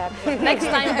 I'm just happy. Next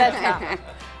time better.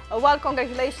 Well,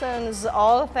 congratulations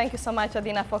all. Thank you so much,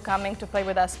 Adina, for coming to play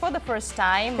with us for the first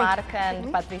time. Mark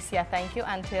and Patricia, thank you.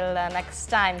 Until next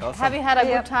time. Awesome. Have you had a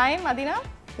good time, Adina?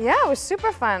 Yeah, it was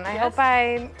super fun. I hope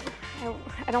I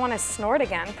don't want to snort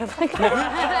again, but like,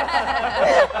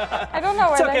 I don't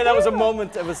know where It's okay, that was a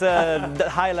moment, it was the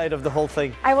highlight of the whole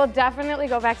thing. I will definitely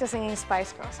go back to singing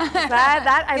Spice Girls.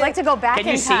 I'd like to go back in time.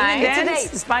 Can you sing and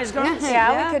dance Spice Girls?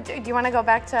 Yeah, we could. Do you want to go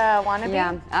back to Wannabe?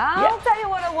 Yeah. I'll tell you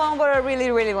what I want, what I really,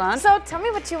 really want. So tell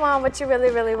me what you want, what you really,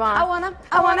 really want. I wanna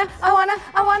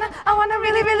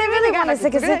really, really, really want to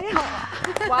sing it.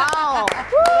 Wow,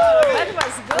 that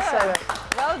was good.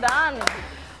 Well done.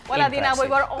 Well, Adina, we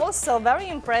were also very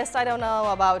impressed. I don't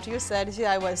know about you, Sergi.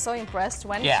 I was so impressed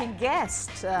when she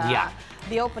guessed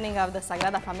the opening of the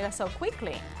Sagrada Familia so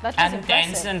quickly. That was impressive.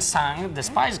 Danced and sang the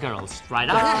Spice Girls right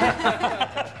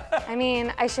after. I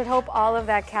mean, I should hope all of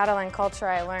that Catalan culture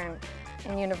I learned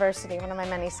in university, one of my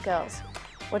many skills,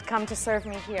 would come to serve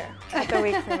me here at the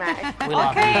Weekly Mag.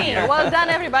 Okay, well done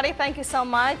everybody. Thank you so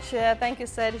much. Thank you,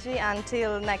 Sergi.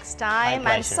 Until next time.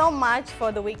 And so much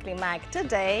for the Weekly Mag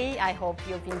today. I hope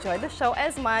you've enjoyed the show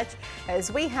as much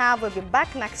as we have. We'll be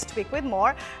back next week with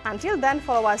more. Until then,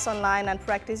 follow us online and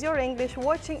practice your English,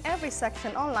 watching every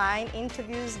section online,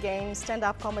 interviews, games,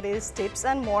 stand-up comedies, tips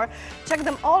and more. Check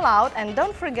them all out and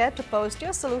don't forget to post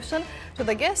your solution to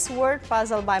the guess word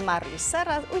puzzle by Màrius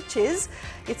Serra, which is,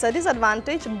 it's a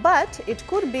disadvantage, but it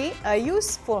could be a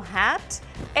useful hat.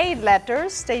 8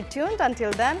 letters. Stay tuned. Until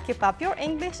then, keep up your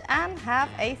English and have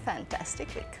a fantastic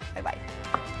week. Bye-bye.